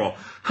schedule.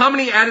 How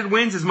many added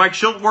wins is Mike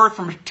Shiltworth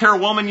from Tara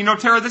Wellman? You know,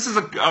 Tara, this is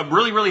a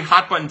really, really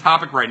hot-button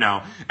topic right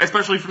now,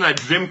 especially from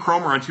that Jim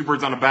Cromer on Two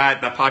Birds on a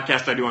Bat, that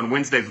podcast I do on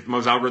Wednesdays with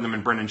Mo's Algorithm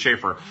and Brendan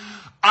Schaefer.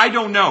 I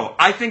don't know.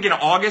 I think in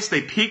August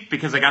they peaked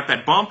because they got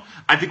that bump.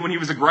 I think when he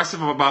was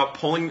aggressive about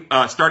pulling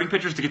starting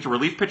pitchers to get to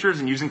relief pitchers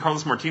and using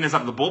Carlos Martinez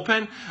out of the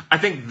bullpen, I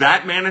think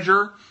that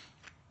manager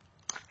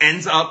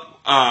ends up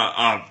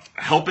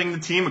helping the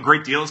team a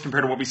great deal as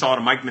compared to what we saw out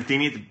of Mike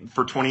Matheny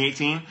for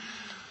 2018.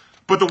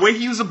 But the way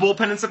he used the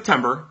bullpen in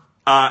September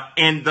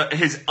and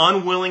his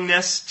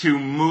unwillingness to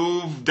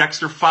move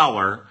Dexter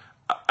Fowler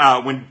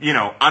when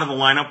out of the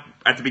lineup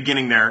at the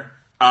beginning there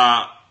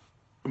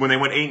when they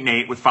went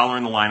 8-8 with Fowler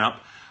in the lineup,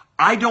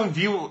 I don't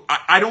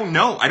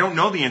know. I don't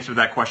know the answer to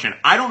that question.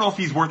 I don't know if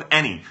he's worth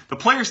any. The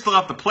players still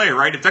have to play,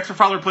 right? If Dexter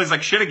Fowler plays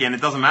like shit again,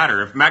 it doesn't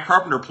matter. If Matt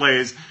Carpenter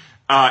plays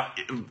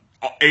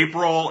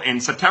April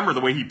and September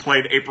the way he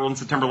played April and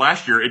September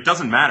last year, it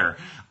doesn't matter.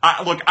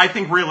 Look, I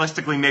think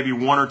realistically maybe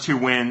 1 or 2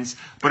 wins,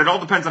 but it all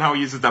depends on how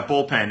he uses that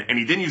bullpen. And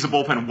he didn't use the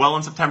bullpen well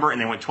in September, and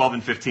they went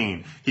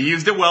 12-15. He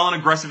used it well and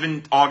aggressive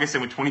in August,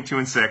 and went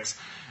 22-6.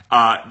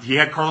 He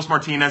had Carlos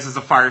Martinez as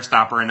a fire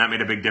stopper, and that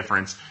made a big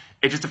difference.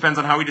 It just depends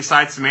on how he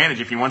decides to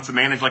manage. If he wants to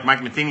manage like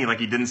Mike Matheny like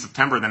he did in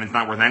September, then it's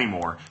not worth any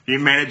more. If he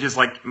manages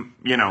like,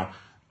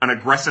 an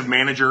aggressive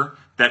manager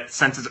that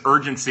senses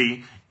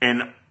urgency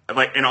in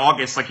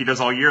August like he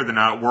does all year, then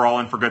we're all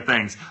in for good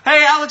things.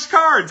 Hey, Alex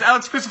Cards!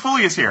 Alex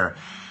Crisafulli is here.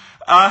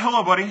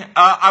 Hello, buddy.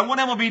 I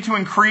want MLB to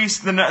increase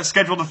the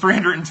schedule to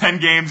 310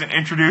 games and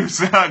introduce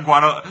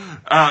Guadalupe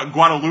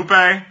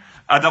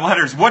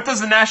doubleheaders. What does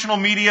the national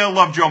media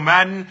love Joe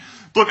Madden?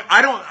 Look,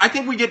 I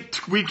think we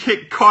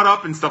get caught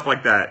up in stuff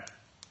like that.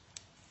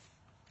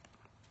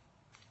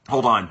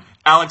 Hold on.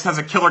 Alex has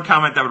a killer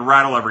comment that would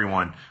rattle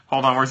everyone.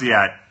 Hold on, where's he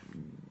at?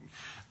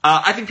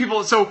 I think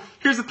so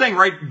here's the thing,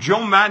 right?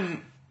 Joe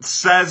Madden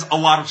says a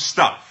lot of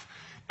stuff.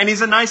 And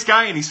he's a nice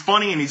guy, and he's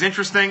funny, and he's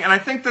interesting, and I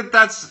think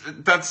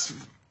that's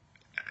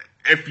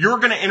if you're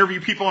going to interview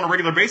people on a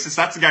regular basis,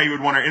 that's the guy you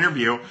would want to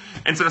interview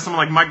instead of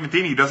someone like Mike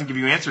Matheny who doesn't give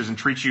you answers and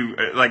treats you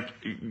like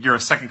you're a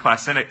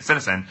second-class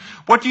citizen.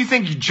 What do you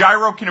think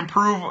Gyro can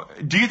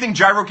improve? Do you think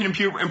Gyro can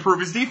improve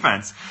his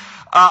defense?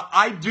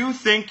 I do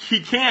think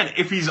he can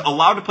if he's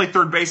allowed to play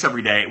third base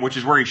every day, which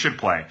is where he should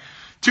play.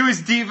 To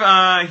his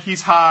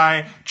he's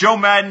high. Joe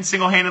Madden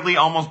single-handedly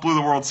almost blew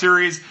the World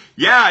Series.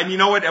 Yeah, and you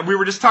know what? We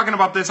were just talking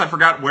about this. I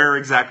forgot where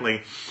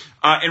exactly.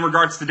 In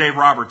regards to Dave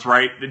Roberts,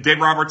 right? Dave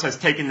Roberts has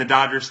taken the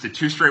Dodgers to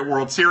 2 straight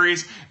World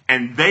Series,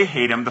 and they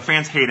hate him. The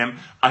fans hate him.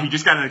 He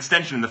just got an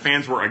extension, and the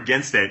fans were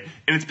against it.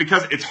 And it's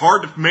because it's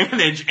hard to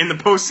manage in the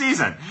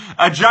postseason.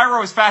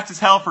 Gyro is fast as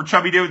hell for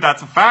Chubby Dude.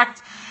 That's a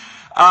fact.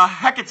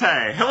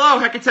 Hecate. Hello,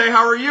 Hecate.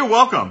 How are you?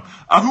 Welcome.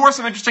 Who are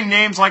some interesting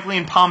names likely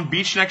in Palm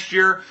Beach next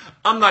year?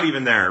 I'm not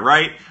even there,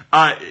 right?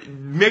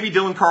 Maybe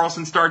Dylan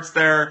Carlson starts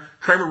there.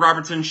 Kramer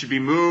Robertson should be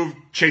moved.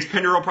 Chase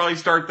Pinder will probably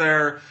start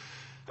there.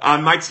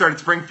 Might start at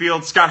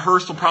Springfield. Scott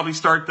Hurst will probably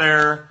start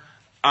there.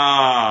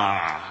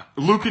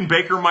 Lucan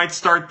Baker might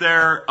start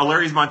there.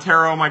 Alariz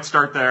Montero might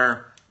start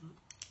there.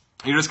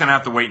 You're just going to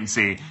have to wait and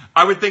see.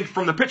 I would think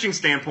from the pitching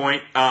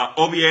standpoint,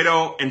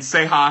 Oviedo and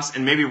Sejas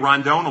and maybe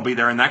Rondon will be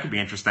there, and that could be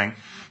interesting.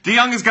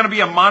 DeYoung is going to be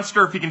a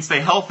monster if he can stay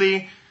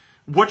healthy.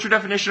 What's your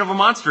definition of a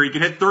monster? He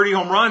can hit 30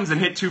 home runs and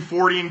hit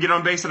 240 and get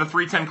on base at a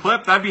 310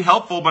 clip. That'd be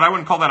helpful, but I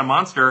wouldn't call that a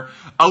monster.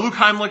 Luke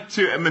Heimlich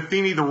to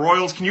Matheny, the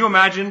Royals. Can you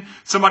imagine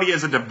somebody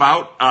as a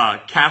devout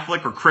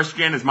Catholic or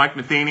Christian as Mike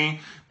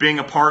Matheny being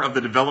a part of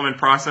the development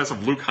process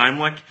of Luke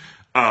Heimlich?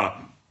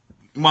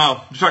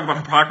 Well, you're talking about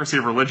hypocrisy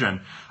of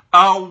religion.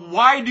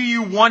 Why do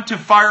you want to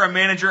fire a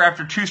manager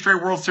after 2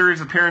 straight World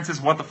Series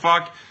appearances? What the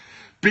fuck?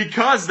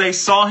 Because they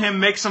saw him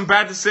make some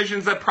bad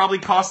decisions that probably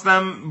cost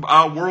them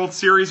a World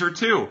Series or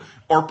 2.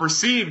 Or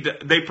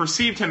they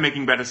perceived him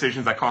making bad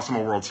decisions that cost him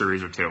a World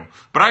Series or 2.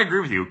 But I agree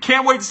with you.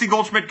 Can't wait to see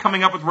Goldschmidt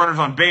coming up with runners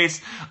on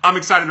base. I'm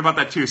excited about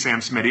that too, Sam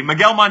Smitty.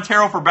 Miguel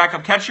Montero for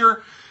backup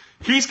catcher.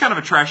 He's kind of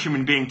a trash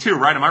human being too,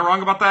 right? Am I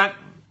wrong about that?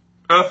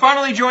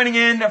 Finally joining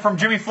in from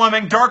Jimmy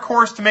Fleming. Dark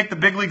horse to make the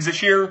big leagues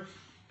this year.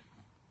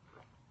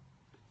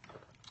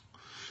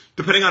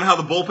 Depending on how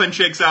the bullpen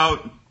shakes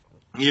out,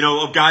 you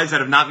know, of guys that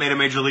have not made a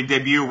major league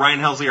debut, Ryan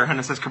Helsley or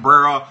Genesis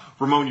Cabrera,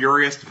 Ramon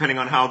Urias, depending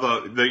on how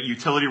the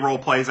utility role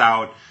plays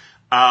out.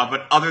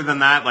 But other than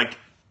that,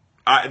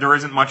 there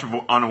isn't much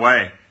on the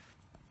way.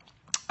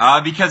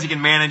 Because he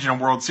can manage in a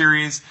World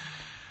Series.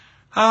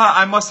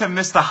 I must have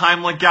missed the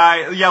Heimlich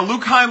guy. Yeah,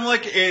 Luke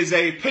Heimlich is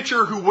a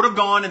pitcher who would have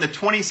gone in the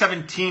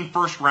 2017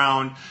 first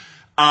round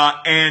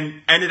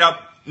and ended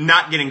up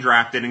not getting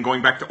drafted and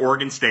going back to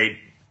Oregon State.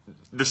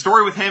 The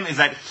story with him is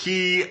that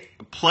he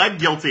pled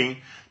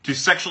guilty to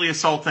sexually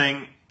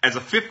assaulting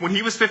when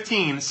he was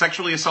 15,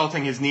 sexually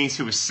assaulting his niece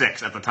who was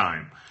 6 at the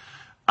time.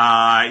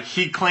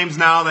 He claims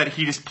now that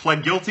he just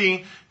pled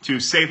guilty to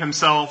save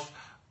himself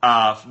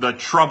the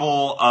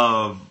trouble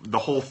of the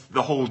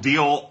whole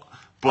deal,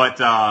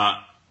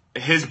 but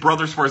his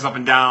brother swears up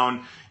and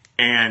down,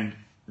 and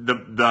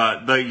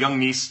the young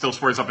niece still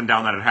swears up and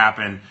down that it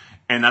happened,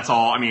 and that's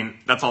all. I mean,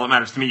 that's all that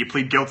matters to me. You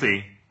plead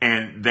guilty,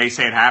 and they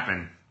say it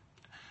happened.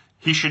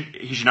 He should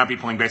not be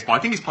playing baseball. I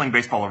think he's playing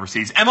baseball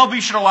overseas.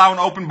 MLB should allow an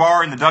open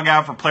bar in the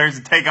dugout for players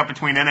to take up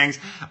between innings.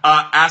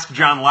 Ask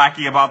John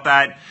Lackey about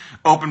that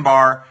open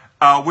bar,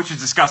 which is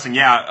disgusting.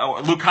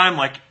 Yeah, Luke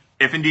Heimlich,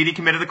 if indeed he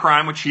committed the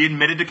crime, which he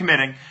admitted to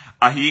committing,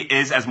 he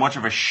is as much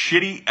of a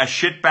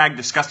shitbag,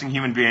 disgusting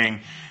human being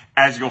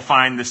as you'll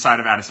find this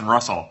side of Addison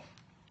Russell.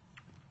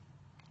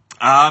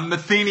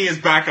 Matheny is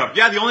back up.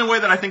 Yeah, the only way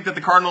that I think that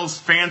the Cardinals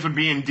fans would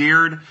be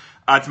endeared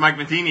to Mike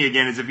Matheny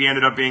again is if he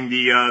ended up being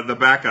the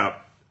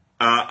backup.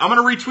 I'm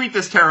going to retweet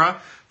this,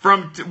 Tara. By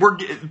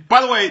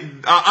the way,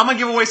 I'm going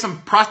to give away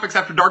some Prospects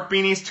After Dark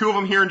beanies, 2 of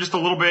them here in just a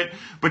little bit.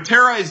 But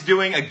Tara is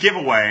doing a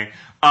giveaway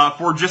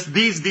for just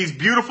these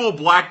beautiful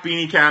black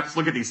beanie caps.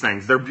 Look at these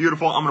things. They're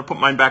beautiful. I'm going to put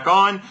mine back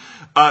on.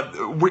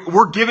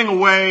 We're giving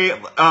away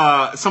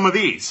some of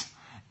these.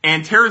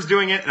 And Tara's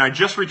doing it, and I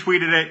just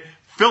retweeted it.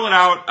 Fill it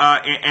out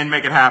and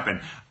make it happen.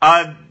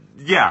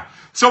 Yeah.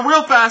 So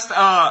real fast,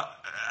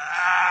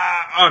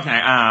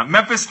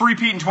 Memphis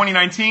three-peat in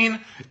 2019.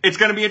 It's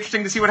going to be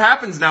interesting to see what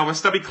happens now with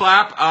Stubby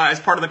Clapp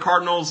as part of the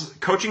Cardinals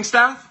coaching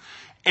staff,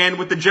 and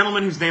with the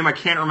gentleman whose name I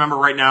can't remember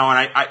right now,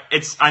 and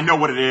I know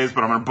what it is,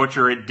 but I'm going to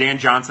butcher it. Dan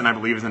Johnson, I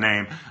believe, is the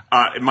name.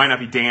 It might not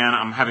be Dan.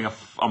 I'm having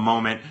a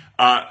moment.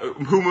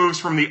 Who moves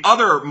from the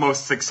other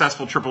most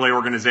successful AAA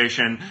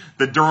organization,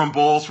 the Durham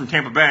Bulls from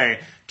Tampa Bay,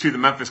 to the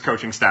Memphis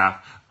coaching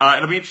staff.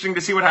 It'll be interesting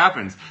to see what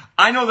happens.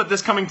 I know that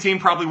this coming team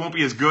probably won't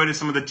be as good as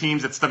some of the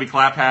teams that Stubby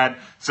Clapp had,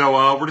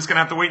 so we're just going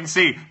to have to wait and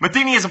see.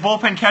 Matheny is a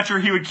bullpen catcher.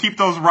 He would keep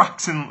those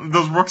rooks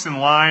in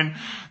line.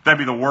 That'd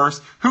be the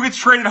worst. Who gets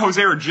traded,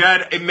 Jose or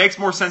Jed? It makes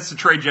more sense to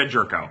trade Jed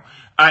Jerko,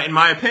 in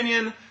my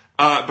opinion,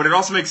 but it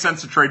also makes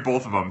sense to trade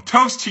both of them.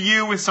 Toast to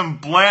you with some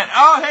Blanton.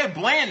 Oh, hey,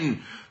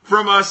 Blanton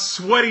from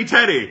Sweaty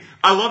Teddy.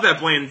 I love that,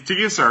 Blanton. To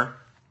you, sir.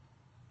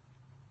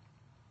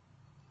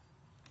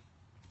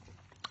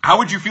 How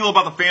would you feel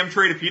about the Pham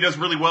trade if he does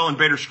really well and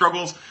Bader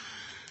struggles?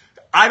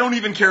 I don't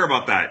even care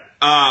about that.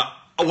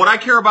 What I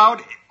care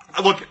about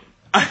Look,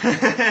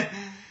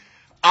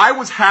 I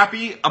was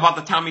happy about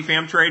the Tommy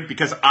Pham trade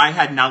because I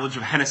had knowledge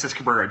of Genesis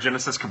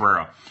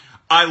Cabrera.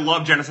 I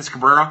love Genesis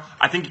Cabrera.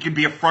 I think he could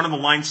be a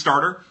front-of-the-line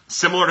starter,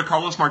 similar to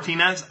Carlos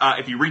Martinez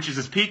if he reaches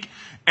his peak,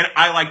 and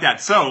I like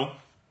that. So,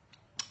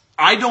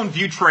 I don't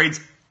view trades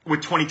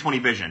with 2020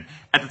 vision.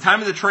 At the time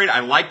of the trade,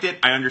 I liked it.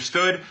 I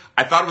understood.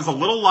 I thought it was a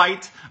little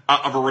light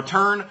of a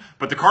return,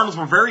 but the Cardinals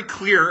were very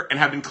clear and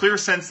have been clear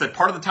since that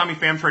part of the Tommy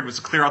Pham trade was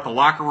to clear out the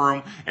locker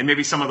room and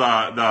maybe some of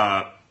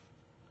the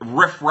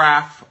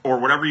riff-raff or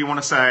whatever you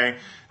want to say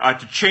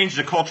to change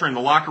the culture in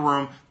the locker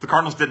room. The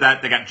Cardinals did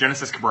that. They got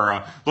Genesis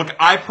Cabrera. Look,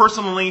 I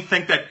personally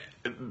think that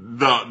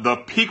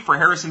the peak for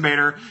Harrison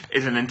Bader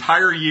is an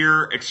entire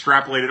year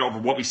extrapolated over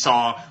what we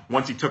saw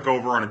once he took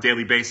over on a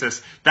daily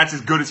basis. That's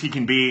as good as he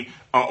can be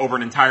over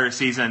an entire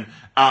season.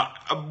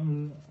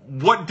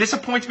 What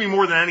disappoints me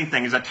more than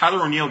anything is that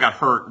Tyler O'Neill got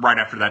hurt right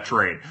after that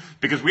trade,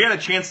 because we had a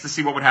chance to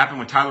see what would happen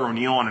with Tyler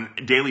O'Neill on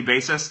a daily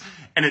basis,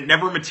 and it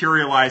never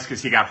materialized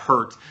because he got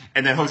hurt,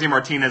 and then Jose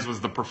Martinez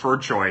was the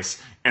preferred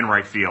choice in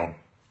right field.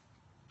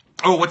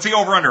 Oh, what's the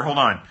over-under? Hold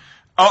on.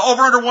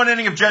 Over-under 1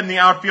 inning of Jed in the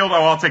outfield.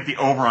 Oh, I'll take the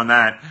over on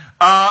that.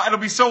 It'll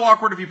be so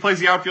awkward if he plays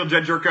the outfield,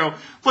 Jed Jerko.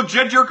 Look,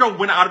 Jed Jerko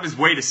went out of his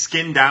way to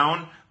skin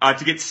down,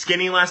 to get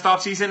skinny last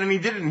offseason, and he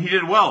did it, and he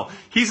did well.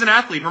 He's an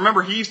athlete.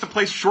 Remember, he used to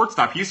play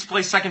shortstop. He used to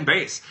play second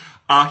base.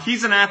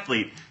 He's an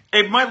athlete.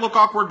 It might look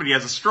awkward, but he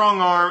has a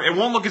strong arm. It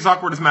won't look as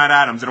awkward as Matt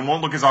Adams, and it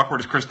won't look as awkward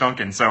as Chris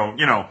Duncan. So,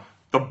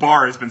 the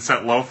bar has been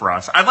set low for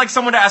us. I'd like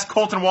someone to ask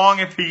Colton Wong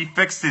if he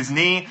fixed his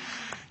knee.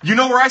 You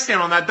know where I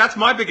stand on that. That's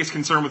my biggest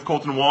concern with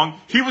Colton Wong.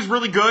 He was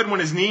really good when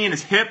his knee and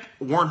his hip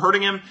weren't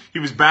hurting him. He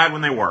was bad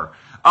when they were.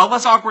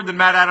 Less awkward than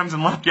Matt Adams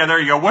and left. Yeah, there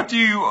you go. What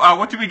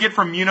do we get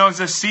from Munoz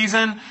this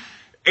season?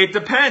 It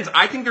depends.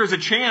 I think there's a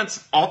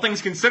chance, all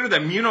things considered,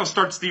 that Munoz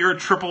starts the year at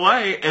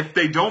AAA if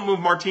they don't move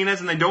Martinez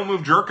and they don't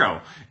move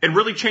Jerko. It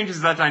really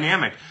changes that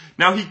dynamic.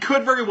 Now, he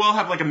could very well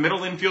have like a middle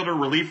infielder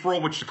relief role,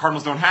 which the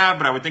Cardinals don't have,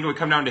 but I would think it would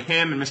come down to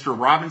him and Mr.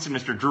 Robinson,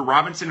 Mr. Drew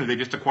Robinson, who they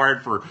just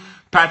acquired for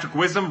Patrick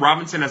Wisdom.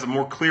 Robinson has a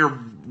more clear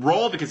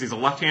role because he's a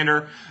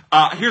left-hander.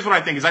 Here's what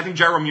I think is I think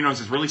Jairo Munoz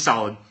is really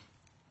solid.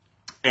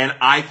 And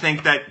I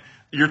think that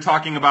you're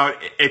talking about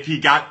if he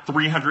got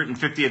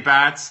 350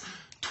 at-bats,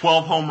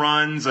 12 home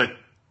runs, a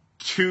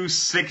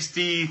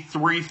 260,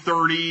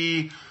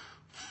 330,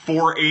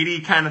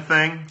 480 kind of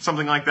thing,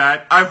 something like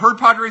that. I've heard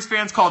Padres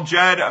fans call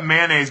Jed a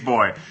mayonnaise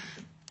boy.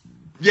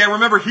 Yeah,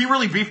 remember, he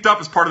really beefed up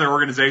as part of their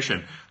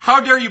organization. How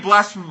dare you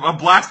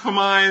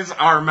blasphemize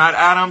our Matt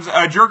Adams?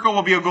 Jerko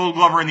will be a Gold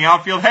Glover in the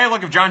outfield. Hey,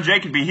 look, if John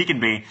Jay can be, he can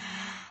be.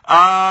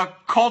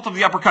 Cult of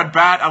the uppercut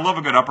bat. I love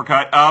a good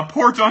uppercut.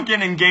 Poor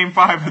Duncan in Game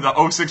 5 of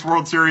the 06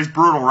 World Series.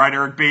 Brutal, right,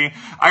 Eric B?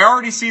 I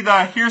already see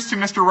the here's to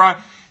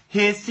Mr.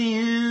 Here's to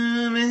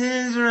you,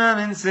 Mrs.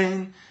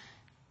 Robinson.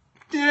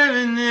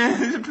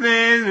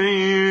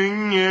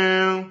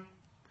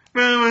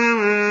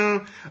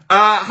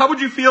 How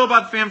would you feel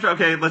about the Pham trade?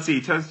 Okay, let's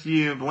see. Toast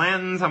you,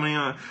 Blanton's.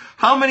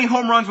 How many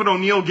home runs would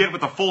O'Neill get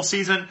with a full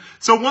season?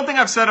 So one thing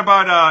I've said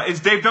about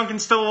is Dave Duncan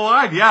still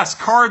alive? Yes.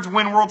 Cards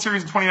win World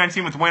Series in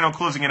 2019 with Waino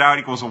closing it out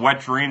equals a wet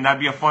dream. That'd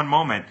be a fun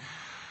moment.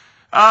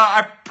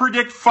 I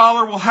predict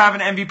Fowler will have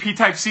an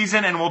MVP-type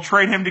season, and we'll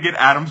trade him to get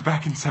Adams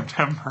back in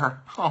September.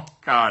 Oh,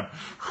 God.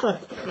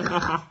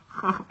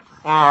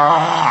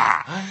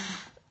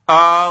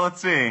 Let's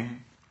see.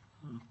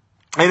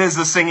 It is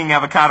the singing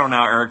avocado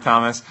now, Eric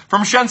Thomas.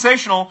 From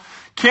Sensational,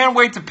 can't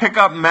wait to pick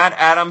up Matt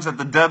Adams at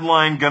the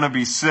deadline. Gonna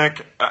be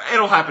sick.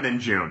 It'll happen in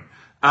June.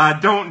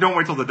 Don't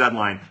wait till the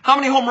deadline. How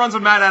many home runs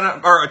would Matt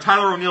Adams or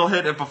Tyler O'Neill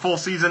hit if a full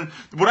season?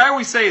 What I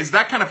always say is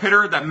that kind of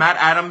hitter that Matt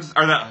Adams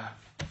or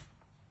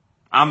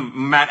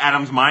I'm Matt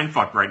Adams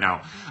mind-fucked right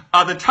now.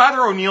 The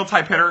Tyler O'Neill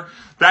type hitter,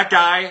 that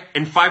guy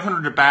in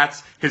 500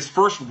 at-bats, his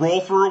first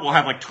roll-through will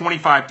have like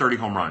 25, 30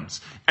 home runs.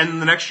 And then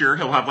the next year,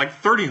 he'll have like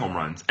 30 home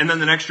runs. And then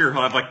the next year,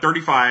 he'll have like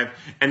 35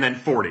 and then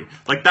 40.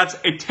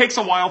 It takes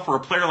a while for a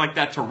player like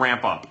that to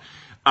ramp up.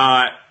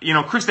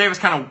 Chris Davis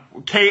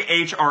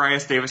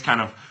K-H-R-I-S Davis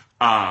kind of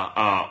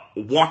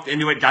walked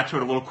into it, got to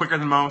it a little quicker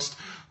than most.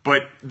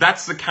 But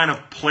that's the kind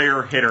of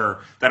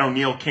player-hitter that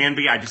O'Neill can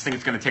be. I just think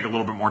it's going to take a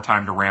little bit more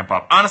time to ramp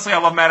up. Honestly, I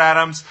love Matt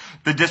Adams.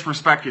 The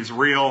disrespect is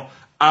real.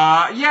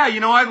 I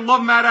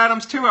love Matt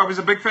Adams, too. I was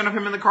a big fan of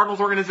him in the Cardinals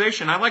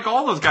organization. I like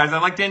all those guys. I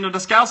like Daniel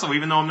Descalso,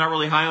 even though I'm not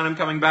really high on him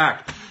coming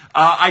back.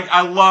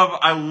 I love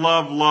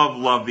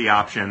the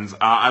options.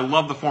 I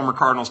love the former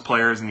Cardinals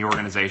players in the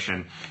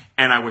organization,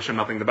 and I wish them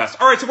nothing the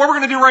best. All right, so what we're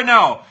going to do right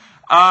now,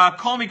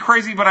 call me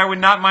crazy, but I would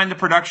not mind the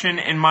production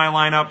in my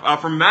lineup.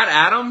 From Matt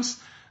Adams...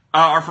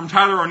 or from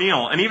Tyler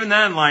O'Neill. And even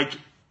then,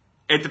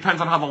 it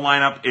depends on how the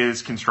lineup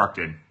is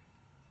constructed.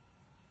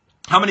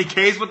 How many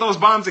Ks with those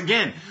bombs?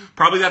 Again,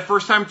 probably that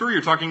first time through,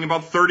 you're talking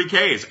about 30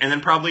 Ks. And then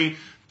probably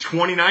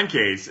 29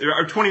 Ks,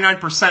 or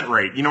 29%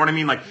 rate. You know what I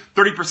mean?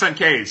 30%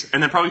 Ks.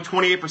 And then probably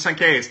 28%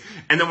 Ks.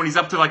 And then when he's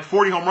up to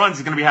 40 home runs,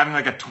 he's going to be having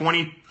a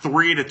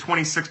 23 to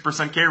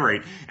 26% K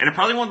rate. And it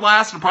probably won't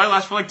last. It'll probably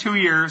last for 2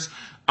 years.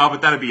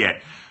 But that'll be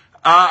it.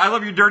 I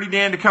love your Dirty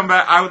Dan to come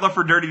back. I would love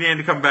for Dirty Dan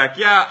to come back.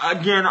 Yeah,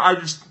 again,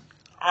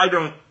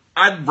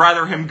 I'd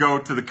rather him go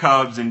to the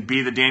Cubs and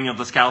be the Daniel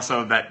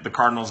Descalso that the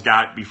Cardinals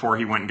got before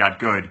he went and got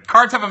good.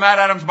 Cards have a Matt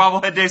Adams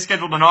bobblehead day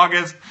scheduled in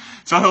August,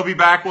 so he'll be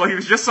back. Well, he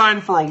was just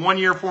signed for a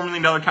 1-year, $4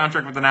 million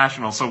contract with the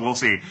Nationals, so we'll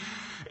see.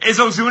 Is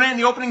Ozuna in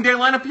the opening day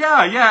lineup?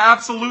 Yeah,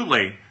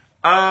 absolutely.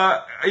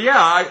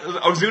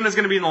 Ozuna's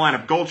going to be in the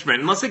lineup. Goldschmidt,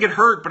 unless they get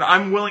hurt, but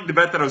I'm willing to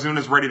bet that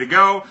Ozuna's ready to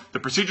go. The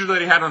procedure that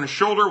he had on his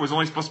shoulder was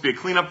only supposed to be a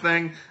cleanup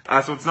thing,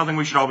 so it's nothing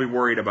we should all be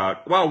worried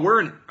about. Wow,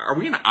 are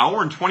we an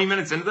hour and 20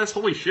 minutes into this?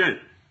 Holy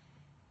shit.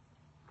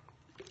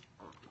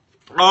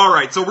 All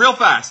right, so real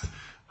fast.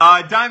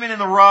 Diamond in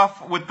the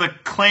rough with the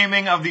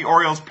claiming of the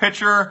Orioles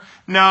pitcher.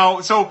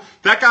 No, so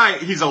that guy,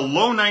 he's a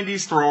low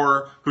 90s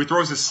thrower who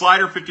throws his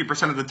slider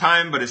 50% of the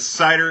time, but his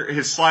slider,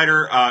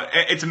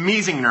 it's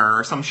Miesinger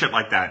or some shit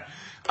like that.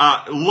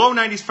 Low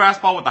 90s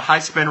fastball with a high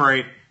spin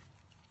rate.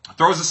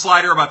 Throws a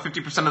slider about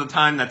 50% of the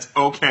time. That's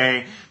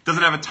okay.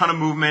 Doesn't have a ton of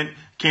movement.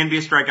 Can be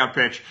a strikeout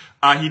pitch.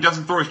 He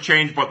doesn't throw his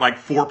change, but like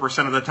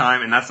 4% of the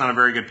time, and that's not a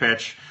very good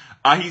pitch.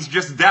 He's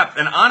just depth.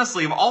 And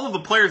honestly, of all of the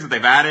players that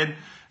they've added,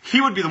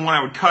 he would be the one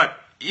I would cut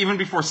even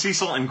before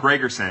Cecil and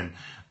Gregerson.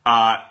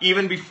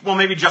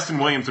 Maybe Justin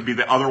Williams would be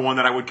the other one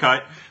that I would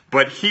cut,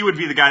 but he would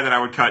be the guy that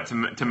I would cut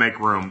to make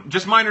room.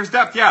 Just Miner's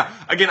depth, yeah.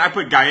 Again, I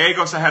put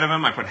Gallegos ahead of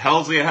him. I put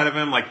Helsley ahead of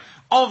him. Like,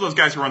 all of those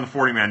guys who are on the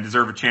 40-man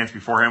deserve a chance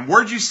before him.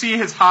 Where'd you see he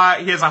has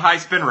a high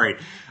spin rate?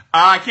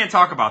 I can't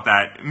talk about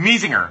that.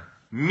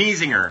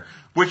 Miesinger,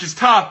 which is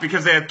tough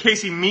because they have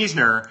Casey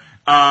Miesner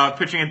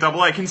pitching at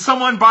AA. Can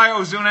someone buy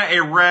Ozuna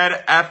a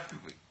red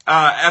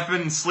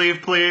effing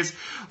sleeve, please?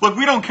 Look,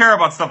 we don't care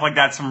about stuff like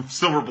that, some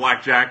silver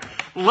blackjack.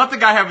 Let the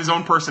guy have his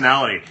own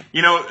personality.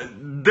 You know,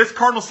 this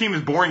Cardinals team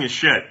is boring as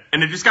shit.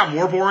 And it just got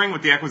more boring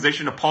with the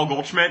acquisition of Paul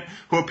Goldschmidt,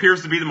 who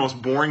appears to be the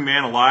most boring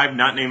man alive,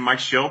 not named Mike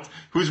Shildt,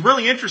 who's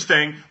really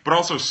interesting, but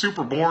also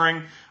super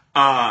boring.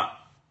 I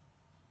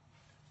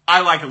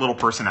like a little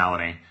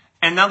personality.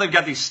 And now they've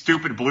got these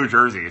stupid blue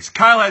jerseys.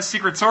 Kyle has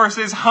secret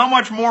sources. How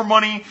much more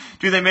money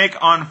do they make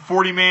on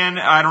 40-man?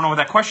 I don't know what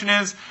that question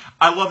is.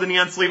 I love the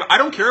neon sleeve. I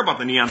don't care about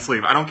the neon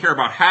sleeve. I don't care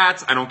about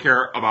hats. I don't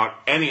care about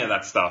any of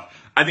that stuff.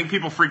 I think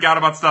people freak out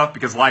about stuff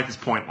because life is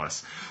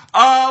pointless.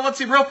 Let's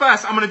see, real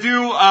fast. I'm going to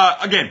do,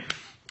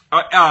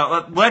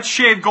 let's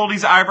shave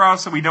Goldie's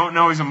eyebrows so we don't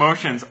know his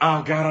emotions.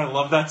 Oh, God, I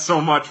love that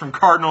so much from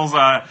Cardinals.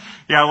 I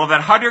love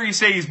that. How dare you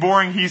say he's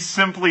boring? He's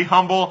simply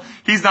humble.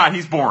 He's not.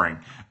 He's boring.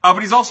 But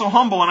he's also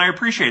humble, and I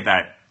appreciate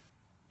that.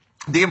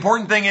 The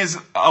important thing is,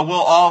 will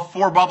all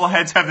 4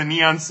 bobbleheads have the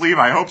neon sleeve?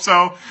 I hope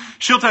so.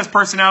 Shildt has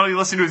personality.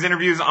 Listen to his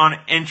interviews on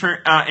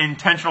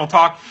Intentional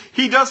Talk.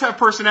 He does have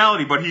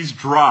personality, but he's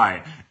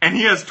dry. And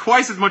he has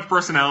twice as much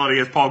personality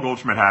as Paul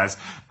Goldschmidt has.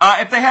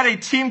 If they had a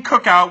team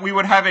cookout, we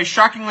would have a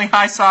shockingly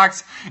high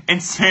socks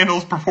and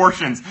sandals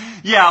proportions.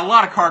 Yeah, a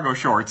lot of cargo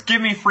shorts.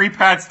 Give me free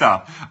pad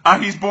stuff.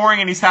 He's boring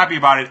and he's happy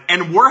about it.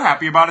 And we're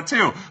happy about it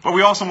too. But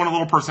we also want a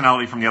little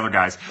personality from the other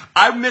guys.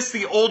 I miss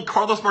the old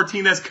Carlos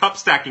Martinez cup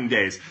stacking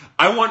days.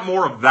 I want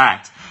more of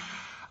that.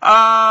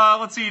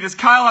 Let's see. Does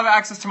Kyle have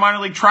access to minor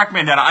league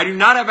TrackMan data? I do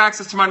not have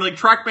access to minor league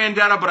TrackMan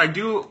data, but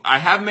I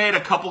have made a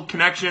couple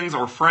connections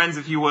or friends,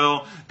 if you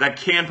will, that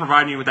can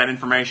provide me with that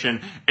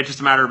information. It's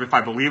just a matter of if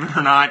I believe it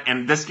or not,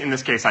 and in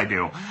this case, I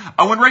do.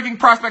 When ranking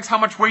prospects, how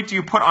much weight do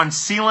you put on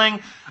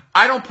ceiling?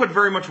 I don't put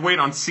very much weight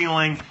on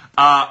ceiling.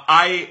 Not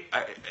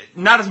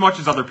as much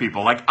as other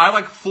people. Like, I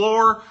like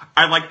floor,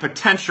 I like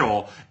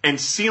potential, and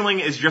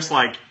ceiling is just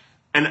like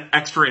an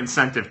extra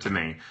incentive to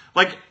me.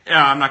 Like,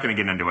 I'm not going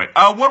to get into it.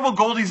 What will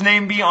Goldie's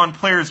name be on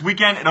Players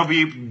Weekend? It'll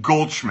be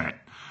Goldschmidt.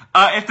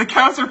 If that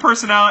counts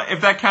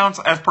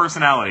as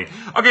personality.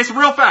 Okay, so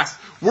real fast.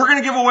 We're going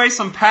to give away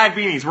some pad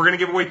beanies. We're going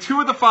to give away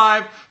 2 of the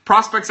 5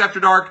 Prospects After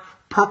Dark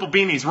purple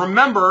beanies.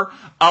 Remember,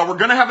 we're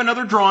going to have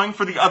another drawing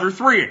for the other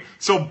 3.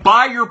 So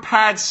buy your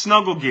pad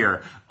snuggle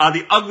gear.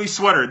 The ugly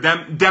sweater,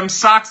 them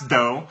socks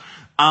dough,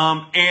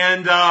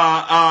 and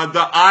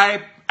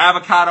the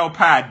avocado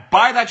pad.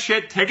 Buy that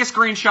shit, take a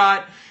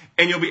screenshot,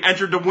 and you'll be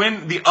entered to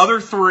win the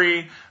other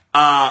 3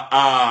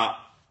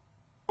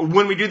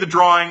 when we do the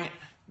drawing.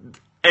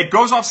 It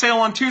goes off sale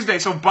on Tuesday,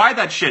 so buy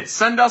that shit.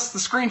 Send us the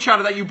screenshot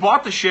of that you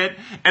bought the shit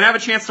and have a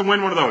chance to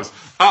win one of those.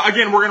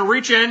 Again, we're going to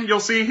reach in.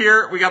 You'll see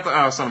here, we got the,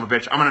 oh, son of a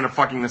bitch. I'm going to end up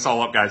fucking this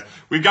all up, guys.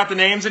 We've got the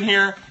names in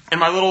here and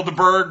my little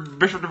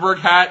Bishop DeBerg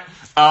hat,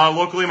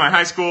 locally, my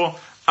high school.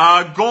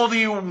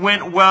 Goldie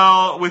went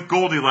well with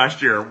Goldie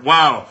last year.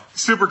 Wow.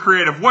 Super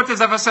creative. What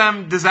does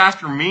FSM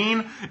disaster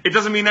mean? It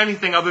doesn't mean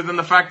anything other than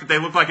the fact that they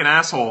look like an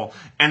asshole.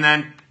 And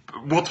then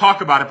we'll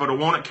talk about it, but it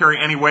won't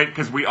carry any weight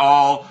because we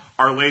all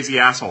are lazy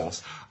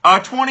assholes.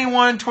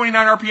 29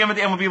 RPM at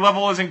the MLB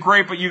level isn't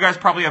great, but you guys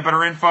probably have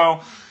better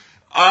info.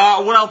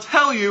 What I'll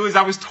tell you is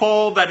I was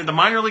told that at the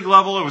minor league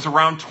level it was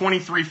around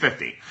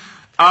 2350.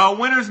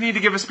 Winners need to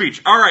give a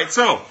speech. All right,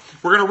 so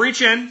we're going to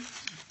reach in.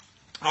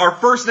 Our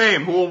first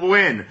name who will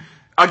win.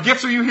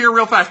 Gifts, are you here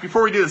real fast?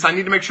 Before we do this, I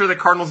need to make sure that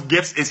Cardinals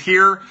Gifts is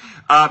here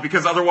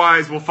because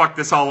otherwise we'll fuck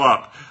this all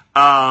up.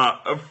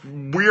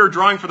 We are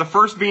drawing for the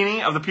first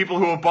beanie of the people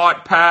who have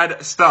bought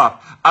pad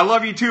stuff. I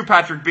love you too,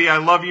 Patrick B. I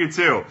love you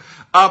too.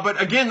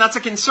 But again, that's a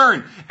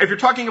concern. If you're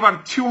talking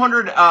about a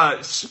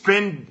 200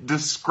 spin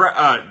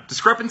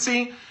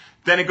discrepancy,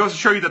 then it goes to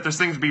show you that there's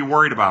things to be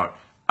worried about.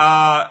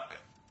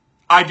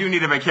 I do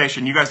need a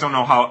vacation. You guys don't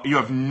know how, you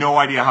have no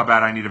idea how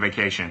bad I need a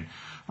vacation.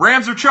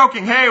 Rams are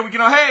choking. Hey,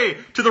 hey,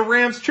 to the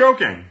Rams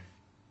choking.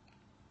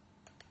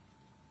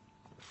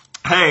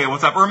 Hey,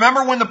 what's up?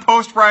 Remember when the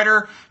Post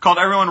writer called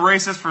everyone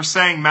racist for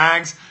saying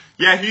mags?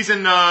 Yeah,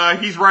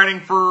 he's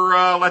writing for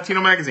Latino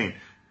Magazine.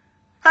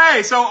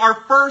 Hey, so our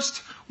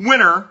first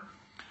winner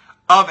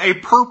of a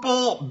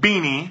purple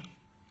beanie,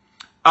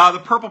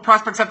 the purple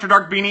Prospects After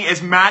Dark beanie,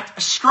 is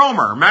Matt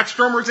Stromer. Matt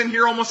Stromer's in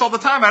here almost all the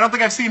time. I don't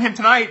think I've seen him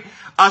tonight.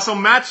 So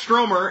Matt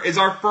Stromer is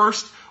our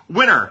first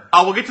winner.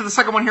 We'll get to the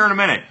second one here in a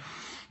minute.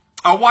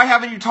 Why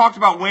haven't you talked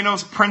about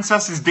Wayno's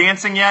Princess is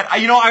Dancing yet?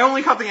 I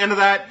only caught the end of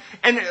that,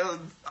 and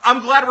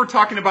I'm glad we're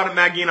talking about it,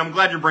 Maggie, and I'm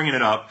glad you're bringing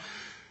it up.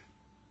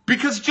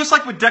 Because just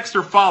like with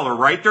Dexter Fowler,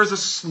 right,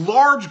 there's a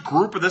large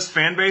group of this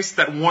fan base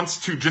that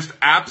wants to just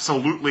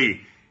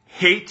absolutely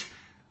hate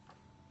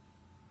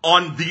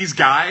on these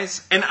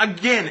guys. And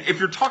again, if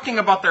you're talking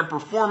about their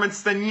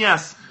performance, then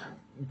yes,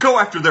 go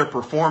after their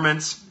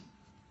performance.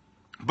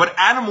 But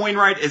Adam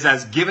Wainwright is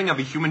as giving of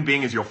a human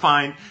being as you'll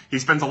find. He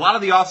spends a lot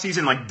of the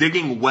offseason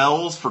digging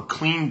wells for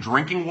clean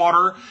drinking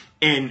water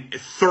in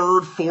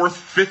third, fourth,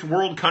 fifth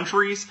world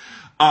countries.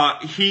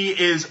 He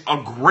is a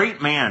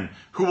great man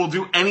who will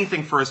do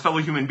anything for his fellow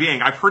human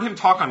being. I've heard him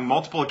talk on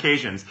multiple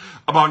occasions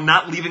about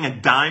not leaving a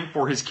dime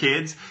for his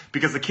kids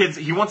because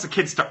he wants the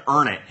kids to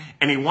earn it.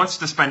 And he wants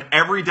to spend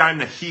every dime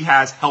that he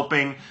has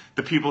helping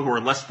the people who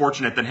are less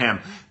fortunate than him.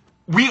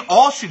 We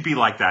all should be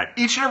like that.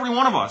 Each and every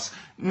one of us.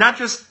 Not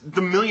just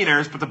the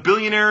millionaires, but the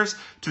billionaires,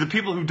 to the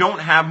people who don't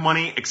have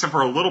money except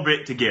for a little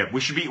bit to give. We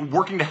should be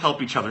working to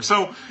help each other.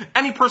 So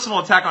any personal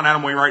attack on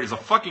Adam Wainwright is a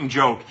fucking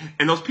joke,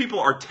 and those people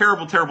are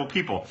terrible, terrible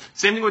people.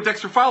 Same thing with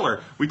Dexter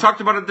Fowler. We talked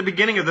about it at the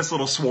beginning of this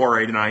little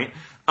soiree tonight.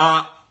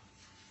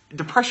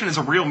 Depression is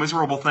a real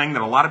miserable thing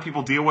that a lot of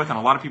people deal with, and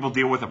a lot of people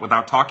deal with it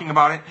without talking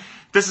about it.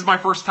 This is my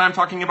first time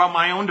talking about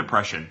my own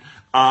depression.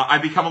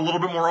 I've become a little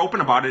bit more open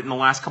about it in the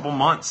last couple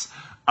months.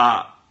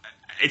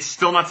 It's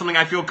still not something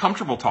I feel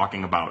comfortable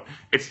talking about.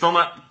 It's still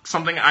not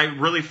something I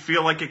really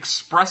feel like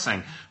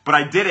expressing. But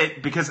I did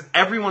it because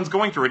everyone's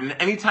going through it. And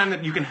anytime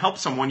that you can help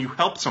someone, you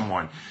help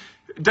someone.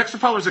 Dexter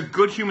Fowler's a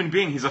good human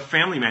being. He's a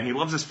family man. He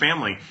loves his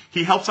family.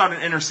 He helps out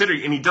in inner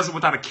city, and he does it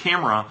without a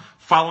camera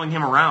following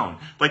him around.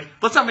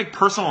 Let's not make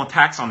personal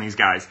attacks on these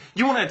guys.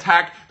 You want to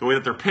attack the way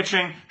that they're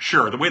pitching?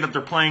 Sure. The way that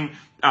they're playing,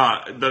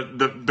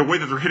 the way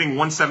that they're hitting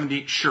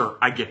 170? Sure,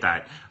 I get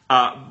that.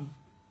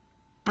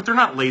 But they're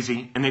not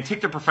lazy, and they take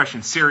their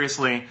profession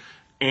seriously,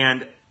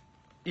 and,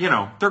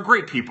 they're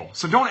great people.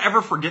 So don't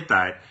ever forget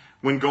that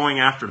when going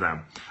after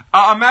them.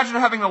 Imagine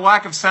having the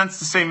lack of sense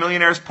to say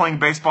millionaires playing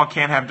baseball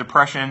can't have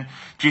depression.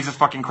 Jesus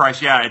fucking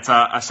Christ, yeah, it's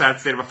a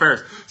sad state of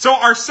affairs. So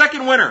our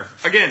second winner,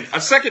 again,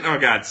 second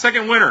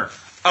winner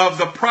of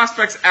the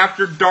Prospects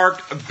After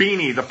Dark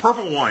beanie, the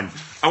purple one,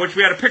 which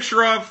we had a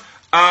picture of,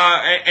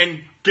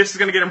 and gifts is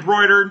going to get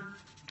embroidered,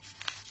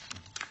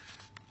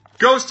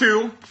 goes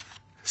to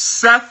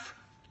Seth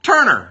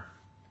Turner.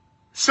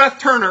 Seth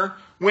Turner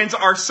wins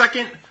our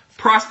second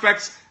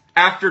Prospects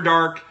After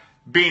Dark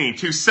beanie.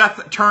 To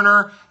Seth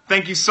Turner,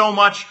 thank you so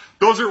much.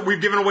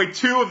 We've given away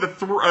 2 of the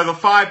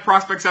 5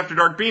 Prospects After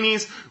Dark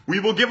beanies.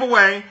 We will give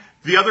away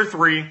the other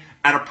 3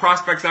 at a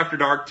Prospects After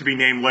Dark to be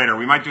named later.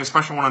 We might do a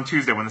special one on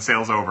Tuesday when the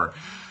sale's over.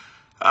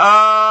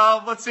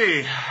 Let's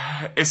see.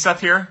 Is Seth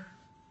here?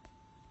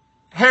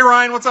 Hey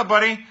Ryan, what's up,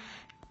 buddy?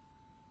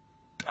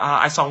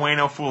 I saw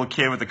Wayno fool a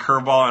kid with a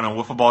curveball in a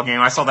wiffle ball game.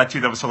 I saw that too.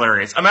 That was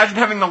hilarious. Imagine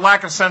having the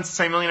lack of sense to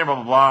say millionaire,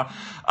 blah, blah,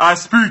 blah.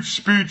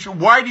 Speech.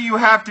 Why do you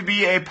have to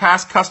be a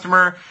past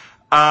customer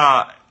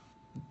to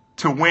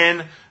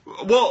win?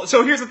 Well,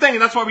 so here's the thing,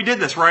 and that's why we did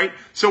this, right?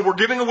 So we're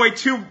giving away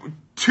two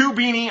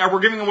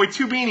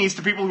beanies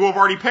to people who have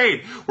already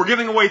paid. We're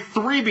giving away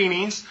 3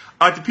 beanies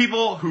to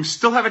people who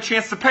still have a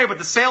chance to pay, but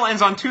the sale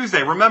ends on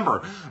Tuesday.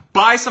 Remember,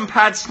 buy some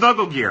Pad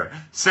Snuggle gear.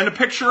 Send a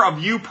picture of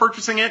you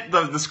purchasing it,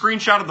 the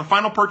screenshot of the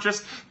final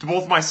purchase, to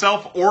both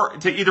myself or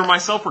to either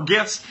myself or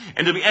gifts,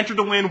 and to be entered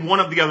to win one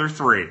of the other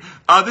 3.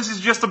 This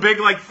is just a big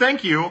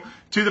thank you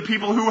to the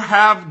people who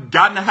have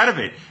gotten ahead of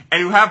it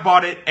and who have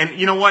bought it. And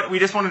you know what? We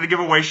just wanted to give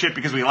away shit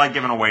because we like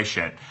giving away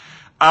shit.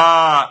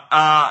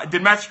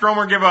 Did Matt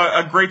Stromer give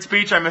a great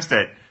speech? I missed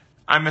it.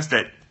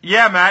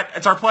 Yeah, Matt,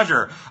 it's our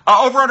pleasure.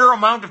 Over under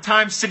amount of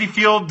time Citi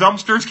Field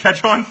dumpsters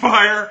catch on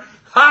fire.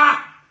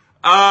 Ha!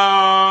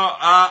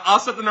 I'll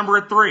set the number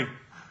at 3.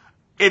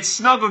 It's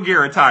Snuggle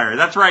Gear attire.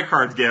 That's right,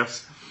 Cards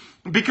Gifts.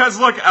 Because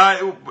look,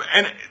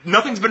 and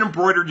nothing's been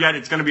embroidered yet.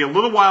 It's going to be a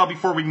little while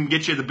before we can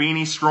get you the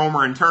beanie,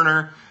 Stromer, and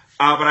Turner.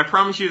 But I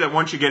promise you that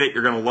once you get it,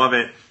 you're going to love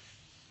it.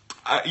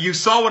 You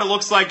saw what it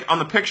looks like on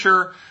the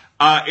picture.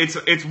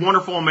 It's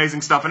wonderful,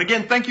 amazing stuff. And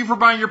again, thank you for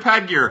buying your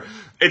pad gear.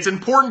 It's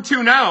important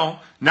too now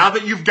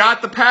that you've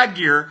got the pad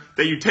gear,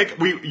 that you take,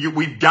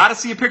 we've got to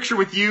see a picture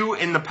with you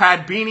in the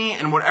pad beanie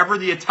and whatever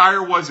the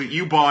attire was that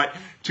you bought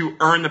to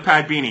earn the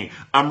pad beanie.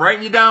 I'm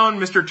writing you down,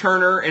 Mr.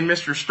 Turner and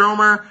Mr.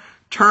 Stromer.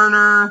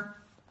 Turner,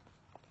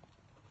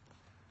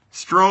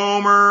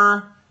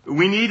 Stromer.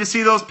 We need to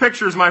see those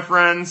pictures, my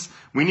friends.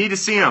 We need to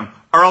see them,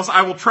 or else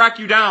I will track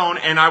you down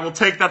and I will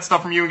take that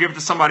stuff from you and give it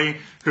to somebody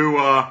who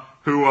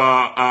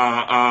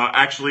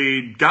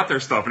actually got their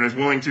stuff and is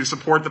willing to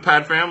support the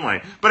Pad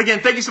family. But again,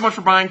 thank you so much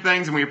for buying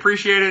things, and we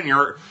appreciate it.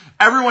 And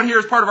everyone here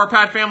is part of our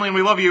Pad family, and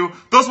we love you.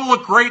 Those will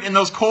look great in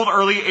those cold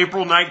early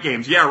April night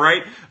games. Yeah,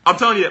 right? I'm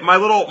telling you,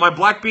 my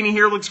black beanie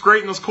here looks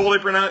great in those cold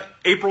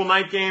April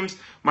night games.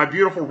 My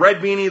beautiful red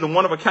beanie, the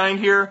one of a kind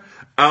here,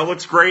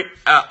 looks great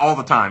all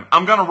the time.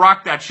 I'm gonna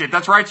rock that shit.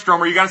 That's right,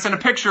 Stromer. You gotta send a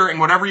picture in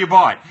whatever you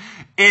bought.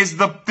 Is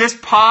this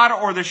pod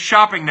or the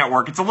shopping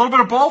network? It's a little bit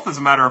of both, as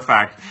a matter of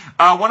fact.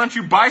 Why don't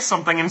you buy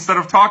something instead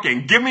of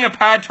talking? Give me a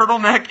pad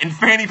turtleneck and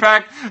fanny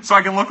pack so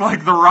I can look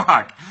like The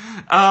Rock.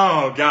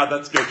 Oh, God,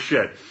 that's good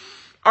shit.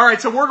 All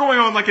right, so we're going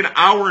on like an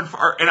hour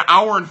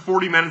and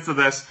 40 minutes of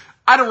this.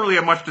 I don't really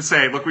have much to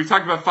say. Look, we've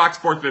talked about Fox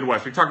Sports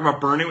Midwest. We've talked about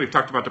burning. We've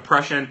talked about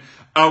depression.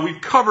 We've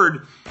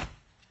covered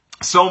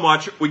so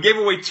much. We gave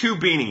away 2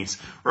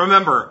 beanies.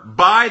 Remember,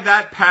 buy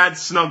that pad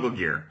snuggle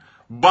gear.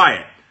 Buy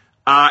it.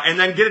 And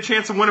then get a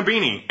chance to win a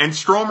beanie. And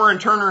Stromer and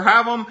Turner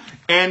have them,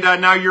 and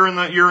now you're in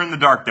the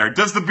dark there.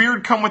 Does the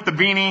beard come with the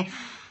beanie?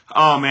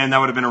 Oh man, that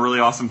would have been a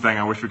really awesome thing.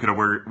 I wish we could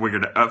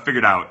have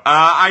figured out.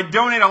 I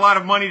donate a lot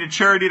of money to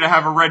charity to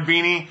have a red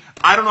beanie.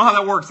 I don't know how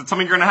that works. It's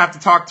something you're gonna have to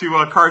talk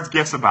to Cards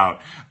Gifts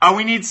about.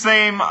 We need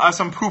some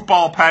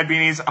poofball pad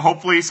beanies,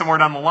 hopefully somewhere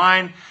down the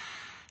line.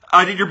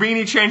 Did your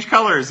beanie change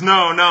colors?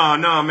 No,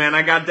 man.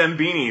 I got them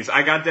beanies.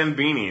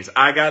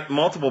 I got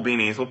multiple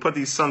beanies. We'll put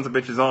these sons of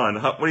bitches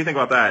on. What do you think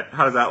about that?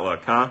 How does that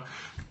look, huh?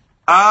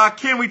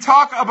 Can we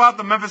talk about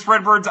the Memphis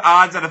Redbirds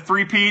odds at a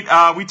three-peat?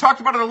 We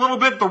talked about it a little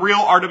bit, the real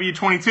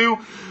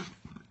RW22.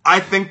 I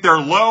think they're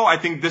low. I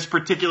think this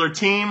particular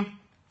team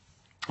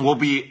will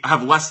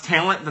have less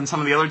talent than some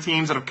of the other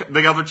teams,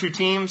 the other 2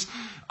 teams.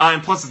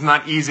 And plus, it's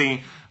not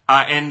easy.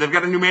 And they've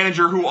got a new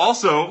manager who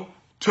also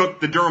took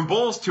the Durham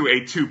Bulls to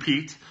a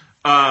 2-peat.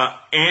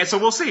 And so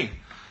we'll see.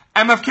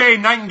 MFK,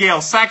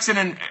 Nightingale, Saxon,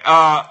 and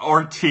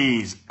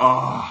Ortiz.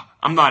 Oh,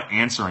 I'm not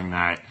answering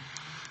that.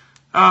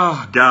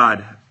 Oh,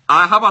 God.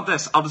 How about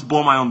this? I'll just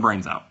blow my own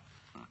brains out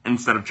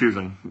instead of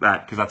choosing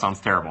that, because that sounds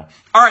terrible.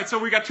 All right, so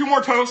we got 2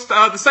 more toasts.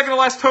 The second to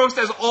last toast,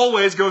 as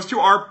always, goes to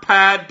our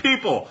pad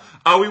people.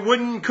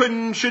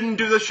 We shouldn't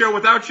do this show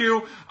without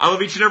you. I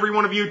love each and every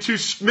one of you. To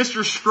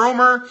Mr.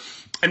 Stromer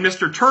and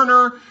Mr.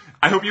 Turner,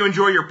 I hope you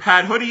enjoy your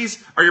pad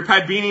hoodies or your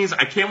pad beanies.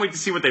 I can't wait to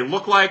see what they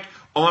look like,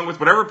 along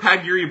with whatever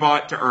pad gear you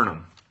bought to earn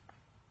them.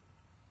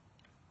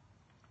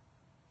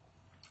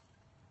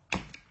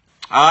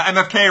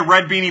 MFK,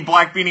 red beanie,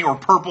 black beanie, or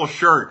purple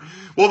shirt.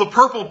 Well, the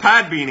purple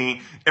pad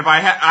beanie, if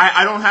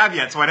I don't have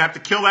yet, so I'd have to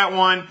kill that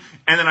one,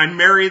 and then I'd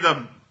marry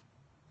the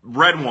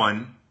red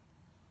one,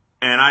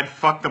 and I'd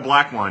fuck the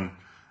black one.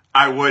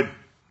 I would.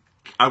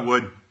 I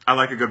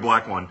like a good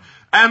black one.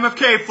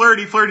 MFK,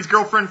 Flaherty's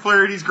girlfriend,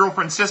 Flaherty's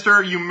girlfriend's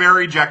sister. You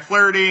marry Jack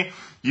Flaherty.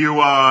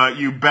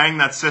 You bang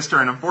that sister,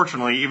 and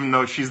unfortunately, even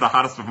though she's the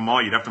hottest of them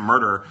all, you'd have to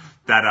murder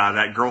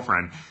that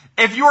girlfriend.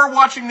 If you are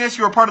watching this,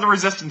 you are part of the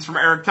resistance from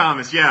Eric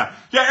Thomas. Yeah,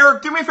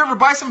 Eric, do me a favor,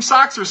 buy some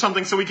socks or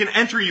something so we can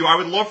enter you. I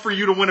would love for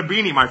you to win a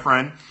beanie, my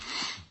friend.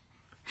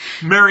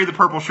 Marry the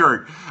purple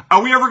shirt.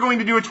 Are we ever going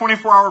to do a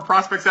 24-hour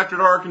Prospects After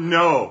Dark?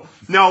 No.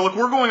 Look,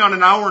 we're going on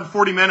an hour and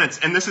 40 minutes,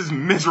 and this is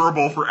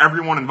miserable for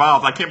everyone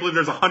involved. I can't believe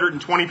there's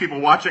 120 people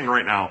watching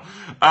right now.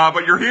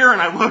 But you're here,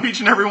 and I love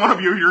each and every one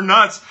of you. You're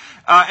nuts.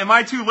 Am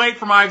I too late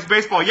for Ives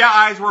Baseball? Yeah,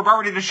 Ives, we're about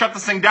ready to shut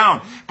this thing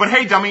down. But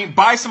hey, dummy,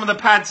 buy some of the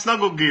pad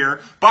snuggle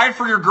gear. Buy it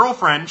for your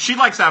girlfriend. She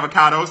likes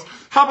avocados.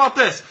 How about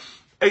this?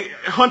 Hey,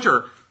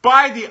 Hunter,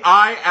 buy the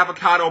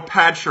avocado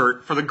pad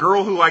shirt for the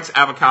girl who likes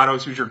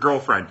avocados, who's your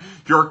girlfriend.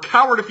 You're a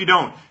coward if you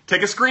don't.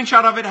 Take a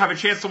screenshot of it, have a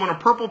chance to win a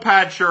purple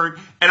pad shirt,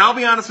 and I'll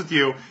be honest with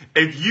you,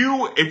 if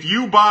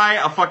you buy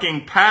a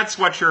fucking pad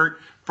sweatshirt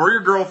for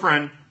your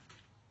girlfriend,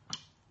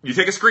 you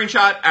take a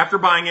screenshot after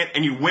buying it,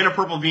 and you win a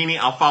purple beanie,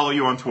 I'll follow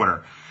you on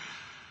Twitter.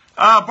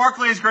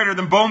 Barclay is greater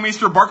than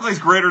Bowmeister. Barclay is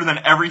greater than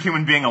every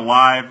human being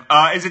alive.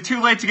 Is it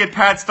too late to get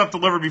pad stuff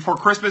delivered before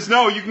Christmas?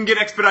 No, you can get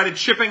expedited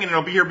shipping and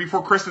it'll be here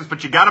before Christmas,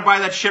 but you gotta buy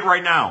that shit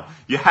right now.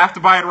 You have to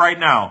buy it right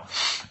now.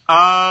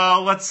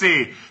 Let's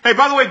see. Hey,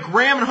 by the way,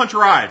 Graham and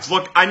Hunter Ives.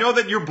 Look, I know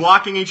that you're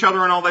blocking each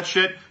other and all that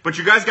shit, but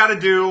you guys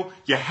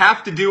you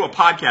have to do a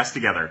podcast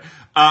together.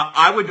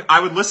 I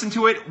would listen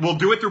to it. We'll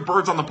do it through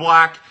Birds on the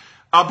Black.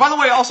 By the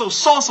way, also,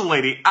 Salsa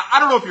Lady, I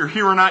don't know if you're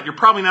here or not. You're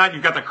probably not.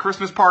 You've got the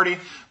Christmas party.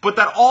 But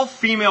that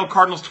all-female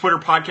Cardinals Twitter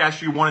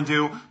podcast you want to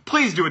do,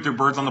 please do it through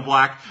Birds on the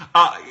Black.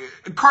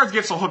 Cards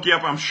Gifts will hook you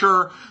up, I'm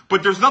sure.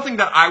 But there's nothing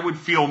that I would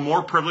feel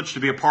more privileged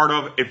to be a part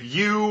of if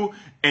you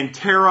and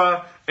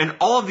Tara and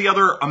all of the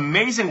other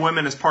amazing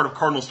women as part of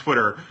Cardinals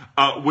Twitter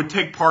would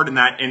take part in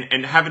that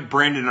and have it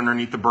branded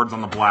underneath the Birds on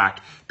the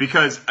Black.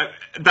 Because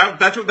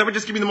that would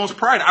just give me the most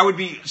pride. I would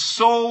be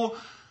so...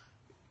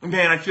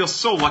 Man, I feel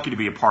so lucky to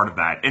be a part of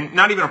that. And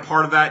not even a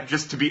part of that,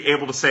 just to be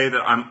able to say that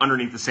I'm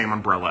underneath the same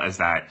umbrella as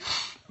that.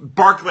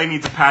 Barclay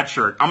needs a Pat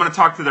shirt. I'm going to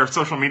talk to their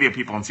social media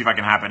people and see if I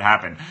can have it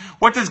happen.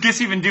 What does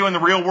Gifts even do in the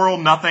real world?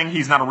 Nothing.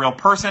 He's not a real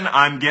person.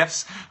 I'm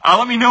Gifts.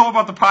 Let me know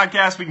about the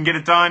podcast. We can get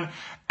it done.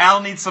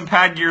 Al needs some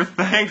pad gear.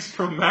 Thanks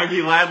from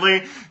Maggie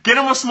Ladley. Get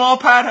him a small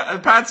pad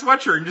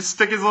sweatshirt and just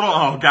stick his little...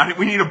 Oh, got it.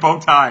 We need a bow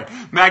tie.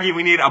 Maggie,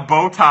 we need a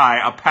bow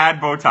tie, a pad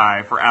bow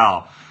tie for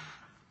Al.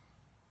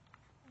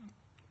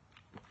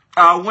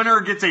 Winner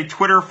gets a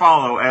Twitter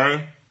follow,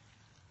 eh?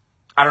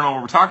 I don't know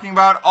what we're talking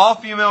about. All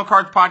Female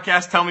Cards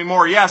Podcast, tell me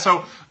more. Yeah,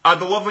 so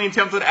the lovely and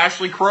talented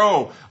Ashley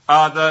Crow,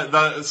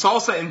 the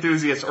salsa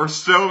enthusiast or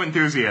stove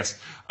enthusiast,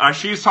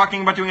 she's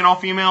talking about doing an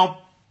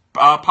all-female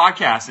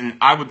podcast, and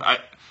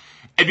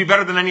it'd be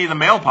better than any of the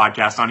male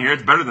podcasts on here.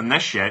 It's better than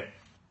this shit.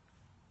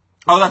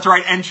 Oh, that's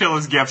right,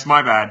 Enchila's Gifts,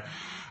 my bad.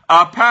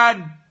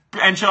 Pad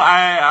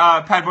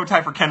bow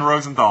tie for Ken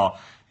Rosenthal.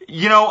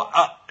 You know,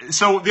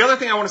 so the other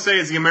thing I want to say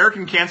is the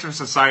American Cancer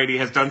Society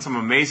has done some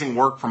amazing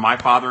work for my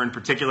father in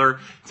particular,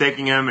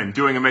 taking him and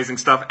doing amazing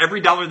stuff. Every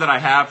dollar that I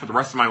have for the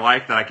rest of my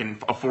life that I can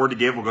afford to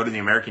give will go to the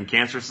American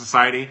Cancer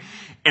Society.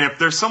 And if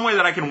there's some way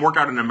that I can work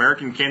out an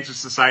American Cancer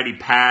Society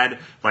pad,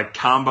 like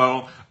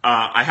combo,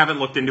 I haven't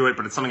looked into it,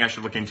 but it's something I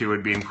should look into. It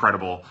would be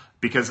incredible.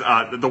 Because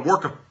the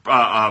work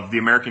of the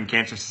American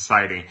Cancer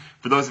Society,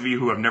 for those of you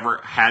who have never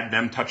had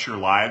them touch your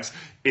lives,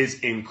 is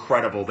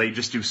incredible. They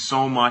just do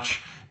so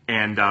much.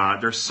 And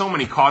there's so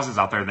many causes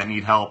out there that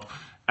need help.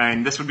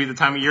 And this would be the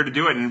time of year to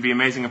do it. And it'd be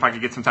amazing if I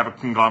could get some type of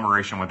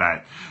conglomeration with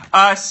that.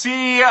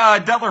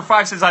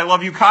 Detler5 says, I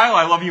love you, Kyle.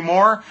 I love you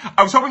more.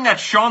 I was hoping that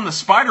Sean the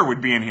Spider would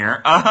be in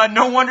here.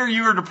 No wonder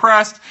you were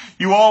depressed.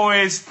 You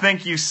always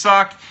think you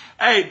suck.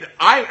 Hey,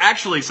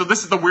 so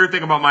this is the weird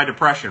thing about my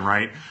depression,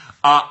 right?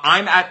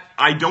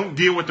 I don't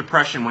deal with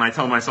depression when I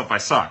tell myself I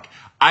suck.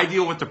 I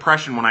deal with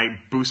depression when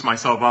I boost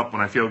myself up,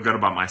 when I feel good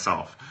about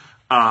myself.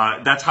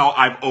 That's how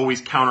I've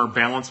always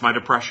counterbalanced my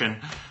depression.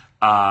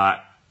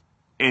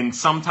 And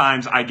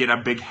sometimes I get a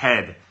big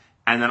head,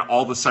 and then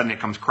all of a sudden it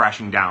comes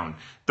crashing down.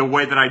 The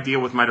way that I deal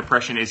with my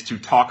depression is to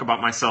talk about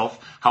myself,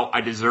 how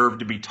I deserve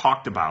to be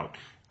talked about.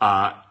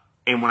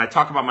 And when I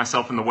talk about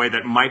myself in the way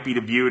that might be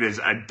viewed as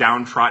a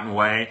downtrodden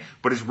way,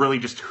 but is really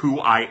just who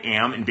I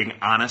am and being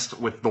honest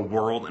with the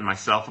world and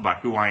myself about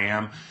who I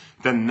am,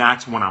 then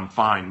that's when I'm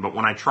fine. But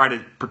when I try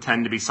to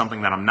pretend to be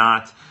something that I'm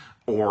not,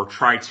 or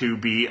try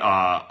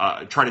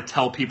to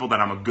tell people that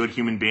I'm a good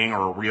human being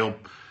or a real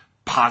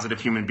positive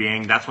human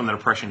being, that's when the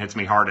depression hits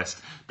me hardest,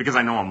 because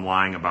I know I'm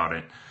lying about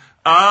it.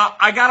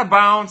 I gotta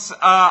bounce.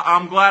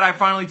 I'm glad I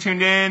finally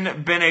tuned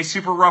in. Been a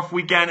super rough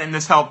weekend, and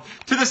this helped.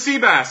 To the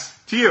Seabass,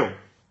 to you.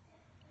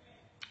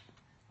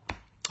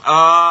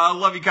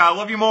 Love you, Kyle.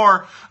 Love you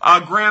more.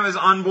 Graham is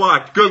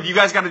unblocked. Good. You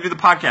guys got to do the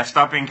podcast.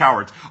 Stop being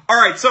cowards. All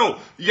right. So,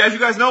 as you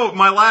guys know,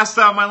 my last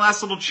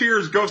little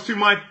cheers goes to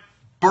my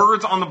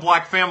Birds on the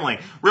Black family.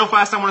 Real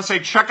fast, I want to say,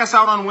 check us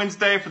out on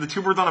Wednesday for the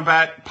Two Birds on a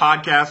Bat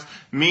podcast.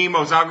 Me,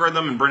 Mo's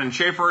Algorithm, and Brendan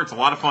Schaefer. It's a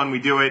lot of fun. We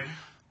do it.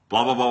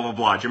 Blah, blah, blah, blah,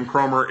 blah. Jim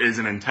Cromer is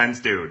an intense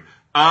dude.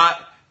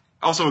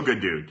 Also a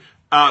good dude.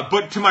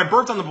 But to my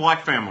Birds on the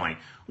Black family,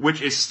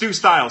 which is Stu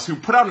Styles, who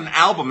put out an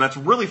album that's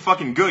really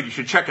fucking good. You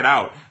should check it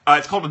out.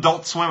 It's called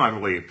Adult Swim, I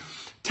believe.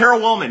 Tara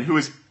Wellman, who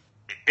is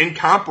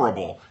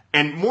incomparable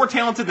and more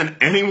talented than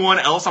anyone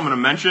else I'm going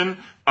to mention,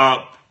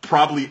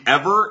 probably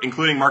ever,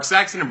 including Mark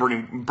Saxon and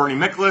Bernie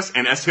Miklasz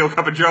and STL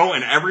Cup of Joe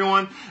and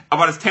everyone,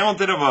 about as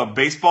talented of a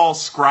baseball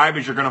scribe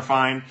as you're going to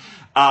find.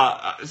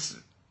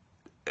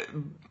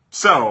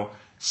 So,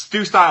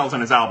 Stu Styles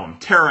and his album,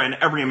 Tara and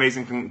every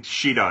amazing thing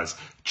she does.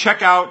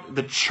 Check out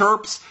The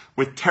Chirps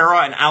with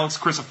Tara and Alex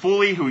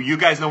Crisafulli, who you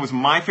guys know is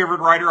my favorite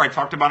writer. I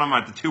talked about him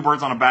at the Two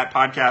Birds on a Bat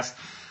podcast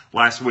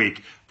last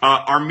week.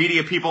 Our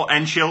media people,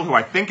 Enchill, who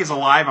I think is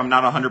alive, I'm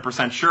not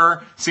 100%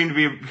 sure, seem to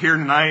be here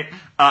tonight,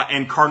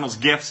 and Cardinals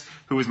Gifts,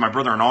 who is my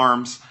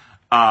brother-in-arms.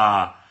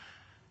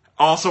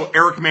 Also,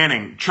 Eric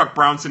Manning, Chuck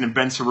Brownson, and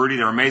Ben Cerruti,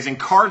 they're amazing.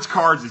 Cards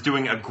is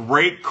doing a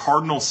great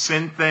Cardinal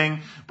Sin thing,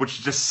 which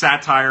is just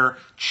satire.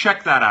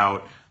 Check that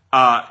out.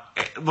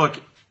 Look,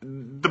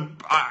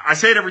 I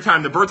say it every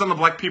time, the Birds on the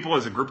Black people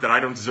is a group that I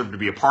don't deserve to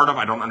be a part of.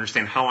 I don't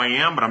understand how I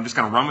am, but I'm just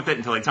going to run with it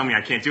until they tell me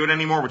I can't do it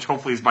anymore, which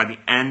hopefully is by the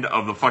end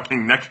of the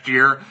fucking next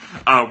year,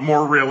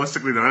 more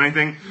realistically than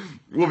anything.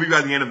 We'll be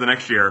by the end of the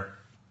next year.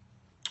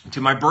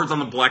 To my Birds on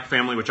the Black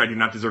family, which I do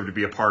not deserve to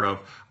be a part of,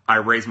 I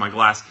raise my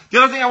glass. The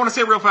other thing I want to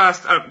say real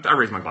fast, I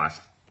raise my glass.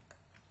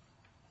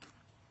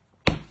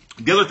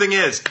 The other thing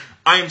is,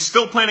 I am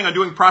still planning on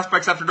doing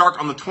Prospects After Dark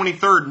on the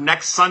 23rd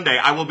next Sunday.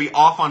 I will be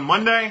off on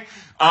Monday.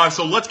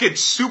 So let's get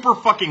super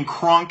fucking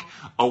crunk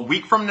a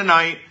week from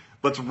tonight.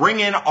 Let's ring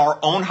in our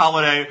own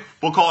holiday.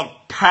 We'll call it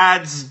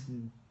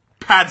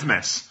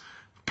Padsmas.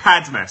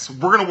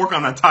 We're going to work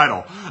on that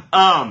title.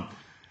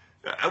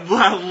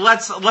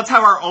 Let's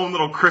have our own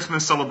little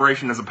Christmas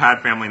celebration as a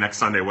Pad family next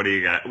Sunday. What do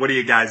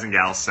you guys and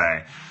gals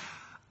say?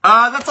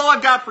 That's all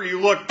I've got for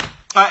you. Look,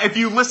 if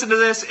you listen to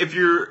this, if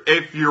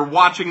you're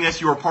watching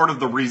this, you are part of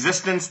the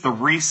Resistance,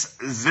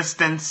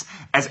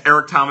 as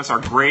Eric Thomas, our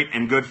great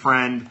and good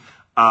friend,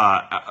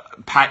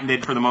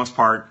 patented for the most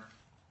part.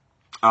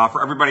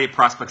 For everybody at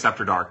Prospects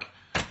After Dark,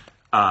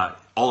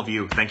 all of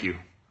you, thank you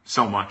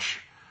so much.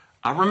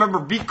 Remember,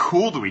 be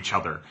cool to each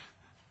other.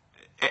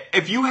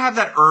 If you have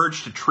that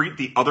urge to treat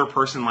the other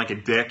person like a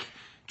dick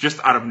just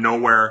out of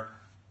nowhere,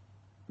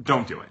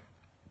 don't do it.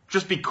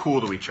 Just be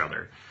cool to each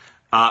other.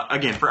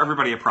 Again, for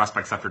everybody at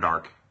Prospects After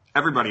Dark,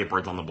 everybody at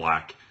Birds on the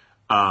Black,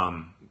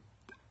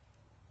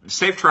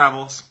 safe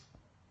travels,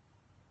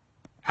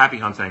 happy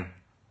hunting.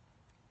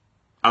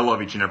 I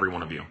love each and every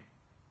one of you.